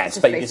way? Yeah, it's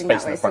just facing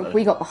that the way. front So of if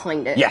we it. got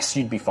behind it. Yes,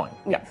 you'd be fine.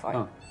 we'd Yeah. be fine.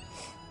 Oh.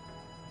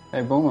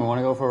 Hey, Boomer, want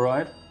to go for a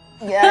ride?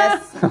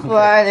 Yes,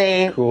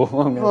 buddy. Cool,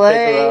 I'm going to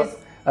pick her up. Please.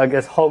 I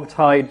guess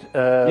hog-tied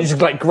You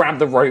just like grab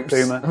the ropes.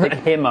 Boomer, pick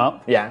him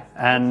up, Yeah.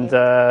 and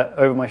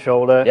over my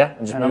shoulder, Yeah,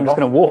 and just I'm move just on.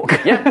 going to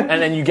walk. Yeah,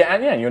 and then you get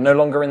out. Yeah, you're no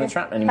longer in the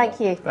trap anymore. Thank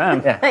you.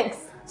 Bam. Yeah. Thanks.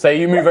 So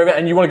you move over,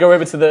 and you want to go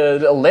over to the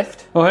little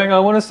lift. Oh, hang on, I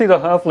want to see the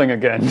halfling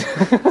again.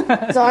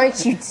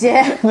 Don't you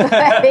dare,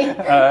 baby,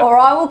 or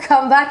I will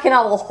come back and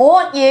I will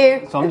haunt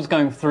you. So I'm just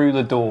going through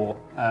the door,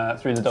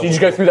 through the double So you just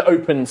go through the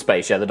open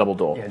space, the double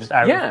door. Yeah, just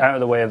out of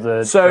the way of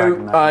the So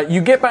dragon man. you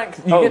get back.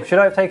 Should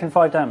I have taken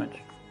 5 damage?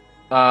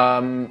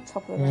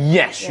 Top of it.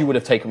 Yes, you would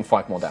have taken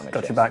 5 more damage.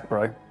 Got yes. your back,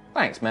 bro.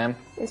 Thanks, man.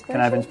 Can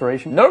I have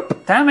inspiration?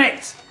 Nope. Damn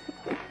it!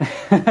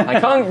 I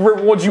can't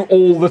reward you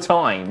all the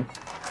time.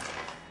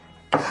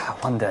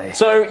 One day.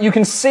 So you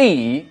can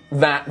see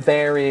that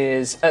there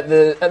is at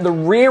the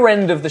rear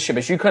end of the ship,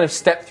 as you kind of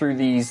step through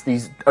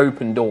these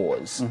open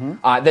doors.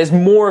 There's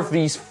more of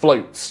these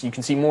floats. You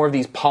can see more of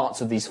these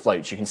parts of these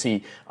floats. You can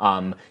see,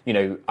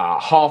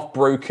 half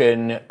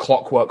broken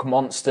clockwork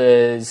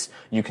monsters.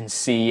 You can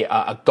see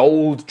a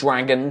gold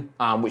dragon,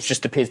 which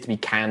just appears to be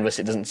canvas.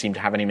 It doesn't seem to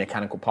have any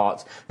mechanical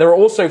parts. There are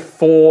also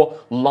 4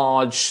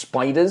 large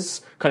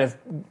spiders, kind of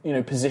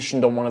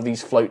positioned on one of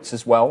these floats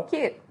as well.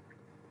 Cute.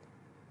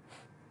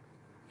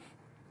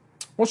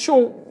 What's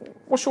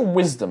your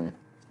wisdom?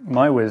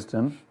 My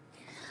wisdom.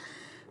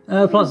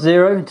 Plus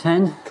 0,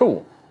 10.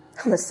 Cool.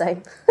 I'm the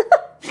same.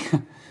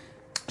 So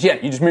yeah,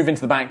 you just move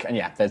into the back, and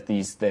yeah, there's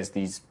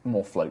these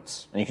more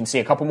floats, and you can see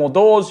a couple more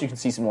doors. You can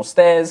see some more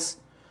stairs.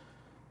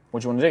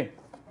 What do you want to do?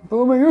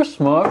 Boomer, you're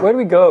smart. Where do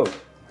we go?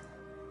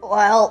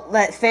 Well,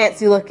 that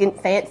fancy looking,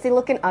 I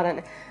don't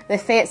know. The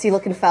fancy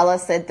looking fella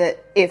said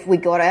that if we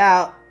got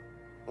out,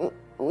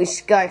 we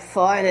should go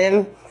find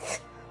him.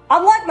 I'd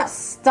like my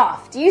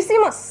stuff. Do you see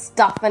my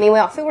stuff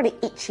anywhere? I feel really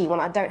itchy when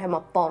I don't have my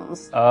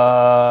bombs.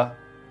 I'm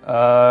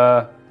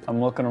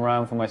looking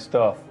around for my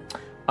stuff.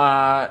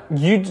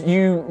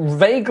 You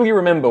vaguely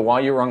remember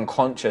while you were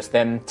unconscious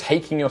them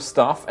taking your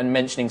stuff and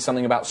mentioning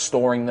something about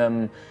storing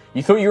them.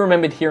 You thought you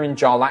remembered hearing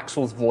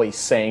Jarlaxle's voice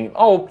saying,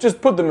 "Oh,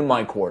 just put them in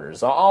my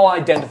quarters. I'll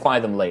identify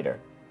them later."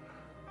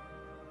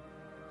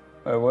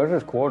 Where's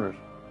his quarters?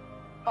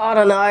 I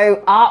don't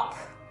know. Up.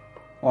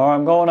 Oh,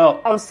 I'm going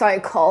up. I'm so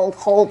cold.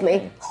 Hold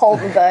me,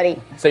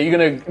 Bertie. So you're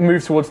going to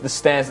move towards the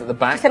stairs at the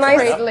back. Can I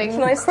Cradling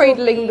still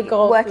the be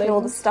goblin. working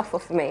all the stuff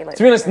off of me? Like,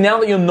 To be honest, now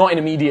that you're not in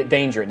immediate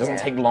danger, it doesn't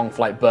Yeah. take long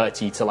for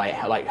Bertie to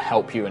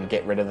help you and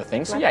get rid of the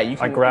thing. So yeah, you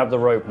I can grab the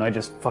rope and I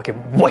just fucking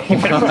wave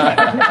it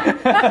around.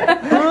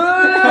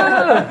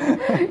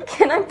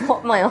 can I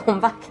pop my arm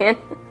back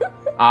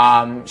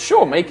in?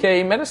 Sure, make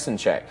a medicine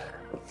check.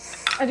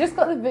 I just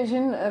got the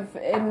vision of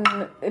in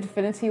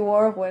Infinity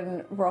War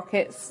when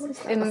Rocket's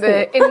in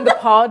the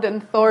pod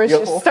and Thor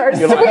just starts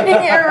you're like- swinging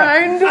it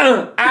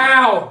around.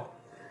 Ow!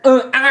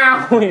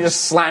 Ow! You're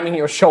just slamming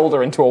your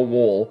shoulder into a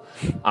wall.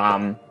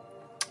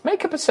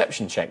 Make a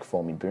perception check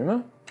for me,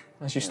 Boomer,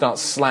 as you start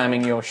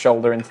slamming your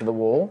shoulder into the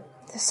wall.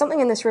 There's something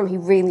in this room he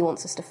really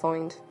wants us to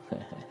find.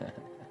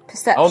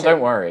 Perception. Oh,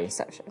 don't worry.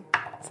 Perception.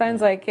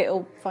 Sounds like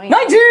it'll find.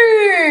 90!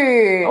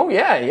 Oh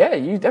yeah,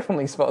 you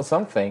definitely spotted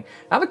something.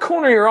 Out the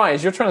corner of your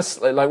eyes, you're trying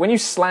to when you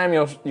slam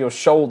your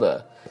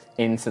shoulder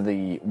into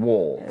the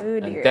wall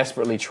and dear.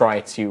 desperately try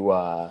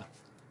to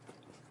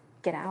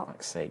Get out.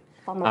 fuck's sake.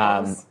 Bomb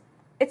my balls.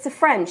 It's a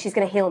friend. She's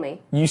going to heal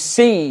me. You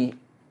see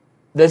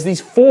there's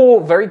these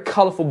 4 very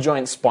colourful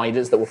giant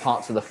spiders that were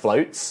parts of the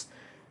floats,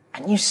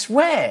 and you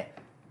swear,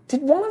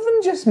 did one of them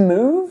just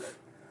move?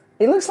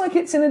 It looks like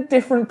it's in a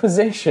different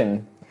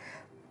position.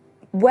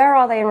 Where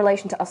are they in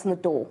relation to us in the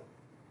door?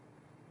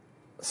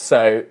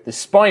 So the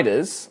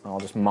spiders, I'll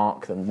just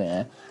mark them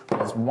there.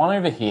 There's one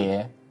over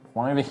here,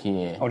 one over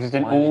here. Oh, just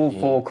in one over all here,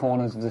 4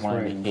 corners of this one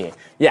over room. here.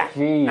 Yeah,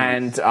 Jeez.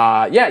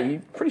 and you're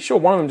pretty sure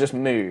one of them just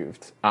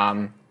moved.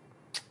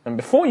 And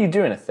before you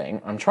do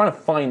anything, I'm trying to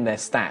find their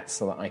stats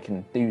so that I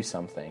can do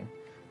something.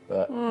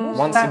 But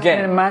once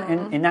again,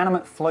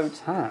 Inanimate floats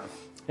have.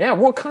 yeah,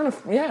 what kind of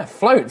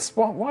floats?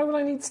 Why would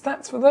I need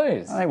stats for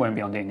those? They won't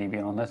be on D&D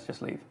Beyond. Let's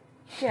just leave.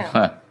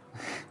 Yeah.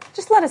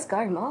 Just let us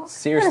go, Mark.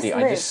 Seriously, let us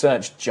I live. just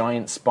searched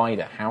giant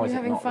spider. How is You're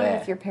it having not fun there?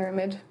 with your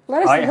pyramid.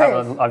 Let us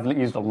live. I've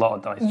used a lot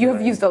of dice. You have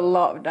today. used a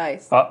lot of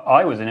dice. But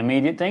I was in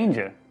immediate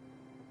danger.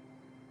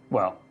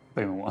 Well,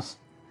 Boomer was.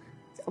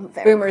 I'm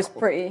very Boomer's cold.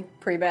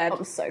 pretty bad.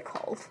 I'm so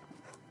cold.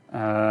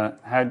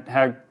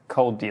 How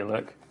cold do you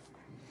look?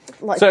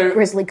 Like So-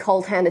 grizzly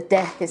cold-handed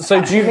death is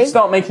So do you me.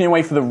 start making your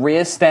way for the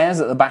rear stairs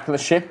at the back of the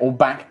ship, or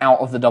back out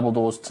of the double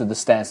doors to the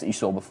stairs that you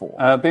saw before?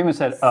 Boomer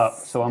said up,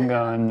 so I'm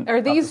going.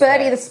 Are these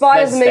Bertie, the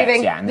spiders are There's stairs,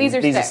 moving. yeah, and These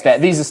are these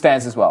stairs. These are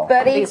stairs as well.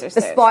 Bertie, These are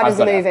the stairs. spiders I've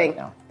got are it, moving.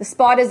 yeah. The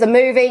spiders are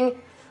moving.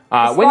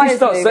 When you spiders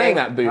start are saying moving.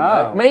 that,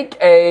 Boomer,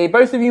 Oh.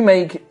 both of you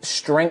make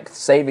strength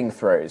saving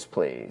throws,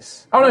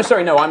 please. Oh no,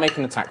 sorry, no, I make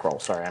an attack roll.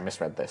 Sorry, I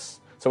misread this.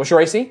 So what's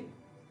your AC?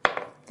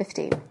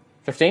 15.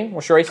 15.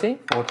 What's your AC?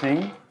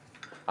 14.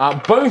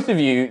 Both of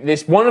you,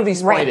 one of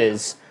these Right.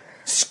 spiders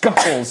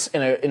scuttles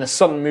in a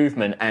sudden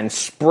movement and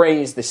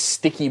sprays this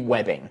sticky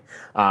webbing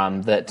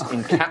that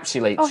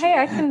encapsulates. Oh, hey,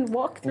 I can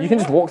walk through. You can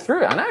just walk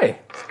through it. I know,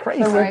 it's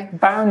crazy. Sorry.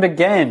 Bound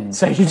again.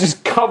 So you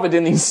just covered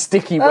in these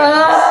sticky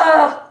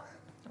webs.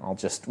 I'll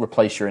just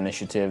replace your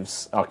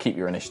initiatives. I'll keep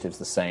your initiatives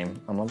the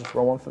same. And I'll just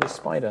roll one for this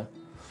spider.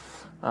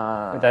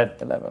 Dead.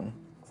 11.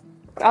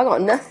 I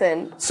got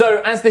nothing.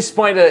 So as this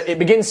spider, it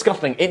begins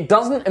scuttling. It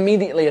doesn't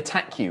immediately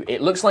attack you.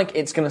 It looks like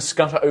it's going to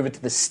scutter over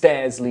to the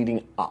stairs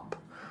leading up.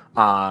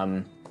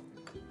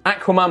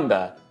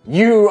 Aquamamba,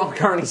 you are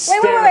currently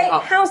staring Wait.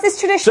 up. How's this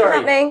tradition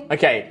happening?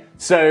 Okay,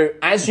 so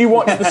as you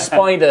watch the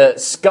spider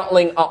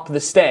scuttling up the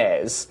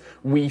stairs,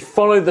 we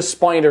follow the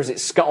spider as it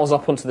scuttles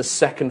up onto the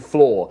second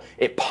floor.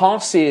 It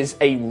passes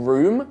a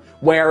room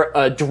where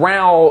a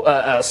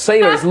drow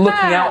sailor is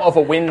looking out of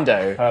a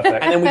window.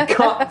 Perfect. And then we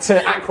cut to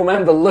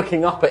Aquamamba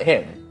looking up at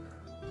him.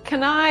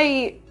 Can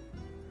I?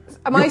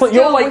 Am You're, I still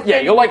you're like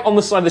within- you're like on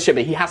the side of the ship,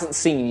 but he hasn't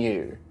seen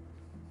you.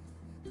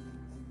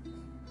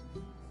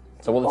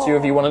 So what the two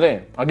of you want to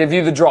do? I'll give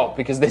you the drop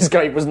because this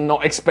guy was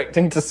not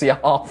expecting to see a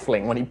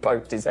halfling when he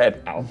poked his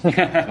head out.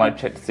 Can I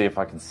check to see if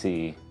I can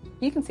see?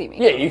 You can see me.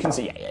 Yeah, you can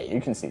see. Yeah,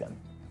 you can see them.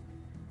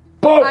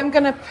 I'm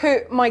gonna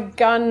put my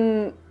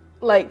gun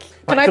like.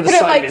 Can I to put the it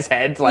side like? of his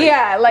head?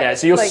 Yeah.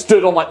 So you're like,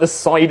 stood on like the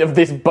side of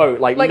this boat,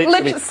 like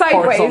literally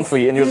sideways,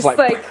 horizontally, and you're just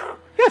like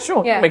yeah,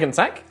 sure, Yeah. make an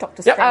attack.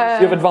 Dr. Yep,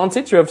 Strange. you have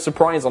advantage. You have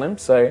surprise on him,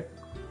 so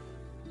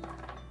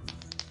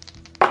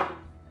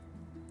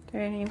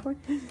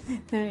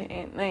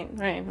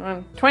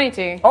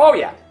 22. oh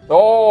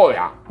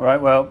yeah.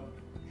 Right, well,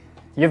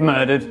 you've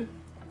murdered.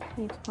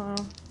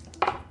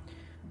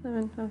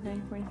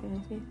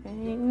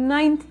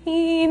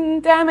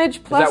 19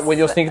 damage plus. that with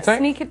your sneak attack?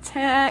 Sneak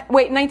attack.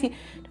 Wait, 19.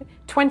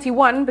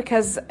 21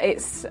 because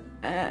it's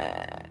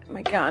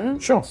my gun.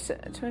 Sure.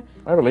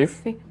 I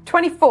believe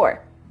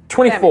 24.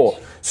 24.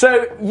 Damage.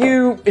 So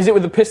is it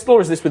with the pistol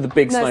or is this with the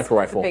big No, it's sniper the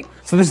rifle? big.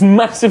 So this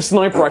massive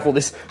sniper rifle,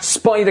 this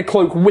spider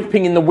cloak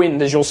whipping in the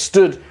wind as you're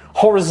stood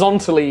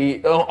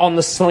horizontally on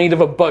the side of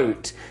a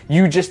boat,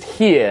 you just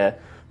hear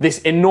this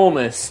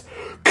enormous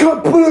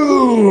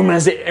kaboom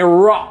as it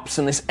erupts,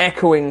 and this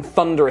echoing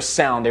thunderous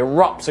sound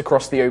erupts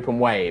across the open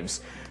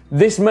waves.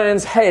 This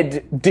man's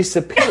head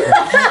disappears.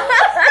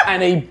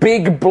 And a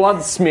big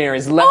blood smear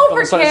is left on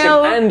the side of the ship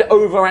Overkill. and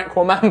over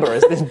Aquamamba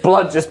as this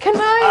blood just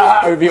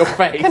over your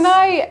face. Can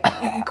I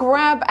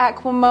grab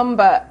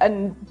Aquamamba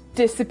and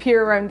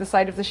disappear around the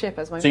side of the ship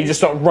as my So you just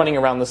start running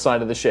around the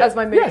side of the ship? as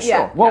my move? Yeah,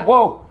 sure.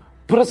 Whoa!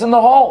 Put us in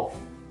the hole!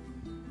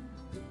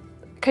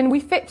 Can we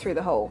fit through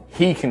the hole?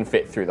 He can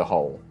fit through the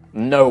hole.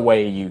 No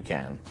way you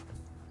can.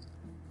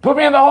 Put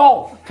me in the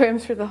hole! Put him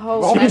through the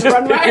hole You and just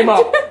run pick him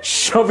round. up,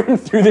 shove him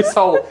through this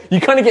hole.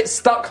 You kind of get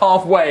stuck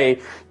halfway.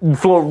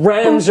 Floor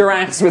rams your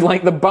ass with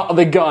like the butt of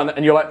the gun,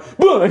 and you're like,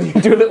 "Whoa," and you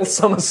do a little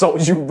somersault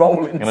as you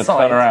roll inside. I'm gonna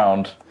turn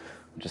around.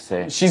 And just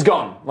say. She's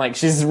gone. Like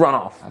she's run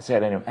off. I say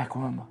it anyway.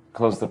 Aquamamba.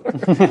 Close the.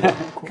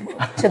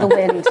 To the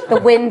wind.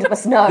 The wind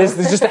must know. There's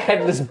just a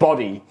headless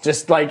body,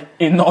 just like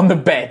on the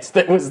bed.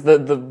 That was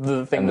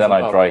the thing. And then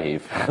I dry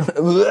heave.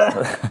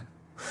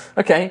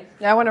 Okay.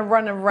 Yeah, I want to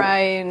run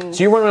around.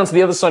 So you run around to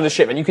the other side of the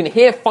ship, and you can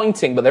hear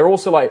fighting, but they're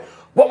also like,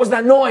 "What was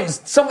that noise?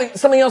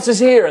 Something else is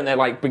here!" And they're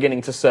like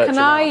beginning to search. Can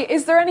around.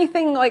 Is there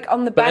anything like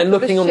on the But back they're of the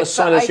looking on the ship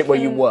side that of the I ship where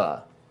you can-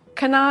 were.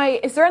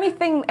 Is there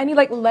any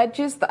like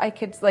ledges that I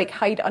could like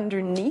hide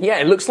underneath? Yeah,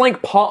 it looks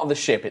like part of the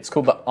ship. It's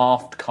called the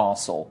aft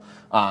castle.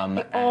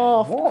 The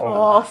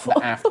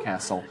aft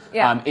castle.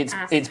 Yeah.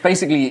 It's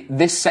basically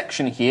this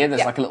section here.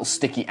 There's like a little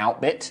sticky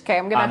out bit. Okay,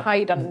 I'm gonna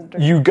hide under.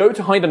 You go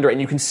to hide under it,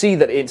 and you can see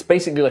that it's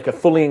basically like a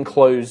fully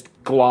enclosed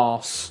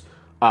glass,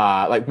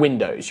 like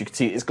windows. You can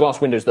see it's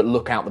glass windows that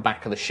look out the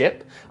back of the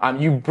ship.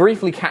 You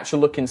briefly catch a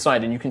look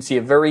inside, and you can see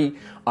a very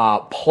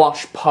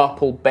plush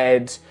purple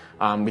bed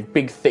with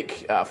big,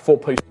 thick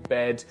four-post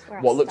bed.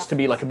 What looks to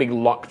be like a big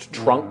locked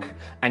trunk,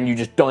 and you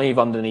just dive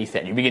underneath it.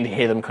 And you begin to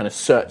hear them kind of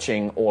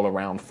searching all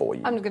around for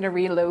you. I'm gonna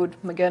reload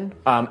my gun.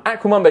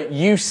 Aquamamba,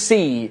 you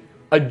see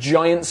a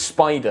giant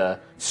spider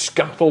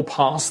scuttle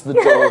past the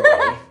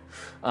doorway.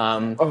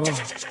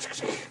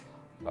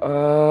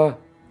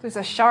 There's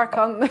a shark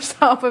on the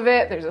top of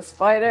it. There's a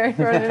spider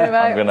running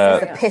about. I'm gonna.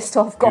 The pissed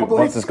off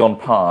goblin. Once it's gone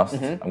past,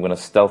 I'm gonna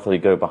stealthily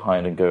go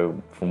behind and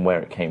go from where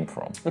it came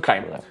from.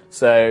 Okay,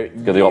 so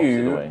Go the opposite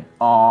you way.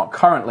 are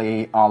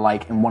currently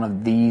like in one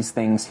of these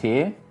things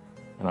here.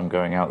 And I'm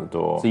going out the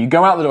door. So you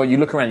go out the door, you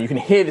look around, you can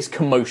hear this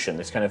commotion,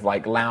 this kind of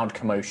like loud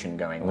commotion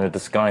going I'm on. gonna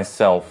disguise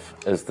self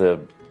as the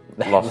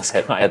lost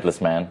headless guy.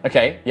 headless man.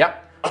 Okay,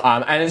 yep.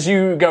 And as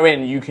you go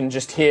in, you can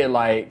just hear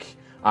like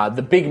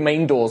the big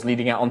main doors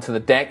leading out onto the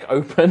deck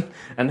open,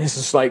 and this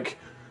is like,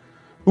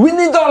 "We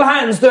need all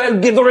hands to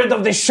help get rid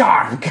of the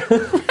shark."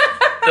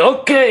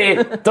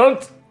 Okay,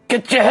 don't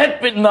get your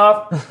head bitten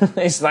off.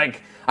 It's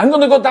like, "I'm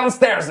gonna go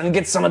downstairs and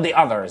get some of the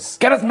others."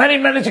 Get as many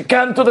men as you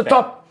can to the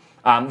top.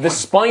 The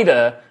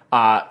spider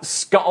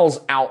scuttles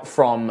out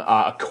from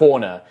a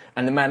corner,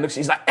 and the man looks.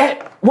 He's like, "Hey,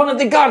 one of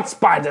the guard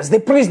spiders. The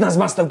prisoners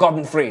must have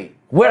gotten free.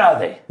 Where are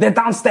they? They're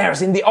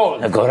downstairs in the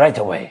hold." I'll go right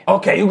away.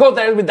 Okay, you go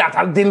deal with that.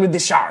 I'll deal with the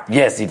shark.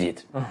 Yes, he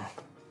did.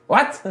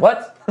 What?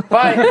 What?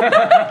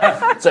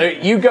 Bye. So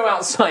you go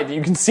outside.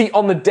 You can see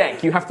on the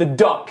deck. You have to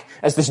duck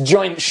as this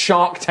giant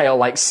shark tail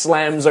like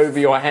slams over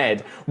your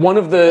head. One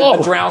of the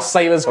Drow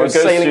sailors goes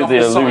goes sailing through off the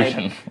the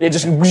illusion. side. It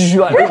just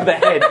like over the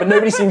head, but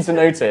nobody seems to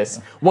notice.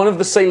 One of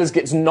the sailors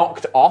gets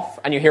knocked off,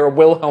 and you hear a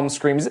Wilhelm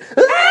scream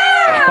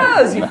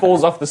as he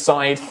falls off the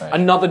side.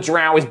 Another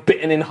Drow is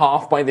bitten in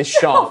half by this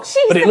shark,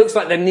 but it looks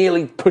like they're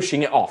nearly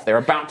pushing it off. They're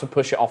about to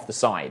push it off the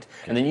side,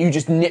 and then you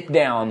just nip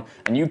down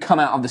and you come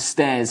out of the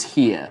stairs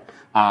here.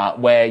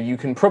 Where you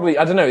can probably,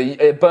 I don't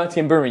know, Bertie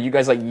and Boomer, are you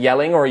guys like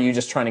yelling, or are you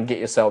just trying to get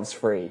yourselves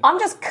free? I'm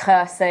just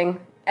cursing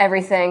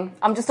everything.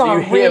 I'm just So on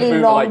you a hear really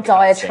Boomer, long like, cursing,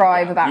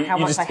 diatribe yeah. about You how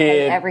much just I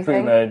hate hear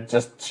everything. Boomer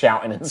just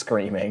shouting and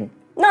screaming.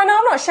 No, I'm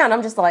not shouting.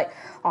 I'm just like,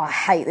 oh, I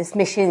hate this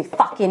mission.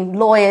 Fucking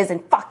lawyers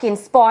and fucking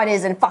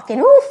spiders and fucking,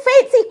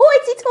 fancy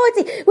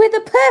hoity-toity with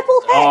the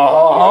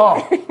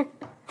purple hair.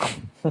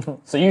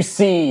 So you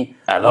see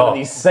one of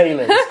these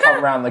sailors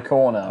come around the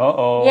corner.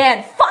 Yeah,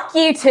 and fuck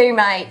you too,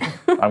 mate.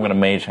 I'm going to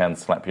mage hand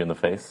slap you in the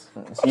face.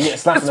 So you get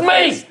slapped in the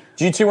face.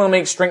 Do you two want to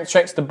make strength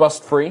checks to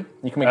bust free?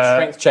 You can make a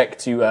strength check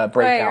to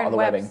break out of the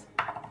webbing.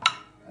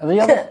 Are the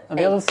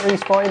other 3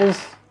 spiders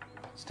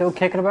still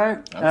kicking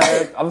about?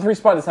 Other 3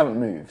 spiders haven't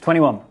moved.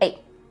 21.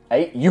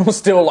 8. You're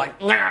still like,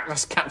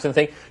 that's captain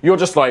thing. You're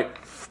just like,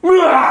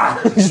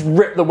 just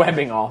rip the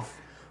webbing off.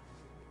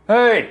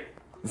 Hey!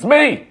 It's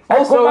me!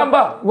 Also,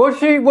 Aquamamba!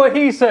 what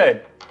he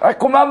said?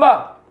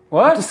 Aquamamba!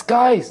 What?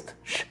 Disguised!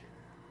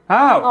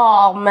 How?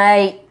 Oh,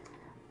 mate.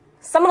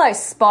 Some of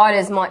those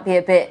spiders might be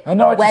a bit I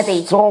know, I webby.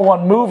 just saw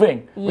one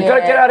moving. We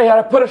gotta Yeah. get out of here.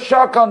 I put a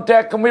shark on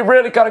deck and we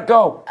really gotta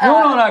go. You're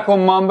not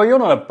Aquamamba, you're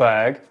not a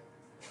bag.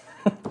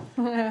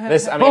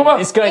 This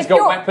guy's If got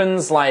you're-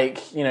 weapons like,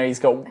 he's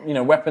got,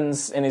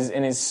 weapons in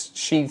his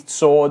sheathed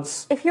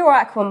swords. If you're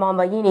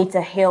Aquamamba, you need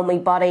to heal me,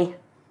 buddy.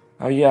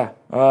 Oh yeah,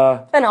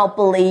 Then I'll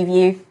believe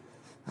you.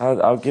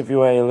 I'll give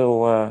you a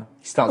little,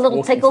 He starts Little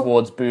walking tickle.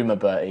 towards Boomer,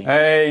 Bertie.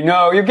 Hey,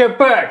 no, you get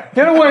back!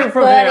 Get away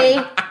from Bertie.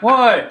 him!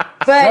 What?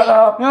 Bertie,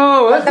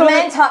 No, let that's the not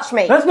man touch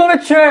me. That's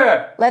not a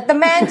chair! Let the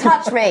man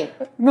touch me.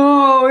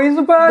 No, he's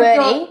a bad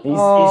Bertie.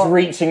 guy. He's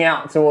reaching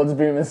out towards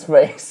Boomer's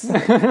face. I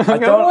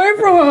Get don't, away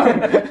from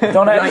him!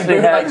 don't Like, actually do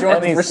you have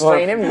want to any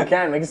restrain him? You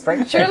can make a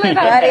strength check. Surely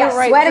that Bertie, would go I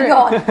right swear to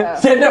through.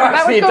 God. Yeah, no,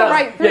 actually it go does.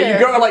 right Yeah, you through.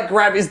 gotta like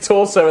grab his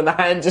torso and the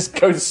hand just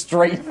goes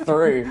straight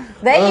through.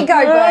 There you go,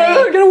 Ah,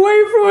 Bertie. get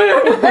away from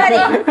him!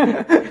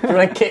 Bertie, Do you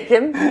want to kick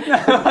him?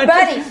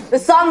 Bertie, the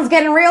sun's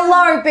getting real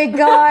low, big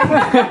guy.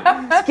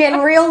 It's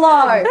getting real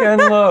low.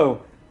 Getting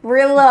low.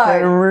 Real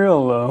Getting low.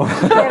 real low.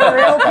 Getting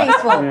real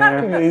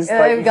peaceful. He's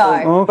There we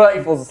go.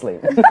 Bertie falls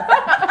asleep.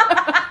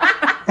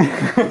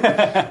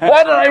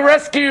 Why did I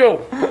rescue you?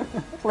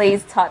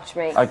 Please touch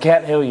me. I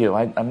can't heal you.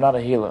 I'm not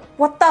a healer.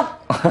 What the?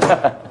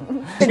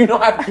 Do you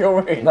not have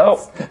your wounds? No.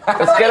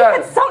 Let's get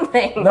Even out.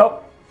 something.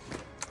 Nope.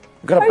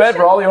 Got a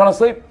bedroll. You want to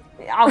sleep?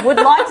 I would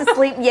like to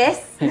sleep,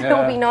 yes. That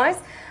would be nice.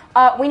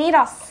 We need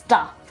our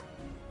stuff.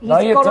 He's No,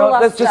 you got all don't.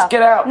 our Let's just stuff.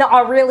 get out. No,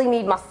 I really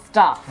need my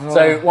stuff.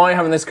 So while you're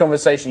having this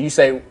conversation, you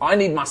say, I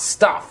need my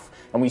stuff.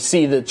 And we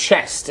see the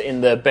chest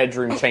in the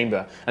bedroom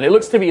chamber. And it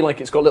looks to be like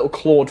it's got little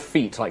clawed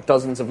feet, like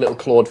dozens of little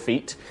clawed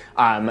feet.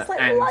 It's like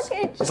and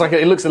luggage. It's like,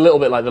 it looks a little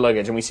bit like the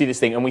luggage. And we see this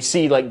thing, and we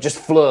see like just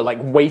Fleur like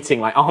waiting,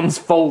 like arms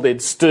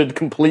folded, stood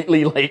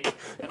completely like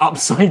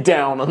upside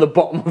down on the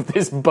bottom of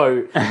this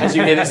boat. As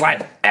you hear this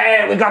like,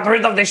 hey, we got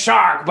rid of the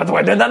shark, but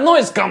where did that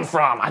noise come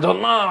from? I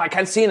don't know, I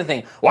can't see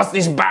anything. What's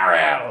this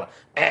barrel?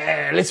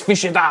 Let's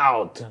fish it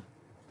out.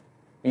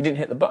 You didn't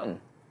hit the button.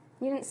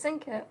 You didn't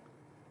sink it.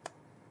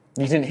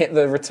 You didn't hit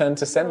the return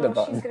to sender Oh,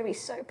 button. she's going to be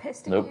so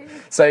pissed at Nope. you.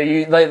 So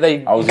you was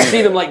see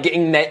gonna- them like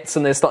getting nets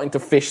and they're starting to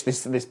fish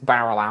this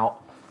barrel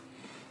out.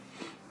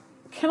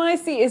 Can I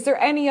see, is there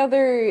any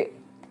other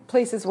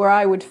places where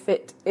I would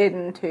fit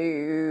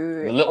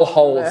into... The little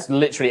holes,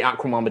 literally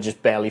Aquamamba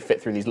just barely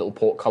fit through these little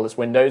portcullis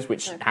windows,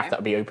 which have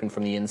to be open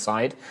from the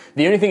inside.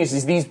 The only thing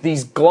is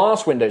these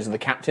glass windows of the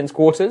captain's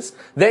quarters,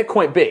 they're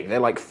quite big. They're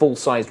like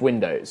full-sized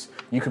windows.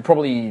 You could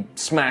probably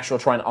smash or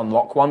try and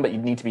unlock one, but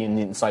you'd need to be in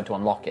the inside to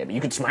unlock it. But you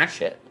could smash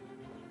it.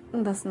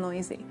 That's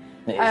noisy.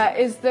 It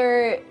is. Is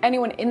there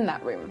anyone in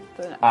that room?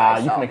 That You I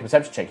can saw? make a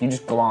perception check. You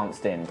just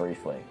glanced in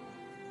briefly.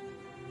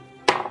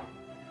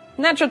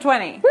 Natural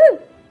 20. Woo!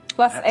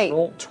 Plus 8.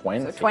 Natural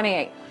 20. So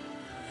 28.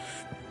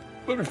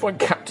 Let me find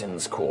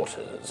captain's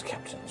quarters.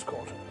 Captain's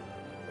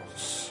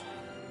quarters.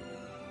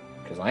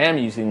 Because I am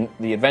using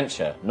the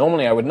adventure.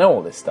 Normally I would know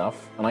all this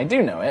stuff, and I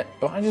do know it,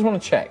 but I just want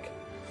to check.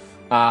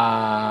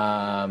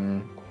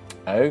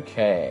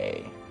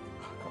 Okay.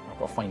 I've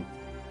got to find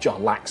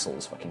John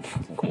Laxell's fucking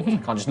captain's quarters. I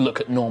can't just look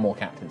at normal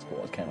captain's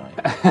quarters, can I?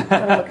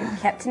 Look at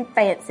Captain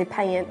Fancy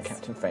Pants.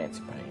 Captain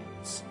Fancy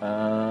Pants.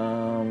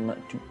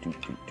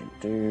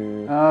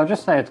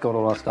 Just say it's got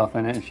all our stuff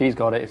in it. If she's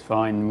got it, it's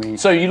fine. We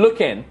So you look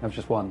in, have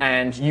just one.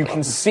 and you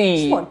can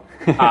see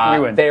We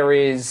win. there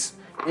is.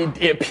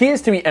 It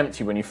appears to be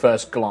empty when you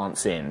first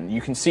glance in.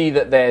 You can see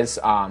that there's,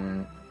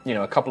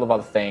 a couple of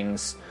other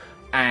things.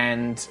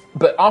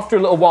 But after a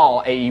little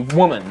while, a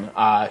woman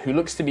who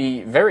looks to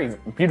be a very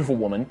beautiful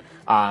woman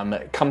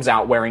comes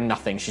out wearing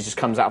nothing. She just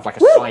comes out of like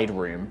a side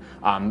room,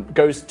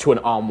 goes to an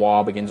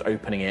armoire, begins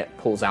opening it,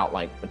 pulls out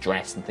like a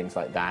dress and things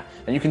like that.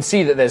 And you can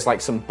see that there's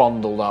like some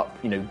bundled up,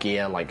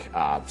 gear like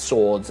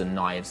swords and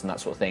knives and that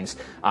sort of things.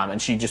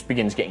 And she just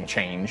begins getting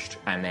changed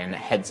and then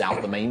heads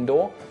out the main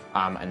door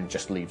and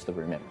just leaves the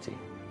room empty.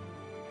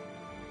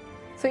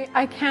 So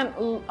I can't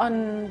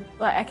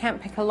I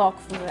can't pick a lock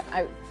from the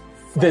out.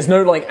 There's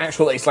no like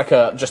actual. It's like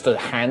just a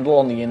handle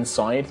on the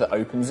inside that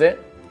opens it.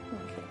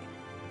 Okay.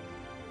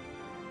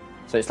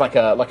 So it's like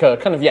a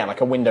kind of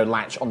like a window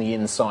latch on the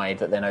inside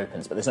that then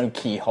opens, but there's no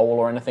keyhole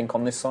or anything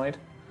on this side.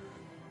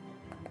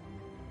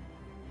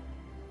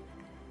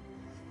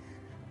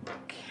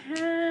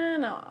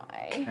 Can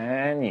I?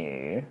 Can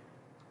you?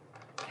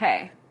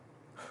 Okay.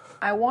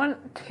 I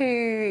want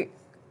to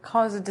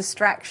cause a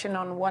distraction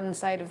on one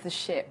side of the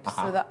ship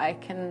so that I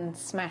can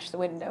smash the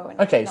window. And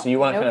Okay, not so you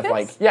want to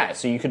kind of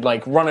so you could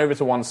like run over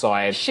to one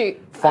side, shoot,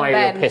 fire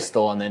and your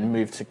pistol, and then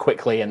move to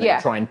quickly and then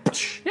Yeah. try and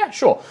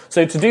sure.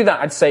 So to do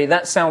that, I'd say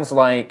that sounds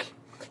like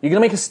you're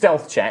gonna make a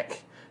stealth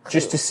check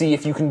just to see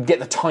if you can get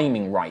the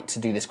timing right to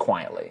do this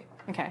quietly.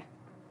 Okay.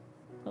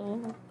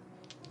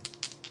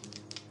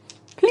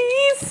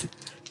 Please.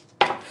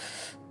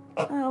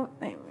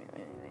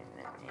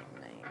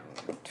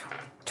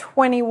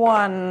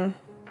 21.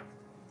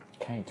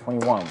 Okay,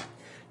 21.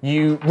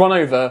 You run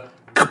over.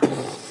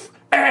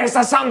 It's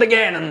that sound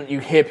again, and you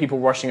hear people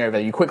rushing over.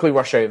 You quickly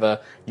rush over.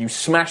 You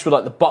smash with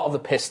like the butt of the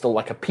pistol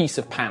like a piece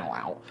of panel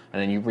out,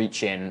 and then you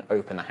reach in,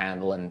 open the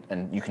handle,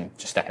 and you can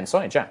just step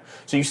inside. Yeah.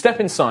 So you step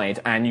inside,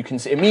 and you can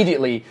see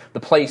immediately the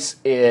place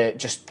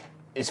just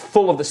is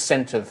full of the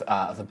scent of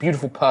a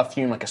beautiful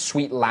perfume, like a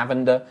sweet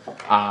lavender.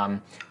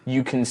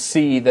 You can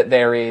see that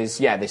there is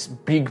this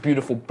big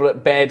beautiful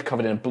bed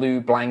covered in a blue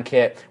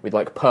blanket with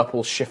like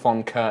purple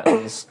chiffon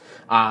curtains.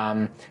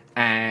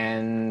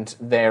 And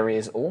there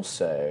is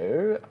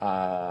also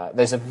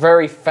there's a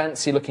very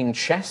fancy looking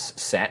chess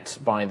set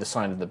by the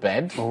side of the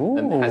bed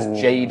that has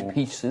jade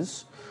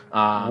pieces.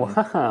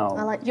 Wow.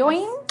 I like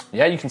Yoing?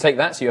 Yeah, you can take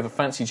that. So you have a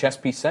fancy chess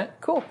piece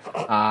set. Cool.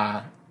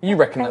 You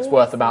reckon that's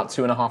worth about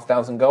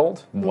 2,500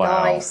 gold?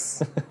 Wow.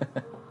 Nice.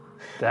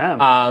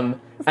 Damn.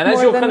 And as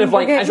more you're than kind of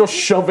like we're as you're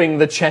shoving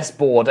the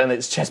chessboard and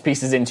its chess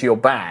pieces into your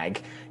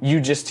bag, you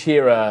just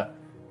hear a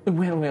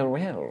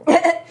well.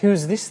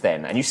 Who's this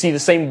then? And you see the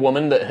same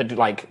woman that had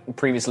like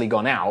previously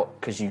gone out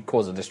because you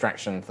caused a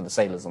distraction for the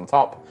sailors on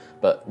top.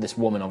 But this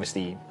woman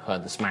obviously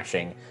heard the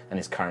smashing and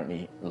is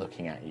currently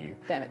looking at you.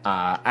 Damn it.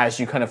 As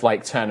you kind of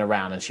like turn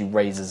around and she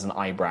raises an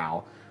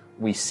eyebrow,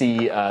 we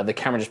see the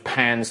camera just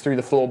pans through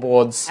the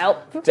floorboards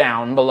Help.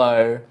 down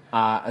below.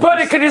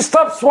 Buddy, can you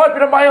stop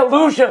swiping at my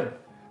illusion?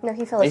 No,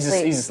 he fell He's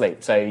asleep.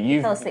 asleep. So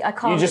you Fell asleep. I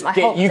calmed you just him. I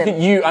get helped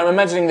him. I'm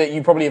imagining that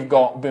you probably have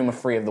got Boomer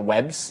free of the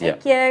webs.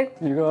 Thank you.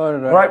 You got it.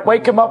 Right,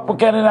 wake him up. We're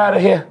getting out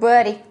of here.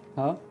 Birdie.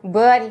 Huh?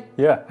 Birdie.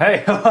 Yeah.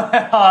 Hey.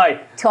 Hi.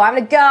 Time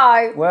to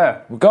go.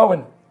 Where? We're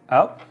going.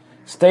 Out?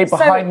 Stay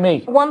behind so,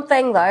 me. One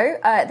thing though,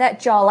 that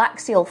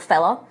Jarlaxial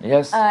fella,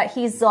 Yes.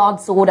 he's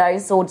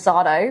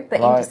Zardo, but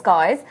in Right.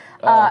 disguise.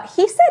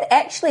 He said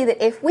actually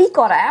that if we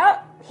got out,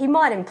 he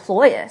might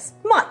employ us.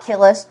 Might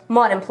kill us,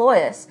 might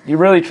employ us. You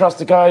really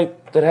trust a guy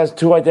that has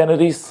two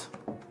identities?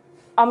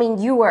 I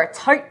mean, you were a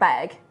tote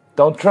bag.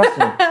 Don't trust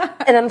me.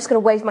 And I'm just going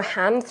to wave my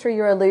hand through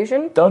your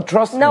illusion. Don't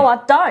trust me. No, I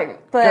don't.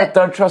 But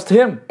Don't trust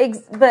him.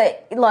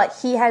 but like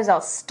he has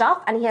our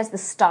stuff and he has the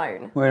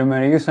stone. Wait a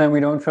minute. You're saying we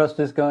don't trust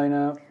this guy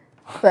now?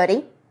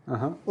 Birdie,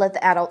 let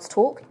the adults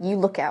talk. You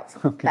look out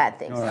for bad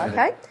things, All right.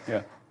 okay?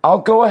 Yeah. I'll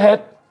go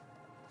ahead.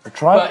 We'll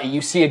try. But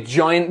you see a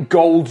giant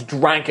gold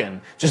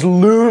dragon just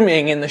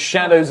looming in the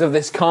shadows of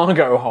this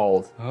cargo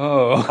hold.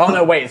 Oh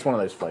no, wait, it's one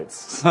of those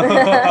floats.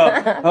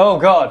 Oh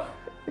God.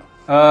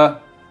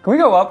 Can we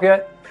go up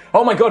yet?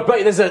 Oh my god,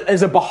 but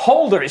there's a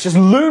beholder. It's just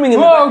looming in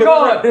the Oh back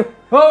God. of the room.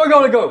 Oh, we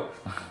gotta go.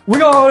 We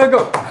gotta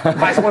go.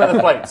 That's one of the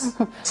floats.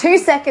 2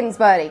 seconds,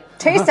 Birdie.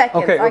 2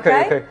 seconds,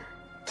 Okay.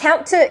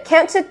 Count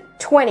to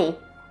 20,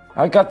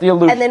 I got the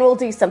illusion. and then we'll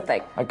do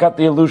something. I got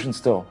the illusion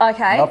still.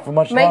 Okay? Not for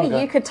much Maybe longer.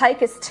 you could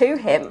take us to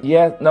him.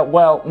 Yeah, no,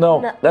 well,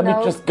 no. No, Let me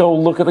no. just go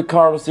look at the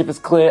car and see if it's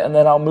clear, and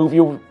then I'll move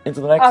you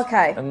into the next.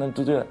 Okay. And then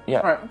to do that. Yeah.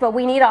 Alright. But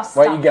we need our stuff.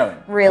 Where are you going?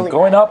 Really I'm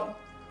going bad. up.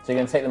 So you're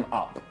going to take them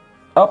up.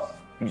 Up.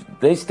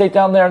 They stay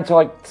down there until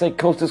I say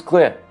coast is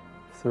clear.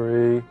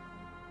 3.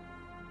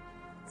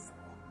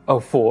 Oh,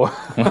 4.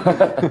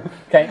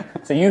 Okay,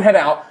 so you head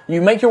out,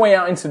 you make your way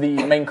out into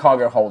the main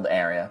cargo hold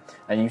area,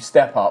 and you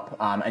step up,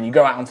 and you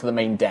go out onto the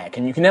main deck,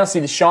 and you can now see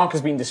the shark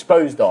has been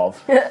disposed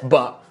of,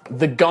 but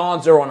the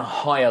guards are on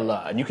high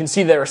alert, and you can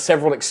see there are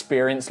several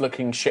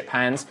experienced-looking ship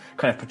hands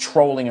kind of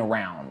patrolling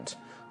around.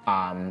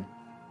 I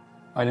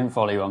didn't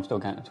follow you. I'm still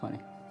counting 20.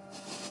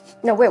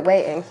 No, we're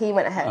waiting. He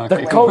went ahead.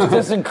 The coast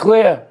isn't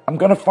clear. I'm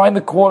gonna find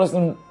the quarters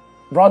and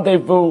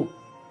rendezvous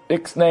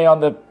Ixnay on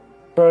the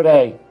bird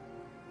A.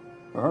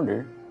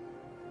 Birdie.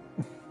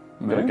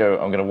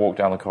 I'm gonna walk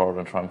down the corridor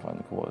and try and find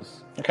the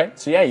quarters. Okay,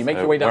 so yeah, you make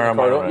So your way down where the am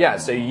I corridor. right Yeah, now?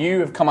 so you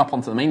have come up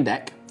onto the main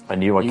deck. I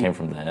knew I came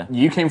from there.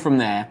 You came from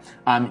there.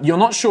 You're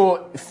not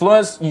sure.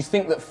 You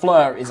think that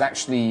Fleur is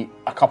actually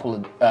a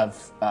couple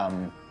of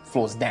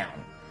floors down.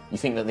 You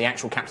think that the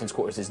actual captain's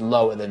quarters is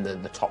lower than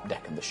the top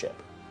deck of the ship.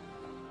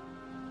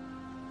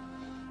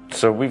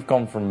 So we've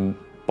gone from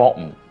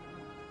bottom.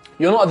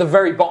 You're not at the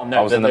very bottom. No,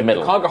 I was in the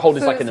middle. The cargo hold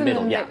is So like in it's the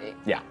middle. Yeah,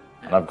 yeah.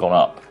 And I've gone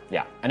up.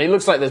 Yeah, and it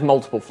looks like there's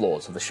multiple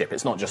floors of the ship.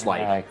 It's not just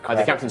like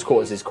the captain's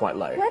quarters is quite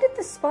low. Where did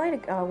the spider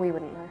go? Oh, we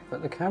wouldn't know.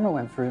 But the camera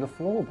went through the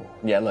floorboard.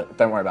 Yeah, look,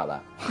 don't worry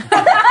about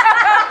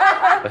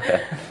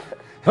that.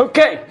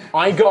 Okay.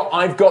 I've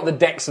got the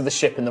decks of the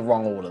ship in the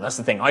wrong order. That's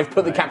the thing. I've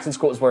put the captain's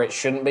quarters where it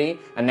shouldn't be,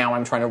 and now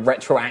I'm trying to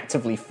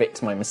retroactively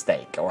fix my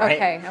mistake. All right.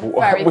 Okay, I'm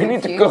very We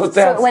confused. need to go So it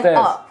downstairs. went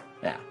up.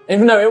 Yeah.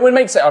 No, it would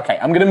make sense. Okay,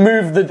 I'm going to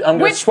move the. I'm going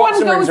to Which swap one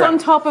some rooms goes on around.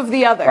 top of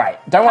the other? Right,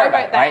 don't worry How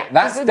about it, right?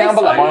 That's Is it down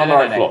this below. one? I'm on the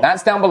right floor.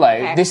 That's down below.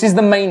 Okay. This is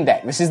the main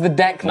deck. This is the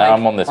deck. No,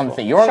 I'm on this floor.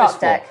 thing. You're on Shop this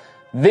floor. deck.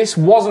 This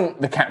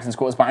wasn't the captain's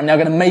quarters, but I'm now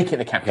going to make it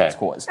the captain's Okay.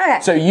 quarters. Okay.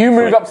 So you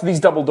move up to these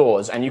double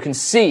doors, and you can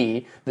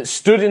see that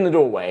stood in the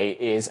doorway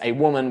is a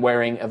woman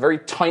wearing a very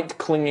tight,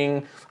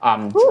 clinging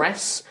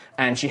dress,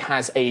 and she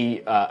has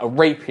a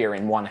rapier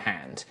in one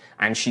hand,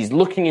 and she's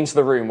looking into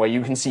the room where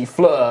you can see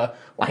Fleur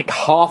like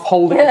half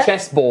holding a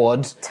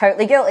chessboard,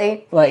 Totally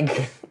guilty.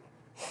 like.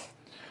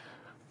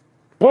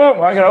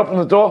 Boom! I can open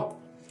the door.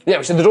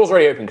 Yeah, so the door's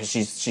already open because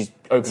she's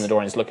opened the door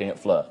and is looking at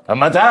Fleur.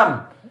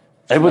 Madame,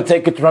 I will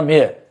take it from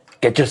here.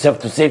 Get yourself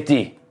to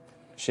safety.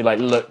 She like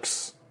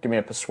looks. Give me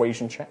a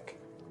persuasion check.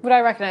 Would I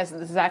recognise that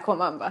this is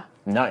Aquamamba?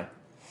 No.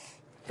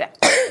 Yeah.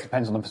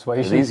 Depends on the Are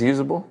persuasion. these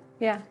usable?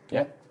 Yeah.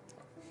 Yeah.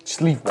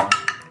 Just leave one.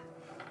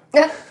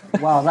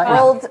 Wow, that is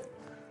Rolled.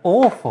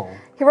 awful.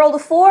 He rolled a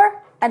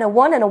 4 and a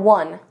 1 and a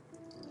 1.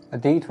 A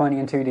d20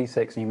 and 2d6,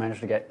 and you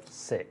managed to get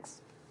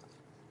 6.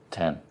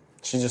 10.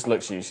 She just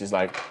looks at you. She's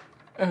like,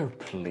 "Oh,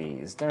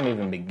 please, don't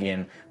even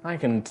begin. I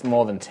can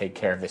more than take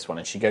care of this one."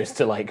 And she goes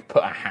to like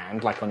put a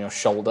hand like on your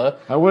shoulder.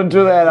 I wouldn't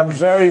do that. I'm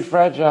very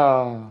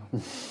fragile.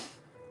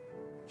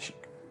 She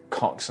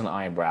cocks an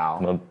eyebrow.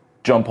 I'm going to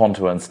jump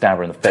onto her and stab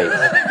her in the face.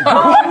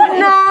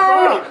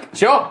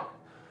 Sure.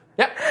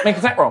 Yep. Make an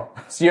attack roll.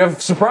 So you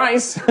have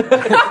surprise.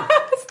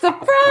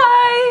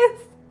 Surprise!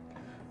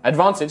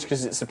 Advantage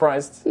because it's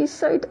surprised. He's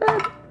so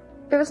dead.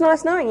 It was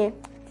nice knowing you.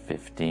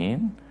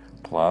 15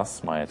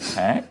 plus my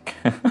attack,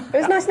 It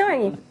was nice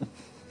knowing you.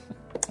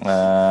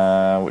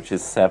 which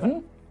is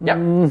 7. Yep.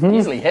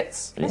 Easily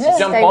hits. You Stay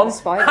jump with on. the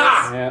spiders.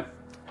 Ha! Yeah.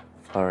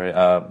 Flurry.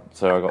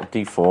 So I got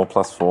D4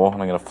 plus 4,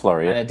 and I'm going to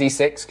flurry And it. a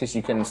D6 because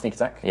you can sneak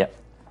attack. Yep.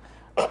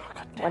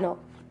 Why not?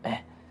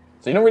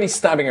 So you're not really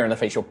stabbing her in the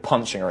face, you're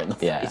punching her in the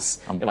Yeah. face.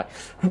 You're like...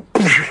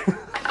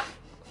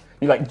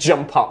 you like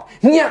jump up.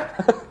 Yeah!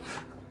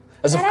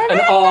 As an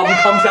arm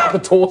comes out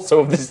of the torso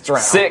of this drow.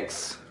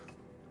 6.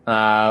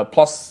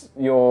 Plus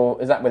your...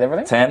 Is that with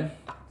everything? 10.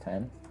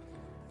 10.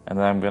 And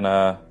then I'm going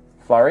to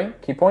Flurry,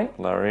 key point.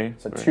 flurry.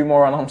 So 2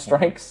 more unarmed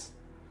strikes.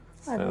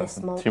 I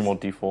miss monks. 2 more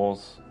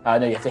D4s. No,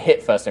 you have to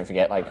hit first, don't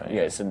forget. Like,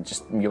 yeah, so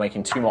just you're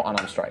making 2 more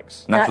unarmed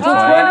strikes. Natural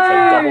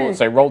That's 20.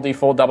 So roll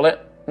d4, double it.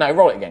 No,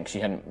 roll it again because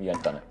you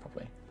hadn't done it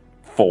properly.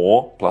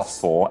 4 plus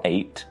 4,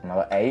 8.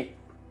 Another 8.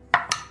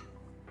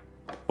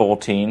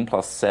 14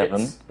 plus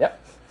 7.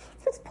 Yep.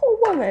 This poor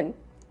woman.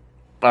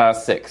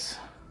 6.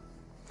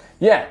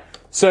 Yeah.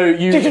 So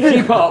you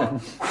keep up.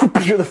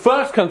 The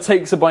first kind of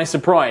takes her by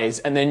surprise,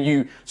 and then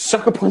you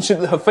sucker punch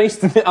her face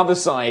to the other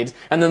side,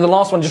 and then the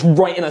last one just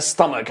right in her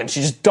stomach, and she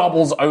just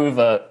doubles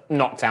over,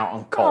 knocked out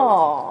on cold.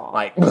 Aww.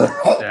 Like,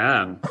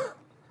 Damn.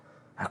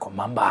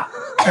 Aquamamba.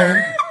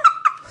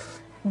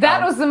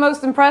 That was the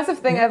most impressive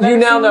thing I've ever you seen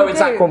now know you it's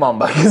do.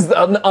 Aquamamba because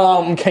an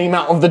arm came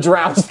out of the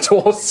drow's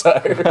torso.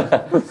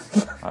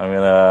 I'm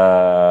going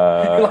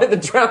to... Like the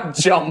drow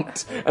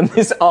jumped, and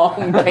this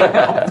arm came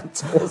out of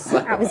the torso.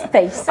 Out of his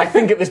face. I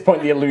think at this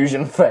point the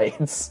illusion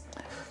fades.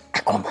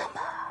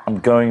 I'm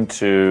going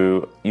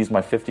to use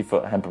my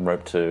 50-foot hempen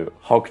rope to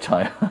hog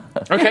tie her.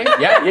 Okay,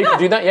 yeah, you can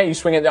do that. Yeah, you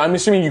swing it. I'm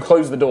assuming you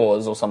close the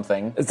doors or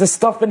something. Is there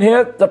stuff in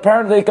here?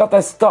 Apparently they got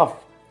their stuff.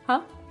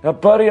 Huh?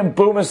 Buddy and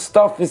Boomer's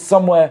stuff is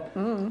somewhere.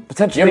 You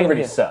Potentially haven't in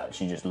really here. searched.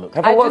 You just look.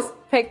 Have a I look. just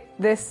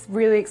picked this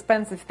really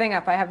expensive thing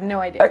up. I have no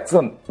idea.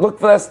 Excellent. Look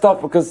for their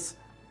stuff because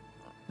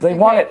they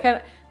want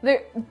it.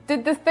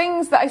 Did the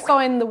things that I saw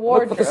in the Look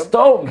wardrobe... for the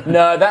stone.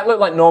 No, that looked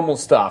like normal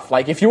stuff.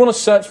 Like if you want to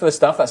search for the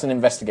stuff, that's an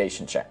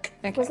investigation check.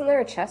 Wasn't there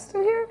a chest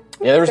in here?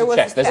 Yeah, there is There a was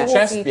chest. a There's a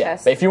chest. chest. Yeah,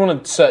 but if you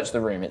want to search the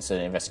room, it's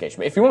an investigation.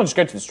 But if you want to just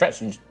go to the stretch,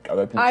 you just go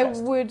open the I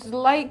chest. would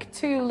like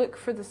to look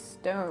for the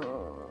stone.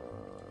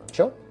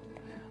 Sure.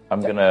 I'm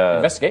going to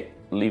Investigate.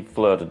 leave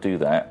Fleur to do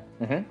that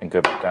and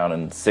go back down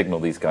and signal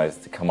these guys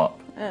to come up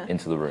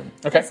into the room.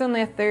 Okay. It's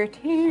only a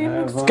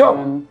 13. Let's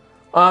go.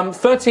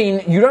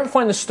 13, you don't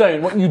find the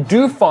stone. What you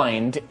do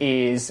find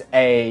is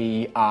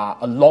a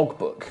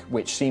logbook,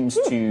 which seems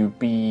to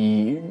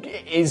be...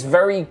 is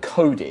very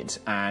coded.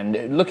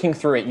 And looking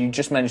through it, you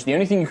just manage... The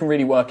only thing you can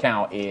really work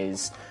out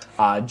is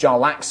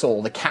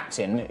Jarlaxle, the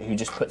captain, who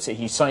just puts it...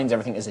 He signs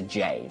everything as a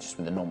J, just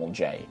with a normal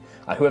J.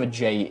 Whoever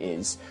J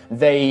is.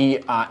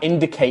 They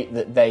indicate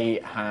that they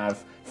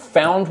have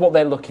found what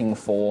they're looking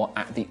for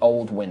at the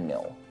old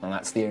windmill, and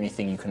that's the only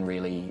thing you can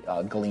really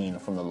glean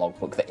from the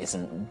logbook that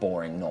isn't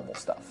boring normal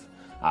stuff.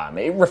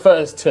 It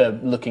refers to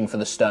looking for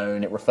the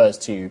stone. It refers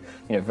to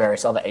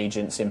various other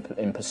agents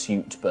in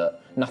pursuit,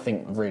 but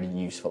nothing really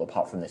useful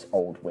apart from this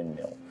old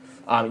windmill.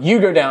 You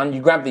go down.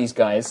 You grab these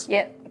guys.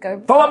 Yep,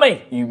 go. Follow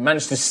me. You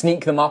manage to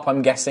sneak them up.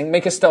 I'm guessing.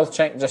 Make a stealth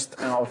check just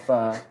out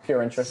of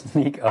pure interest.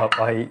 Sneak up.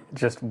 I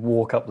just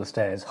walk up the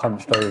stairs,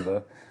 hunched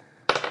over.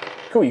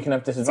 Cool. You can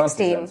have disadvantage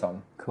 16. then,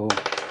 Tom. Cool.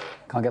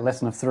 Can't get less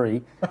than a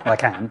 3. Well, I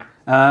can.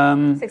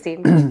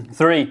 16.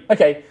 3.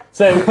 Okay,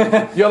 so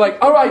you're like,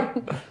 all right,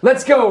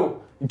 let's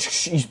go.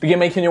 You begin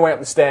making your way up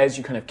the stairs.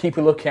 You kind of keep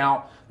a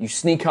lookout. You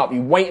sneak up.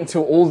 You wait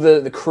until all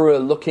the crew are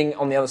looking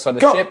on the other side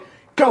of the ship.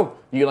 Go.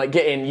 You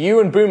get in.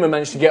 You and Boomer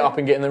manage to get up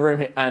and get in the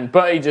room, and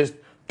Bertie just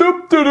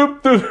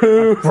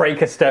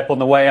Break a step on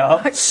the way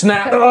up.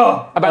 Snap.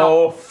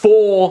 About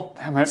 4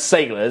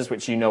 sailors,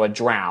 which are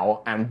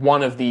Drow, and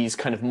one of these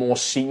kind of more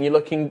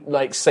senior-looking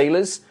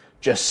sailors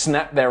just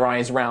snap their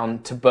eyes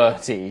round to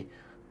Bertie.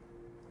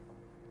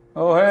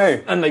 Oh,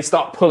 hey. And they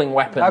start pulling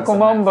weapons.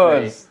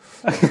 Aquamumbas.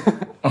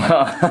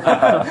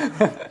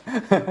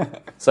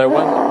 So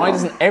why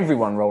doesn't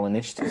everyone roll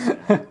initiative?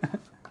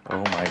 Oh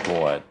my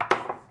god.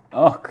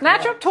 Oh,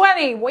 Natural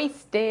 20,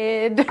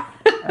 wasted.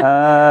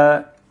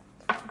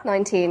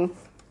 19.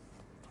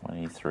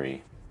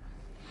 23.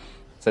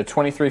 So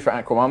 23 for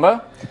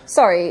Aquamamba.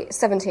 Sorry,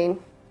 17.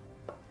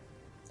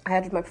 I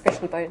added my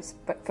proficiency bonus,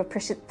 but for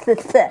Proficiency.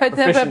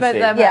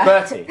 Yeah.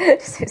 Bertie.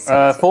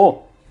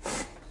 4.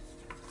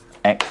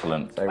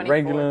 Excellent. So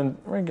regular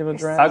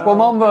Drow.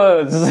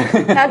 Aquamumbas.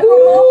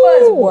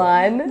 Aquamumbas.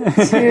 1,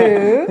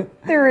 2,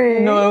 3.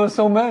 No, there were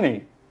so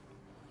many.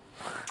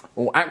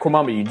 Well,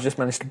 Aquamamba, you just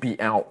managed to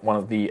beat out one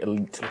of the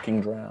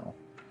elite-looking Drow.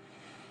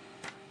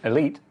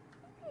 Elite?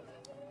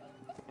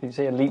 Did you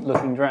say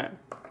elite-looking drow?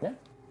 Yeah.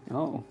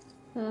 Oh.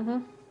 Mm-hmm.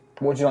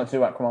 What would you like to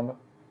do, Aquamamba?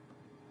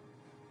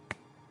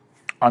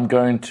 I'm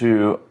going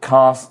to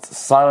cast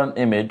Silent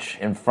Image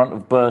in front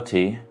of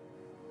Bertie.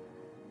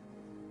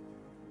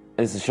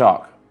 It's a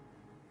shark.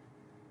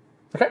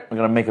 Okay. I'm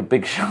going to make a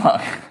big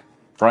shark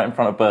right in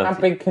front of Bertie. How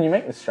big can you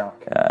make this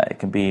shark? It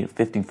can be a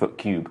 15-foot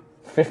cube.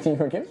 15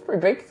 cubes? Pretty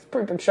big. It's a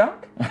pretty big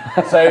shark.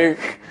 So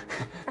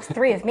That's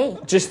 3 of me.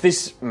 just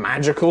this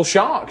magical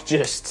shark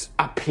just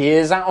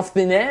appears out of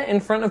thin air in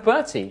front of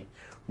Bertie.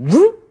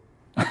 Whoop.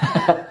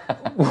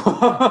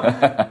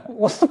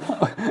 What's the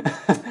point?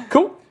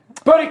 Cool.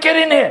 Bertie, get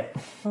in here!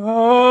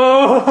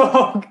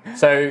 Oh.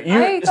 So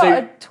you. I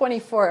got a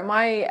 24. Am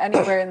I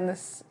anywhere in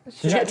this?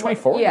 Did you get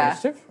 24 Yeah.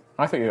 initiative?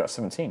 I thought you got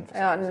 17.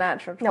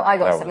 Natural. No, I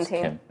got That was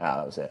 17. Kim.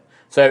 That was it.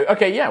 So,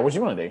 okay, yeah, what do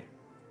you want to do?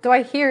 Do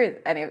I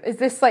hear any of? Is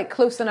this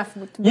close enough?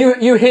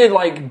 You hear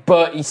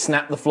Bertie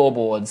snap the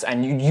floorboards,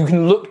 and you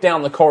can look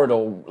down the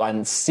corridor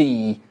and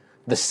see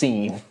the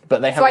scene,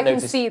 but they So I haven't can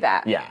noticed. see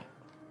that. Yeah.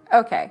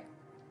 Okay.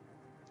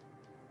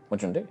 What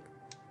do you want to do?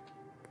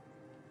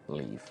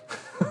 Leave.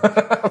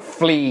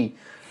 Flee.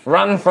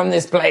 Run from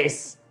this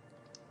place.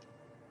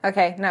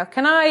 Okay. Now,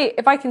 can I?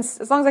 If I can,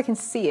 as long as I can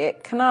see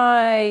it, can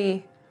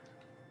I?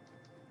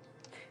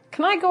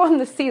 Can I go on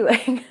the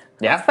ceiling?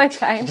 Yeah. If I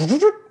can.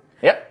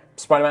 Yep.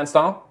 Spider-Man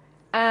style.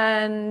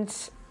 And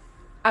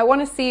I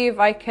want to see if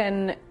I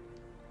can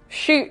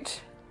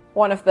shoot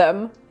one of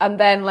them and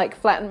then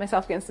flatten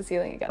myself against the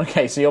ceiling again.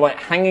 Okay, so you're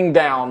hanging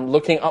down,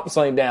 looking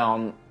upside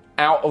down,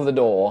 out of the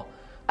door.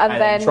 And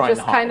then trying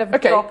just to hide. kind of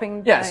Okay,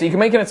 dropping yeah, down. so you can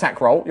make an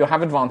attack roll. You'll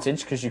have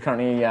advantage because you're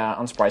currently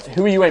unsurprised.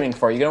 Who are you aiming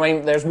for? You're going to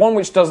aim... There's one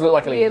which does look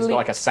like a lead. It's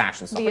got a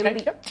sash and stuff. The Okay,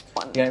 elite yep.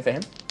 one. You're going for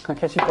him? I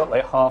guess you've got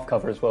half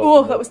cover as well.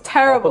 Oh, from that the was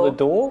terrible. Top of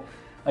the door,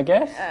 I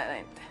guess.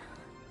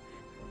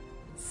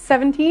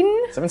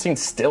 17? 17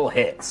 still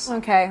hits.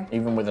 Okay.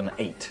 Even with an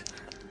 8.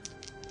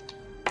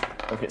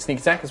 Don't forget sneak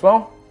attack as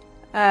well.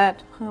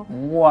 12,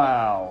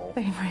 Wow.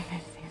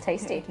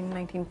 Tasty. 18,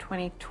 19,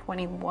 20,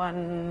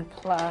 21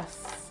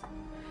 plus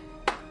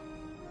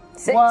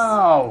 6.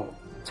 Wow.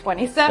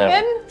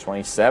 27.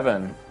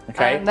 27.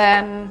 Okay. And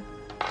then...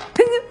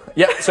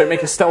 Yeah, so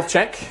make a stealth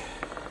check.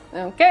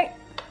 Okay.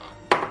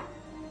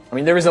 I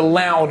mean, there is a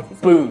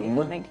loud boom.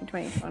 19,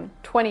 20, 21,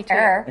 22.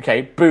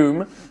 Okay,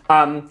 boom.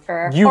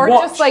 You Or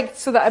watch just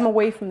so that I'm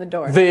away from the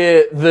door.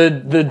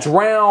 the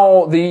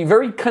drow, the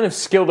very kind of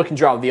skilled-looking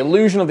drow, the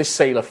illusion of this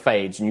sailor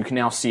fades, and you can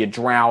now see a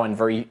drow in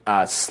very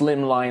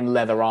slimline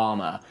leather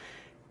armor.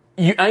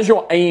 As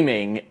you're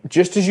aiming,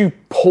 just as you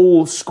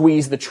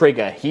squeeze the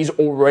trigger, he's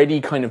already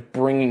kind of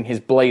bringing his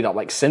blade up,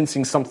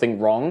 sensing something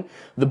wrong.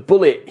 The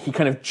bullet, he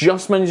kind of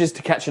just manages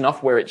to catch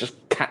enough where it just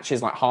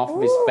catches half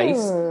of his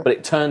face, but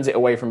it turns it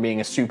away from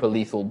being a super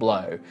lethal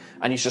blow.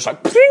 And he's just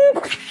ping!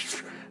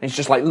 And he's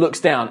just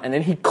looks down, and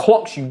then he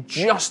clocks you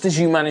just as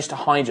you manage to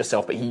hide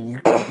yourself, but he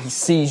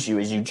sees you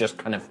as you just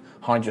kind of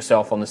hide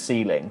yourself on the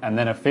ceiling. And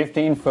then a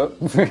 15-foot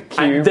cube.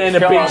 And then a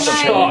big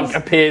shark shark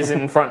appears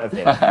in front of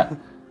him.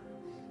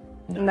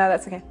 No,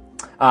 that's okay.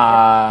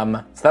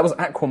 So that was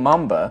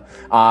Aquamamba.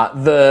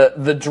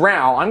 The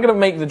drow, I'm going to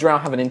make the drow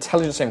have an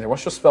intelligence saving throw.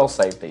 What's your spell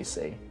save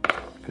DC?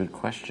 Good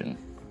question.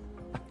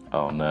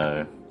 Oh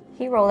no.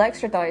 He rolled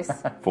extra dice.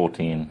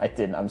 14. I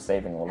didn't. I'm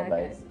saving all of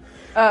Okay. those.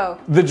 Oh.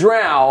 The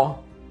Drow.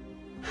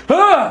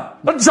 Ah,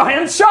 a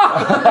giant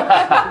shark!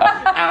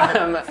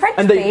 French,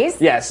 and they,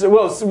 please. yes,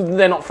 well,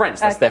 they're not French.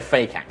 That's their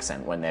fake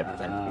accent when they're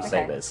pretending to be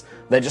sailors.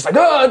 They're just like,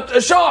 a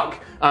shark!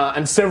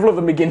 And several of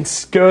them begin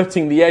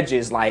skirting the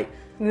edges, like,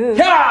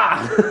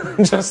 yeah!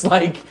 Just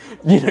like,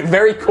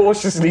 very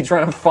cautiously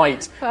trying to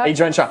fight a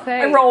giant shark.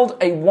 Safe. I rolled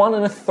a 1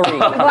 and a 3.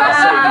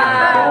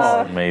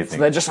 Oh, amazing. So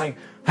they're just like,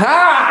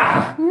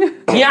 ah!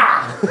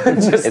 Yeah!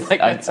 Just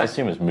like, I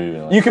assume it's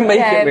moving. Like you can make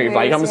Yeah, it move. it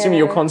Like, I'm moves, assuming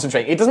yeah. you're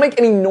concentrating. It doesn't make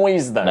any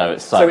noise though. No,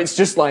 it's so silent. it's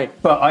just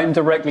like. But I'm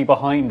directly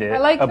behind it, I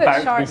like that about to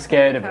be sharks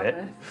scared of can it.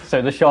 come.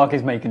 So the shark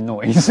is making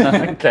noise.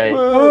 Okay.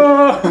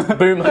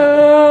 Boomer.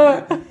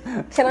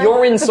 Can I?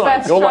 You're inside.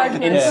 best You're like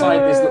shark inside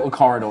this little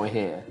corridor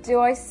here. Do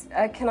I?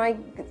 Can I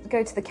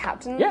go to the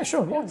captain? Yeah,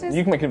 sure. Yeah. Quarters?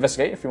 You can make an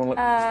investigate if you want to look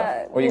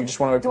at stuff. Or you just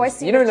want to open do I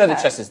see You don't the know the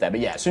chest? chest is there, but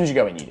yeah, as soon as you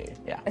go in, you do.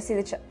 Yeah. I see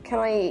the. Can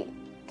I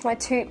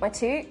toot my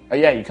toot? Oh,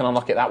 yeah, you can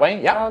unlock it that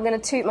way. Yeah. I'm gonna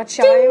toot my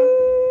chime.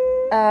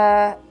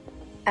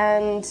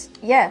 And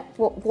yeah,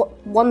 what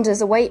wonders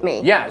await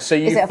me? Yeah, so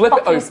you Is it a flip it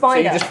fucking open. So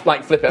spider? you just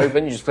like flip it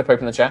open, you just flip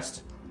open the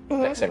chest.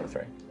 Dex saving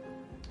throw.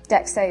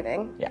 Dex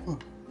saving. Yeah.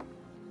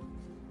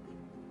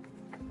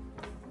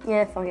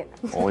 Yeah, fuck it.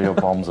 all your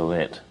bombs are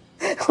lit.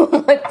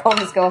 My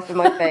bombs go off in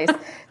my face.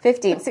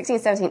 15, 16,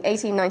 17,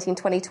 18, 19,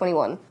 20,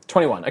 21.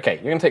 21. Okay,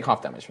 you're going to take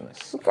half damage from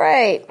this.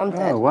 Great, I'm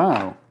dead. Oh,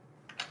 wow.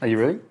 Are you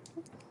really?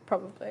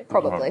 Probably.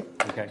 Probably.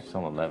 Okay. It's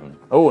on 11.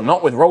 Oh,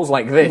 not with rolls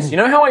like this. You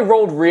know how I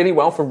rolled really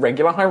well for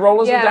regular high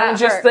rollers Yeah, with damage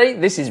that hurt. yesterday?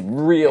 This is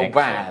real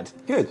bad.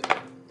 Good.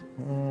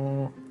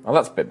 Oh,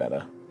 that's a bit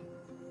better.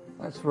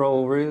 Let's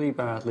roll really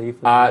badly.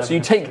 For So you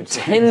take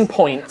 10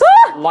 points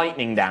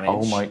lightning damage.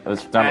 Oh my,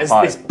 that's down to As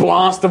 5. this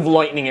blast of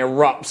lightning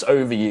erupts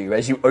over you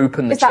as you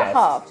open the Is that chest.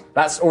 halved?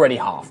 That's already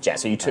halved, yeah.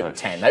 So you took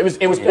 10. It was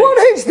 1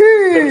 HP!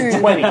 It was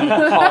 20,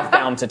 half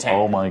down to 10.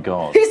 Oh my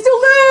god. He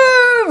still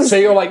lives! So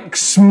you're like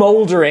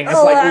smouldering as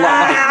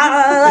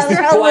like this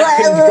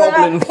blackened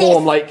goblin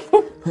form, like.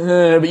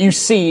 But you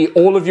see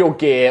all of your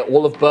gear,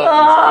 all of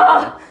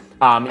Burton's gear.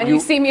 And you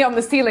see me on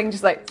the ceiling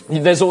just like...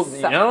 There's all,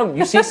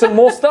 you see some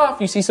more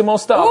stuff. You see some more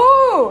stuff.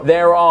 Ooh.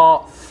 There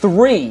are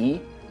 3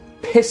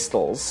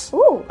 pistols,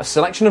 Ooh. a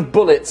selection of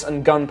bullets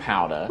and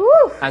gunpowder,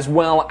 Ooh. as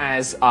well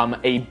as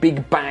a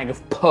big bag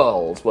of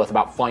pearls worth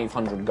about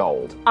 500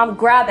 gold. I'm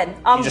grabbing.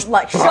 I'm just-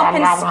 like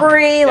shopping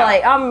spree, Yeah.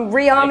 like I'm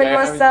rearming Okay,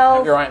 myself.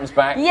 Have your items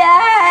back.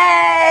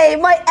 Yay!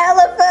 My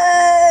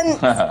elephant!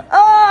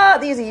 Oh,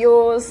 these are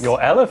yours.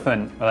 Your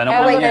elephant. Well, they're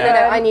not Oh, wait, mine no, yet.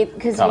 no, no. I need,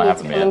 because you Can't need have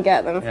to them come yet. and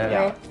get them for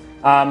Yeah. me.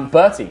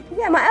 Bertie.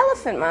 Yeah, my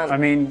elephant, man. I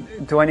mean,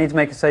 do I need to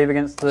make a save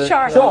against the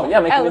Shark. Sure, yeah,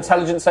 make an Elephant.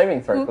 intelligence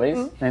saving throw, please.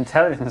 an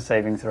intelligence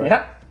saving throw?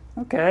 Yeah.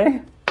 Okay.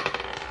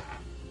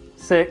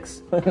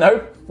 6.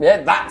 No?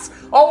 Yeah, that's.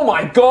 Oh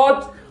my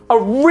god! A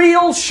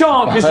real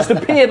shark has just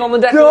appeared on the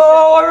deck.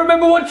 Oh, I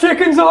remember what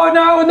chickens are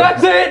now, and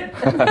that's it.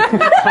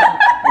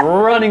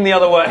 Running the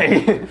other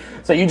way.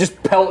 So you just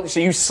so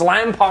you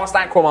slam past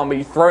Aquaman, but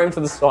you throw him to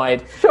the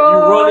side. You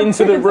run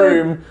into the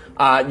room.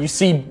 You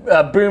see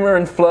Boomer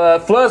and Fleur.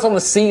 Fleur's on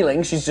the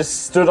ceiling. She's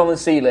just stood on the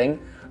ceiling.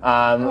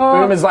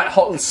 Boomer's like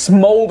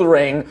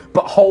smouldering,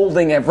 but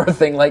holding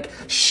everything, like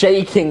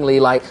shakingly,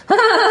 like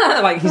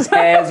like his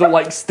hair's all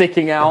like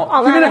sticking out.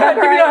 Give me the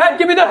hat!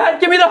 Give me the hat!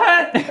 Give me the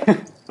hat! Give me the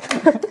hat!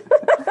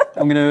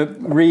 I'm gonna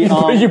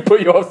rearm. You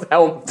put your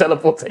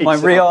teleportation. I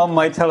rearm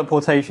my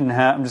teleportation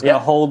hat. I'm just Yeah.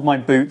 gonna hold my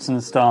boots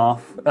and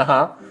staff.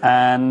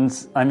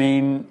 And I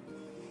mean,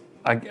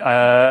 I'm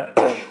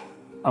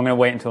gonna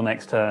wait until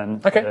next turn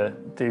Okay. to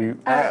do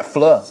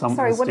Fleur. something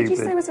Sorry, what stupid. did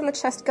you say was in the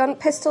chest?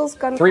 Pistols,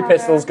 gunpowder? 3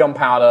 pistols,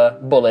 gunpowder,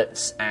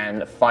 bullets,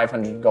 and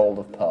 500 gold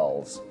of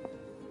pearls.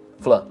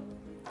 Fleur.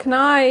 Can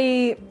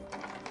I...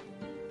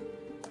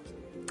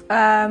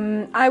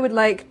 I would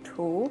like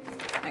to...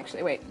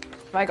 Actually, wait.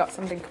 Have I got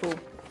something cool?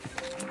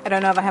 I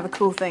don't know if I have a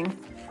cool thing.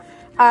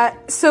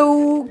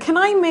 So, can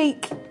I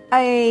make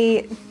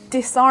a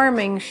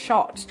disarming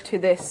shot to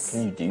this?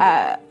 Can you do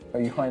that?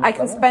 Are you high enough I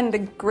can level? spend a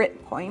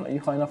grit point. Are you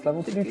high enough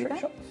level to do trick that?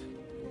 shots?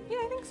 Yeah,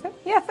 I think so.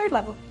 Yeah, 3rd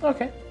level.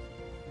 Okay.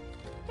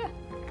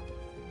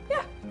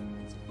 Yeah.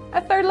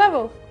 At 3rd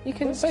level, you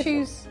can That's safe.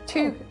 choose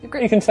 2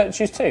 grit. You can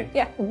choose 2.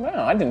 Yeah.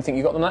 Wow, I didn't think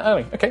you got them that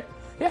early. Okay.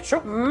 Yeah, sure.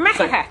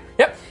 Mahaha.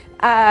 Yep.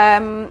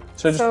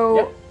 So just yeah, do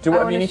I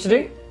whatever wanna you need to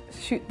do.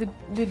 Shoot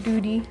the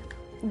duty.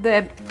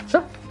 The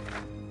Sure.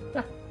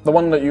 Yeah. The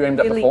one that you aimed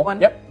at Elite before. one.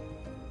 Yep.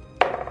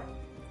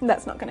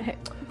 That's not going to hit.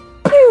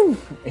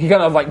 He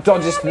kind of like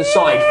dodges to the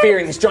side,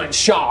 fearing this giant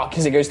shark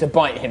as it goes to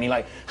bite him. He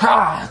like,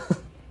 ha!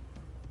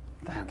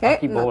 Okay,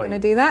 lucky I'm not boy. going to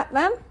do that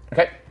then.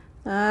 Okay.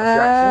 your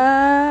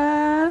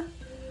action?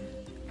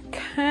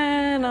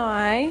 Can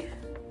I?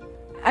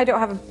 I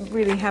don't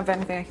really have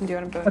anything I can do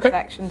on a bonus Okay.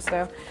 action,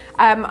 so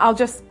I'll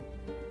just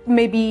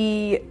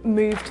maybe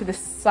move to the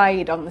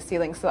side on the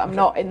ceiling so that I'm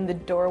not in the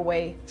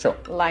doorway Sure.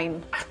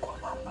 line.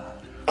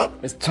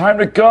 It's time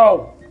to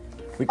go.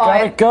 We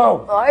gotta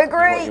go. I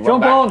agree.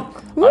 Jump on!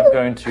 I'm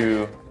going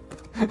to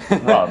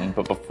run,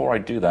 but before I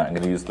do that, I'm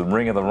going to use the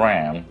Ring of the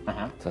Ram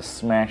to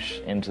smash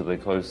into the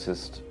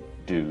closest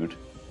dude.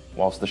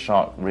 Whilst the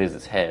shark rears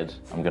its head,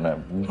 I'm going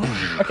to...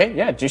 Okay,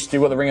 yeah, just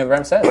do what the Ring of the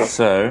Ram says.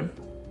 So,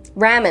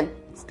 Ramming.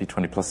 it's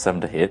D20 plus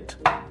 7 to hit.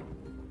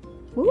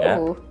 Ooh.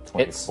 Yeah,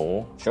 Hits.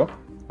 24. Sure.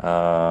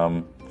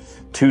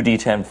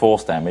 2d10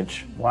 force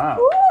damage. Wow.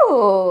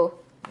 Ooh.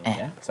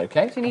 Yeah, it's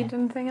okay. Do you need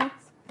anything else?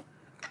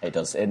 It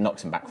does. It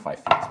knocks him back 5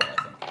 feet, I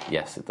think.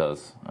 Yes, it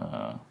does.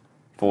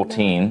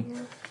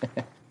 14.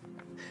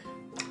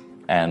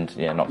 And,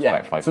 yeah, knocks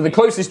back 5 So the feet.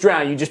 closest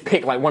drow, you just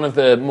pick like one of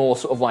the more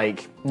sort of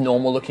like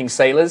normal-looking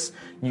sailors.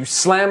 You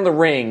slam the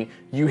ring.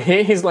 You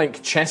hear his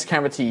like chest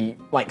cavity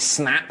like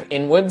snap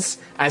inwards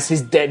as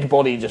his dead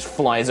body just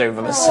flies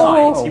over the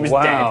side. He was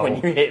dead when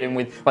you hit him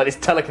with like this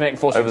telekinetic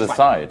force. Over the Like,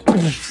 side?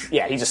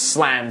 yeah, he just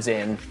slams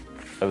in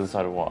Over the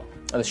side of what?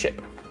 of the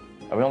ship.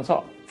 Are we on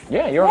top?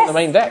 Yeah, you're on the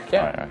main deck.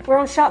 Yeah, Right. We're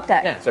on shark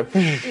deck. yeah. So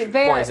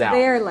They're, out.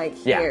 they're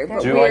like Yeah. here,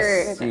 but Do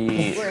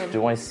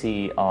we're... I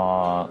see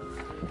our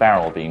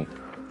barrel being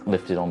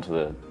lifted onto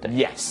the deck?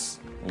 yes,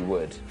 you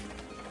would.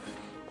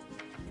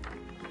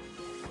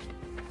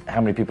 How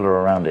many people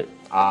are around it?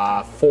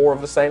 4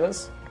 of the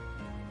sailors.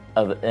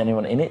 Are there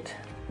anyone in it?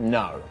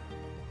 No.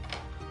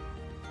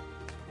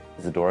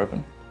 Is the door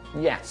open?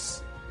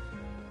 Yes.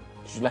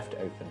 You left it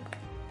open.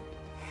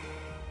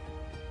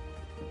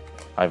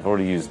 I've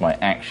already used my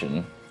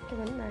action,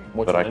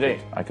 What but do you I want to could,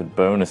 do? I could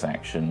bonus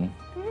action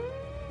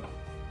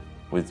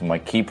with my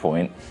key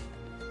point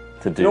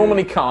to do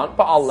Normally can't,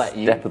 but I'll let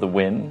you. Step of the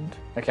Wind.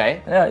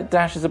 Okay. Yeah,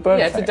 dash is a bonus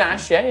Yeah, it's a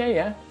action. dash.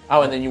 Yeah.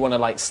 Oh, and then you want to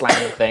like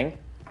slam the thing.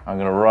 I'm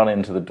going to run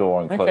into the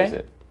door and close Okay.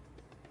 it.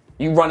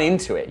 You run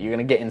into it. You're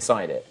going to get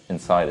inside it.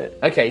 Inside it.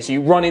 Okay, so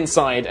you run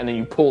inside and then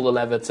you pull the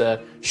lever to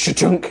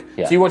shunk.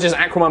 Yeah. So you watch as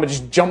Aquamamba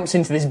just jumps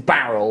into this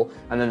barrel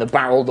and then the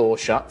barrel door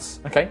shuts.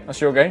 Okay, that's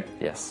your go.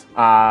 Yes.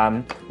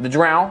 The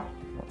Drow.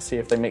 Let's see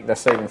if they make their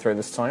saving throw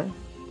this time.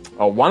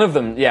 Oh, one of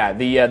them. Yeah,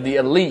 the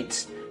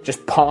elite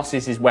just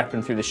passes his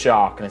weapon through the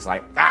shark and it's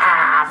like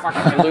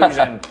fucking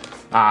illusion.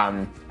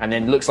 And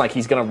then looks like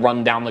he's going to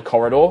run down the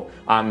corridor.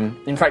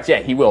 In fact, yeah,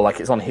 he will. Like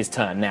it's on his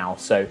turn now.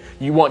 So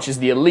you watch as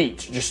the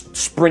elite just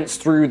sprints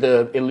through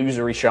the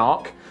illusory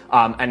shark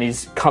and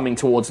is coming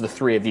towards the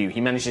 3 of you.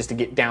 He manages to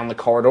get down the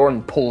corridor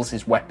and pulls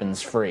his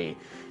weapons free.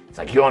 It's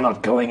like, you're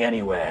not going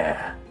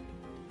anywhere.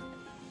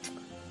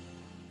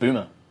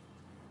 Boomer.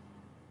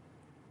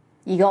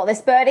 You got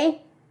this, Birdie?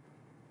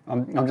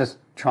 I'm just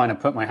trying to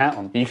put my hat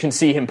on. You can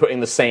see him putting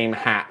the same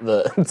hat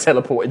that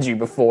teleported you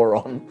before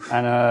on.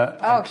 And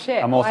Oh,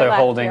 shit. I'm I also left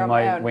holding here on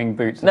my own. wing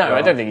boots. as No, well.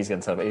 I don't think he's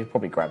going to teleport. He'll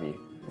probably grab you.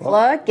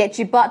 Fleur, get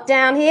your butt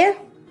down here.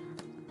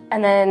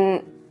 And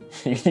then...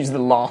 You use the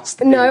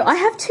last. No, bead. I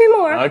have 2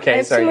 more. Okay, I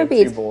have sorry, 2 more you have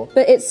 2 beads. more.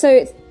 But it's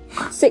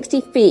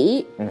 60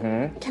 feet.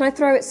 Mm-hmm. Can I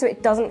throw it so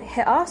it doesn't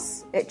hit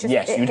us? It just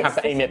Yes, it you'd hits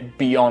have to aim it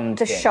beyond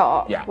the him.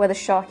 shark, Yeah. where the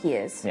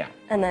sharky is. Yeah.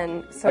 And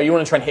then... So Oh, you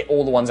want to try and hit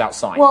all the ones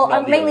outside? well,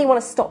 not I the mainly other-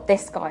 want to stop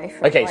this guy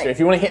from, Okay, like, so if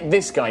you want to hit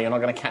this guy, you're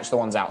not going to catch the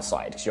ones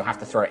outside because you'll have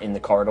to throw it in the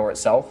corridor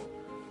itself.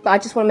 But I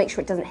just want to make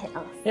sure it doesn't hit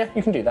us. Yeah,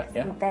 you can do that.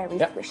 Yeah. I'm very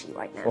Yeah. squishy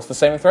right now. What's the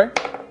saving throw?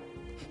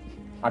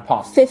 I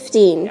passed.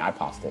 15. Yeah, I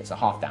passed it. So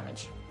half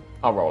damage.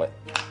 I'll roll it.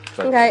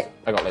 So Okay.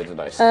 I got loads of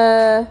dice.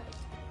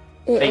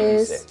 It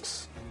is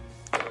 86.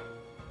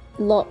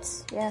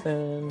 lots. Yeah.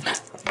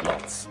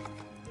 Lots.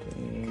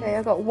 Okay,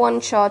 I've got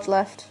 1 charge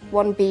left,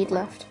 1 bead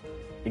left.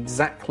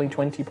 Exactly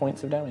 20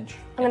 points of damage.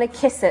 I'm going to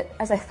kiss it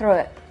as I throw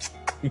it.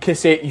 You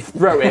kiss it, you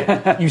throw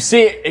it, you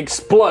see it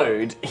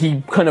explode.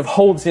 He kind of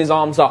holds his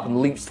arms up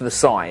and leaps to the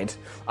side.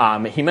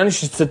 He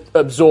manages to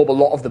absorb a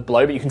lot of the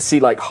blow, but you can see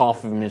like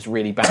half of him is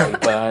really badly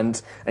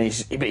burned. And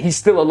he's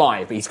still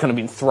alive, but he's kind of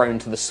been thrown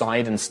to the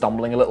side and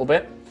stumbling a little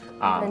bit.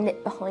 I'm going to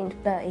nip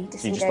behind Bertie,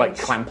 disengage. So you just like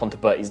clamp onto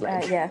Bertie's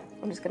leg. Yeah,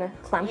 I'm just going to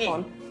clamp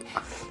on.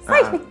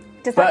 Save me!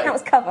 Does that Bertie. count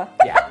as cover?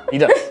 Yeah, he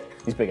does.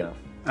 He's big enough.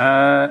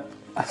 I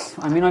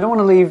mean, I don't want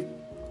to leave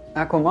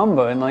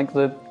Aquamumba in like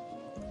the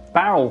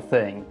barrel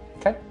thing.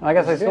 Okay. I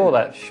guess I saw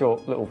that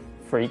short little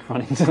freak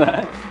run into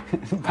that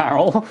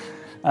barrel.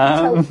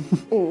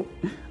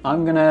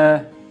 I'm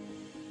gonna,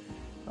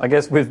 I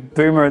guess, with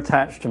Boomer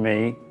attached to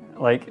me,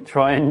 like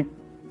try and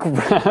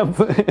grab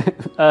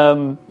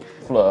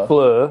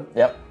Fleur,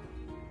 Yep.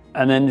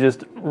 and then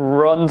just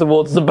run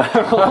towards the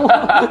barrel.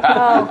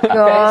 Oh, Okay,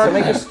 God. so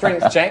make a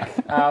strength check.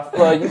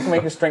 Fleur, you can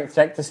make a strength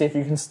check to see if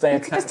you can stay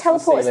attached Just to the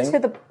teleport us ceiling. to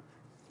the...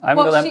 I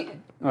haven't Well, got she- that.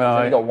 Well,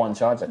 You've it got 1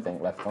 charge, I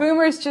think, left on.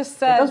 Boomer's just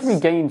does said,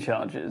 regain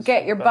charges.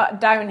 get your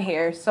butt down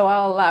here, so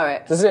I'll allow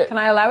it. Does it? Can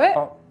I allow it?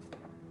 Oh.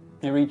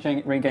 It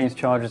regains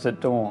charges at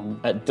dawn.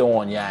 At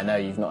dawn, yeah, no,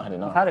 you've not had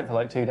enough. I've had it for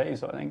like 2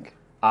 days, I think.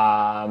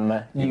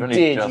 You only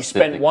did. just You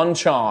spent did the- 1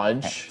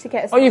 charge. To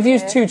get us Oh, you've up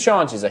used here. 2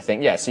 charges, I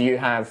think. Yeah, so you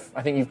have.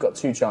 I think you've got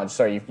 2 charges.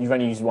 Sorry, you've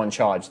only used 1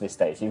 charge this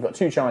day, so you've got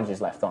 2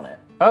 charges left on it.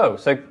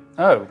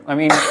 I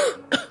mean,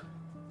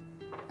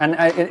 and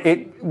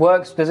it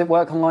works. Does it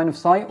work on line of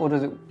sight, or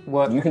does it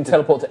work? You can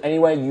teleport to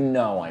anywhere you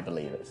know. I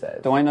believe it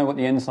says. Do I know what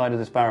the inside of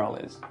this barrel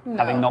is,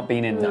 having not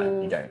been in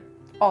there? You don't.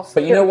 Also,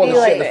 But you know what be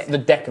like- the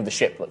deck of the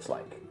ship looks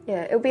like.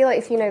 Yeah, it would be like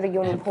if you know the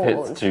yawning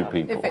portal. It's two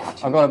people. If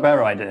it's I've got a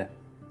better idea.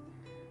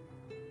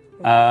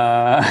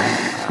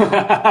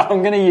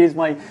 I'm going to use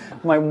my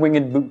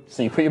winged boots,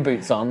 So you put your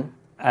boots on,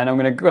 and I'm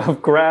going to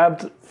have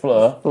grabbed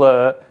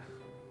Fleur,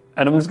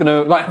 and I'm just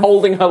going to, like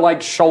holding her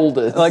like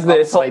shoulders, like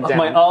this, upside down.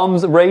 my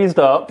arms raised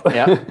up.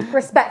 Yeah.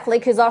 Respectfully,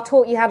 because I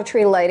taught you how to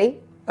treat a lady.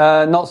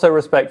 Not so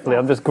respectfully,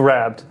 I'm just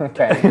grabbed.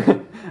 Okay.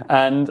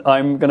 And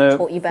I'm going to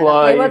Taught you better.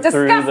 fly We will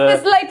through discuss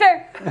this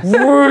later.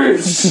 You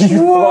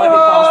fly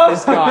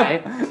past this guy.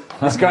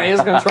 This guy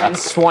is going to try and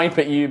swipe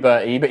at you,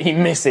 Bertie, but he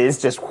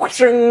misses. Just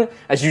whooshing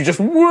as you just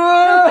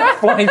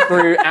fly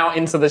through out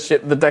into the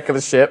ship, the deck of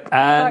the ship.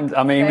 And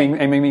I'm Okay.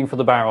 aiming for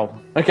the barrel.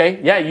 Okay,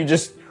 yeah,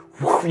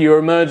 you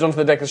emerge onto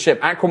the deck of the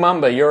ship.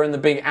 Aquamamba, you're in the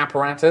big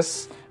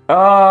apparatus.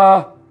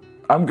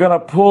 I'm gonna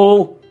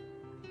pull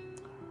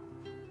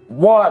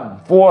one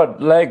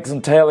forward, legs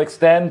and tail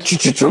extend.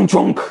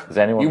 Is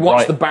anyone You watch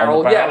right the on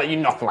barrel, yeah, like you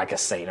knock like a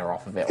sailor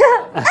off of it.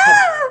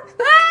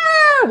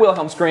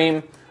 Wilhelm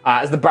scream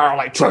as the barrel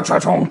like chunk.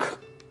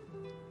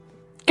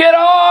 Get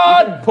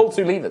on! Pull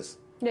 2 levers.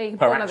 Yeah, you can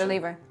Per pull another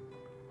action.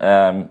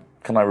 lever.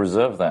 Can I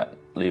reserve that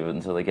lever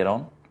until they get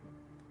on?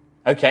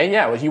 Okay,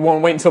 yeah, well, you want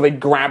to wait until they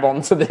grab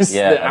onto this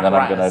Yeah, the and then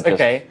I'm apparatus. gonna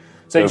just okay,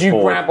 so go do you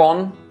forward. grab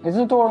on? Is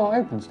the door not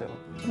open still?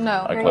 No,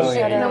 I you closed it.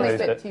 can only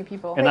Closed fit it. 2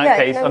 people. In that yeah,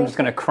 case, no, I'm we- just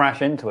going to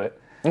crash into it.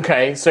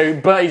 Okay, so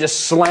Bertie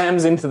just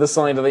slams into the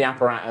side of the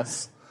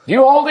apparatus.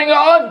 You holding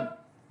on?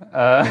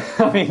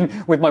 I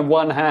mean, with my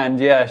one hand,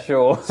 yeah,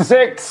 sure.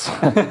 6.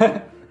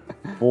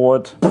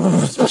 Forward.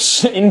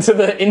 into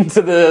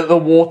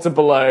the water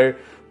below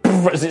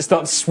as it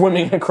starts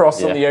swimming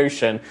across on Yeah. the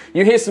ocean.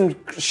 You hear some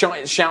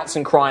shouts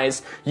and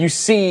cries. You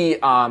see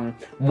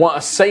what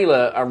a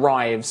sailor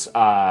arrives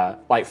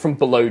like from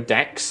below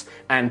decks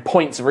and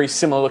points a very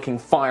similar looking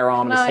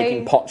firearm and is Nice.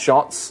 taking pot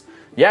shots.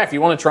 Yeah, if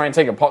you want to try and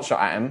take a pot shot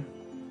at him.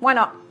 Why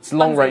not? It's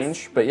long Funsies.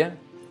 range, but yeah.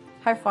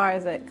 How far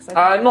is it? 'Cause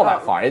I think Not I've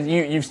that far.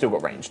 You've still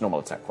got range. Normal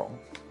attack roll.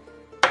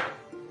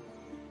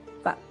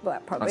 That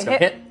probably That's gonna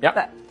hit. Yep.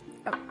 That,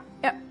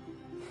 yep.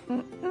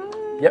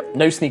 Yep.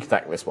 No sneak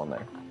attack this one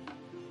though.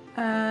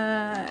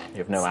 You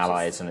have no it's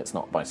allies and it's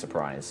not by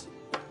surprise.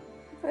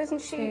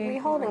 Isn't she? We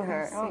holding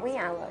her? Aren't we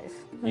allies?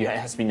 It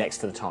has to be next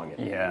to the target.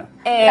 Yeah.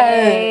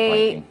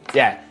 Eight.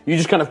 Yeah, you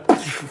just kind of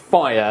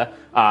fire.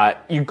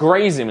 You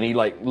graze him, and he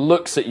like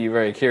looks at you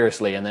very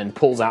curiously, and then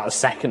pulls out a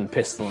second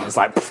pistol, and it's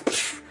like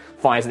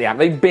fires at the app.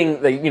 They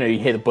you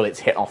hear the bullets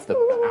hit off the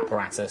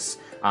apparatus.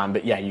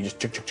 But yeah, you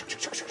just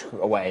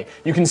away.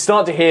 You can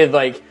start to hear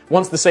like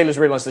once the sailors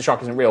realise the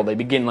shark isn't real, they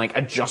begin like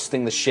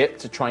adjusting the ship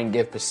to try and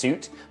give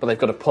pursuit. But they've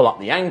got to pull up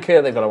the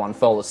anchor, they've got to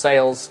unfurl the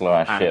sails, Slow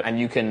ass ship. and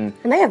you can.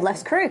 And they have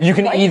less crew. You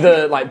can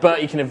either, like,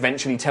 Bertie can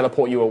eventually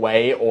teleport you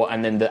away,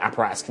 and then the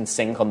apparatus can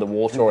sink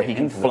underwater, or he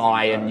can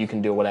fly and you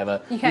can do whatever.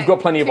 can't- You've got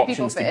plenty of 2 people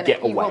options fit to in get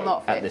it. You will away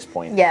not at fit. this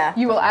point. Yeah.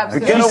 You will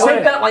absolutely. You Get away.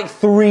 said that like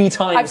 3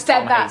 times. I've said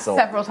Tom that Hazel.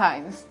 several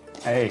times.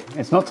 Hey,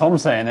 it's not Tom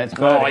saying it, it's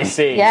Oh, Bertie. I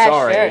see. Yeah,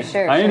 Sorry.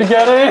 sure. I need to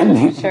get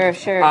in!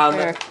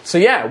 Sure. So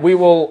yeah, we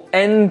will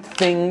end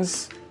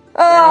things.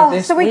 Oh,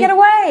 this so we week. get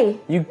away.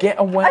 You get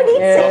away. I need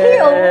to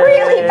heal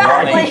really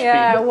badly.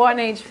 Yeah, 1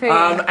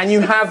 HP. And you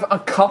have a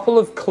couple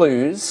of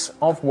clues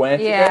of where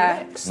to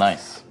Yeah. go next.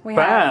 Nice. we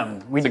have.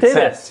 Bam! We did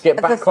Success. it! Get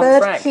The back on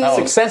third track. key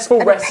Successful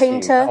and a rescue.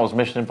 painter. That was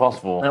Mission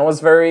Impossible. That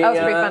was very That was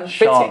pretty fun.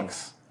 fitting.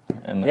 Sharks.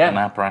 And Yeah. an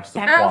apparatus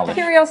of Out of quality.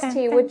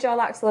 curiosity, would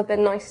Jarlaxle have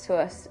been nice to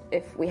us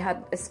if we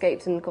had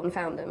escaped and gone and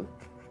found him?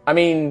 I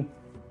mean,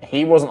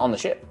 he wasn't on the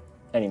ship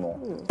anymore.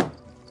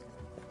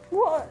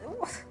 What?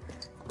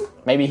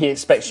 Maybe he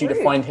expects you to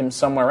Rude. find him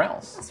somewhere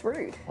else. That's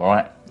rude. All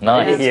right. He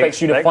Nice.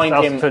 expects you to expects find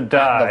us him to at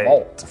die. the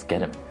vault. Let's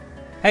get him.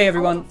 Hey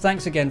everyone,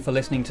 thanks again for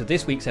listening to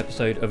this week's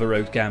episode of A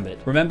Rogue's Gambit.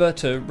 Remember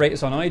to rate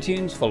us on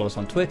iTunes, follow us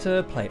on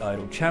Twitter, play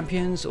Idle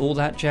Champions, all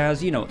that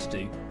jazz, you know what to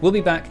do. We'll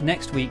be back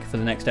next week for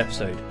the next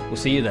episode. We'll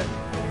see you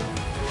then.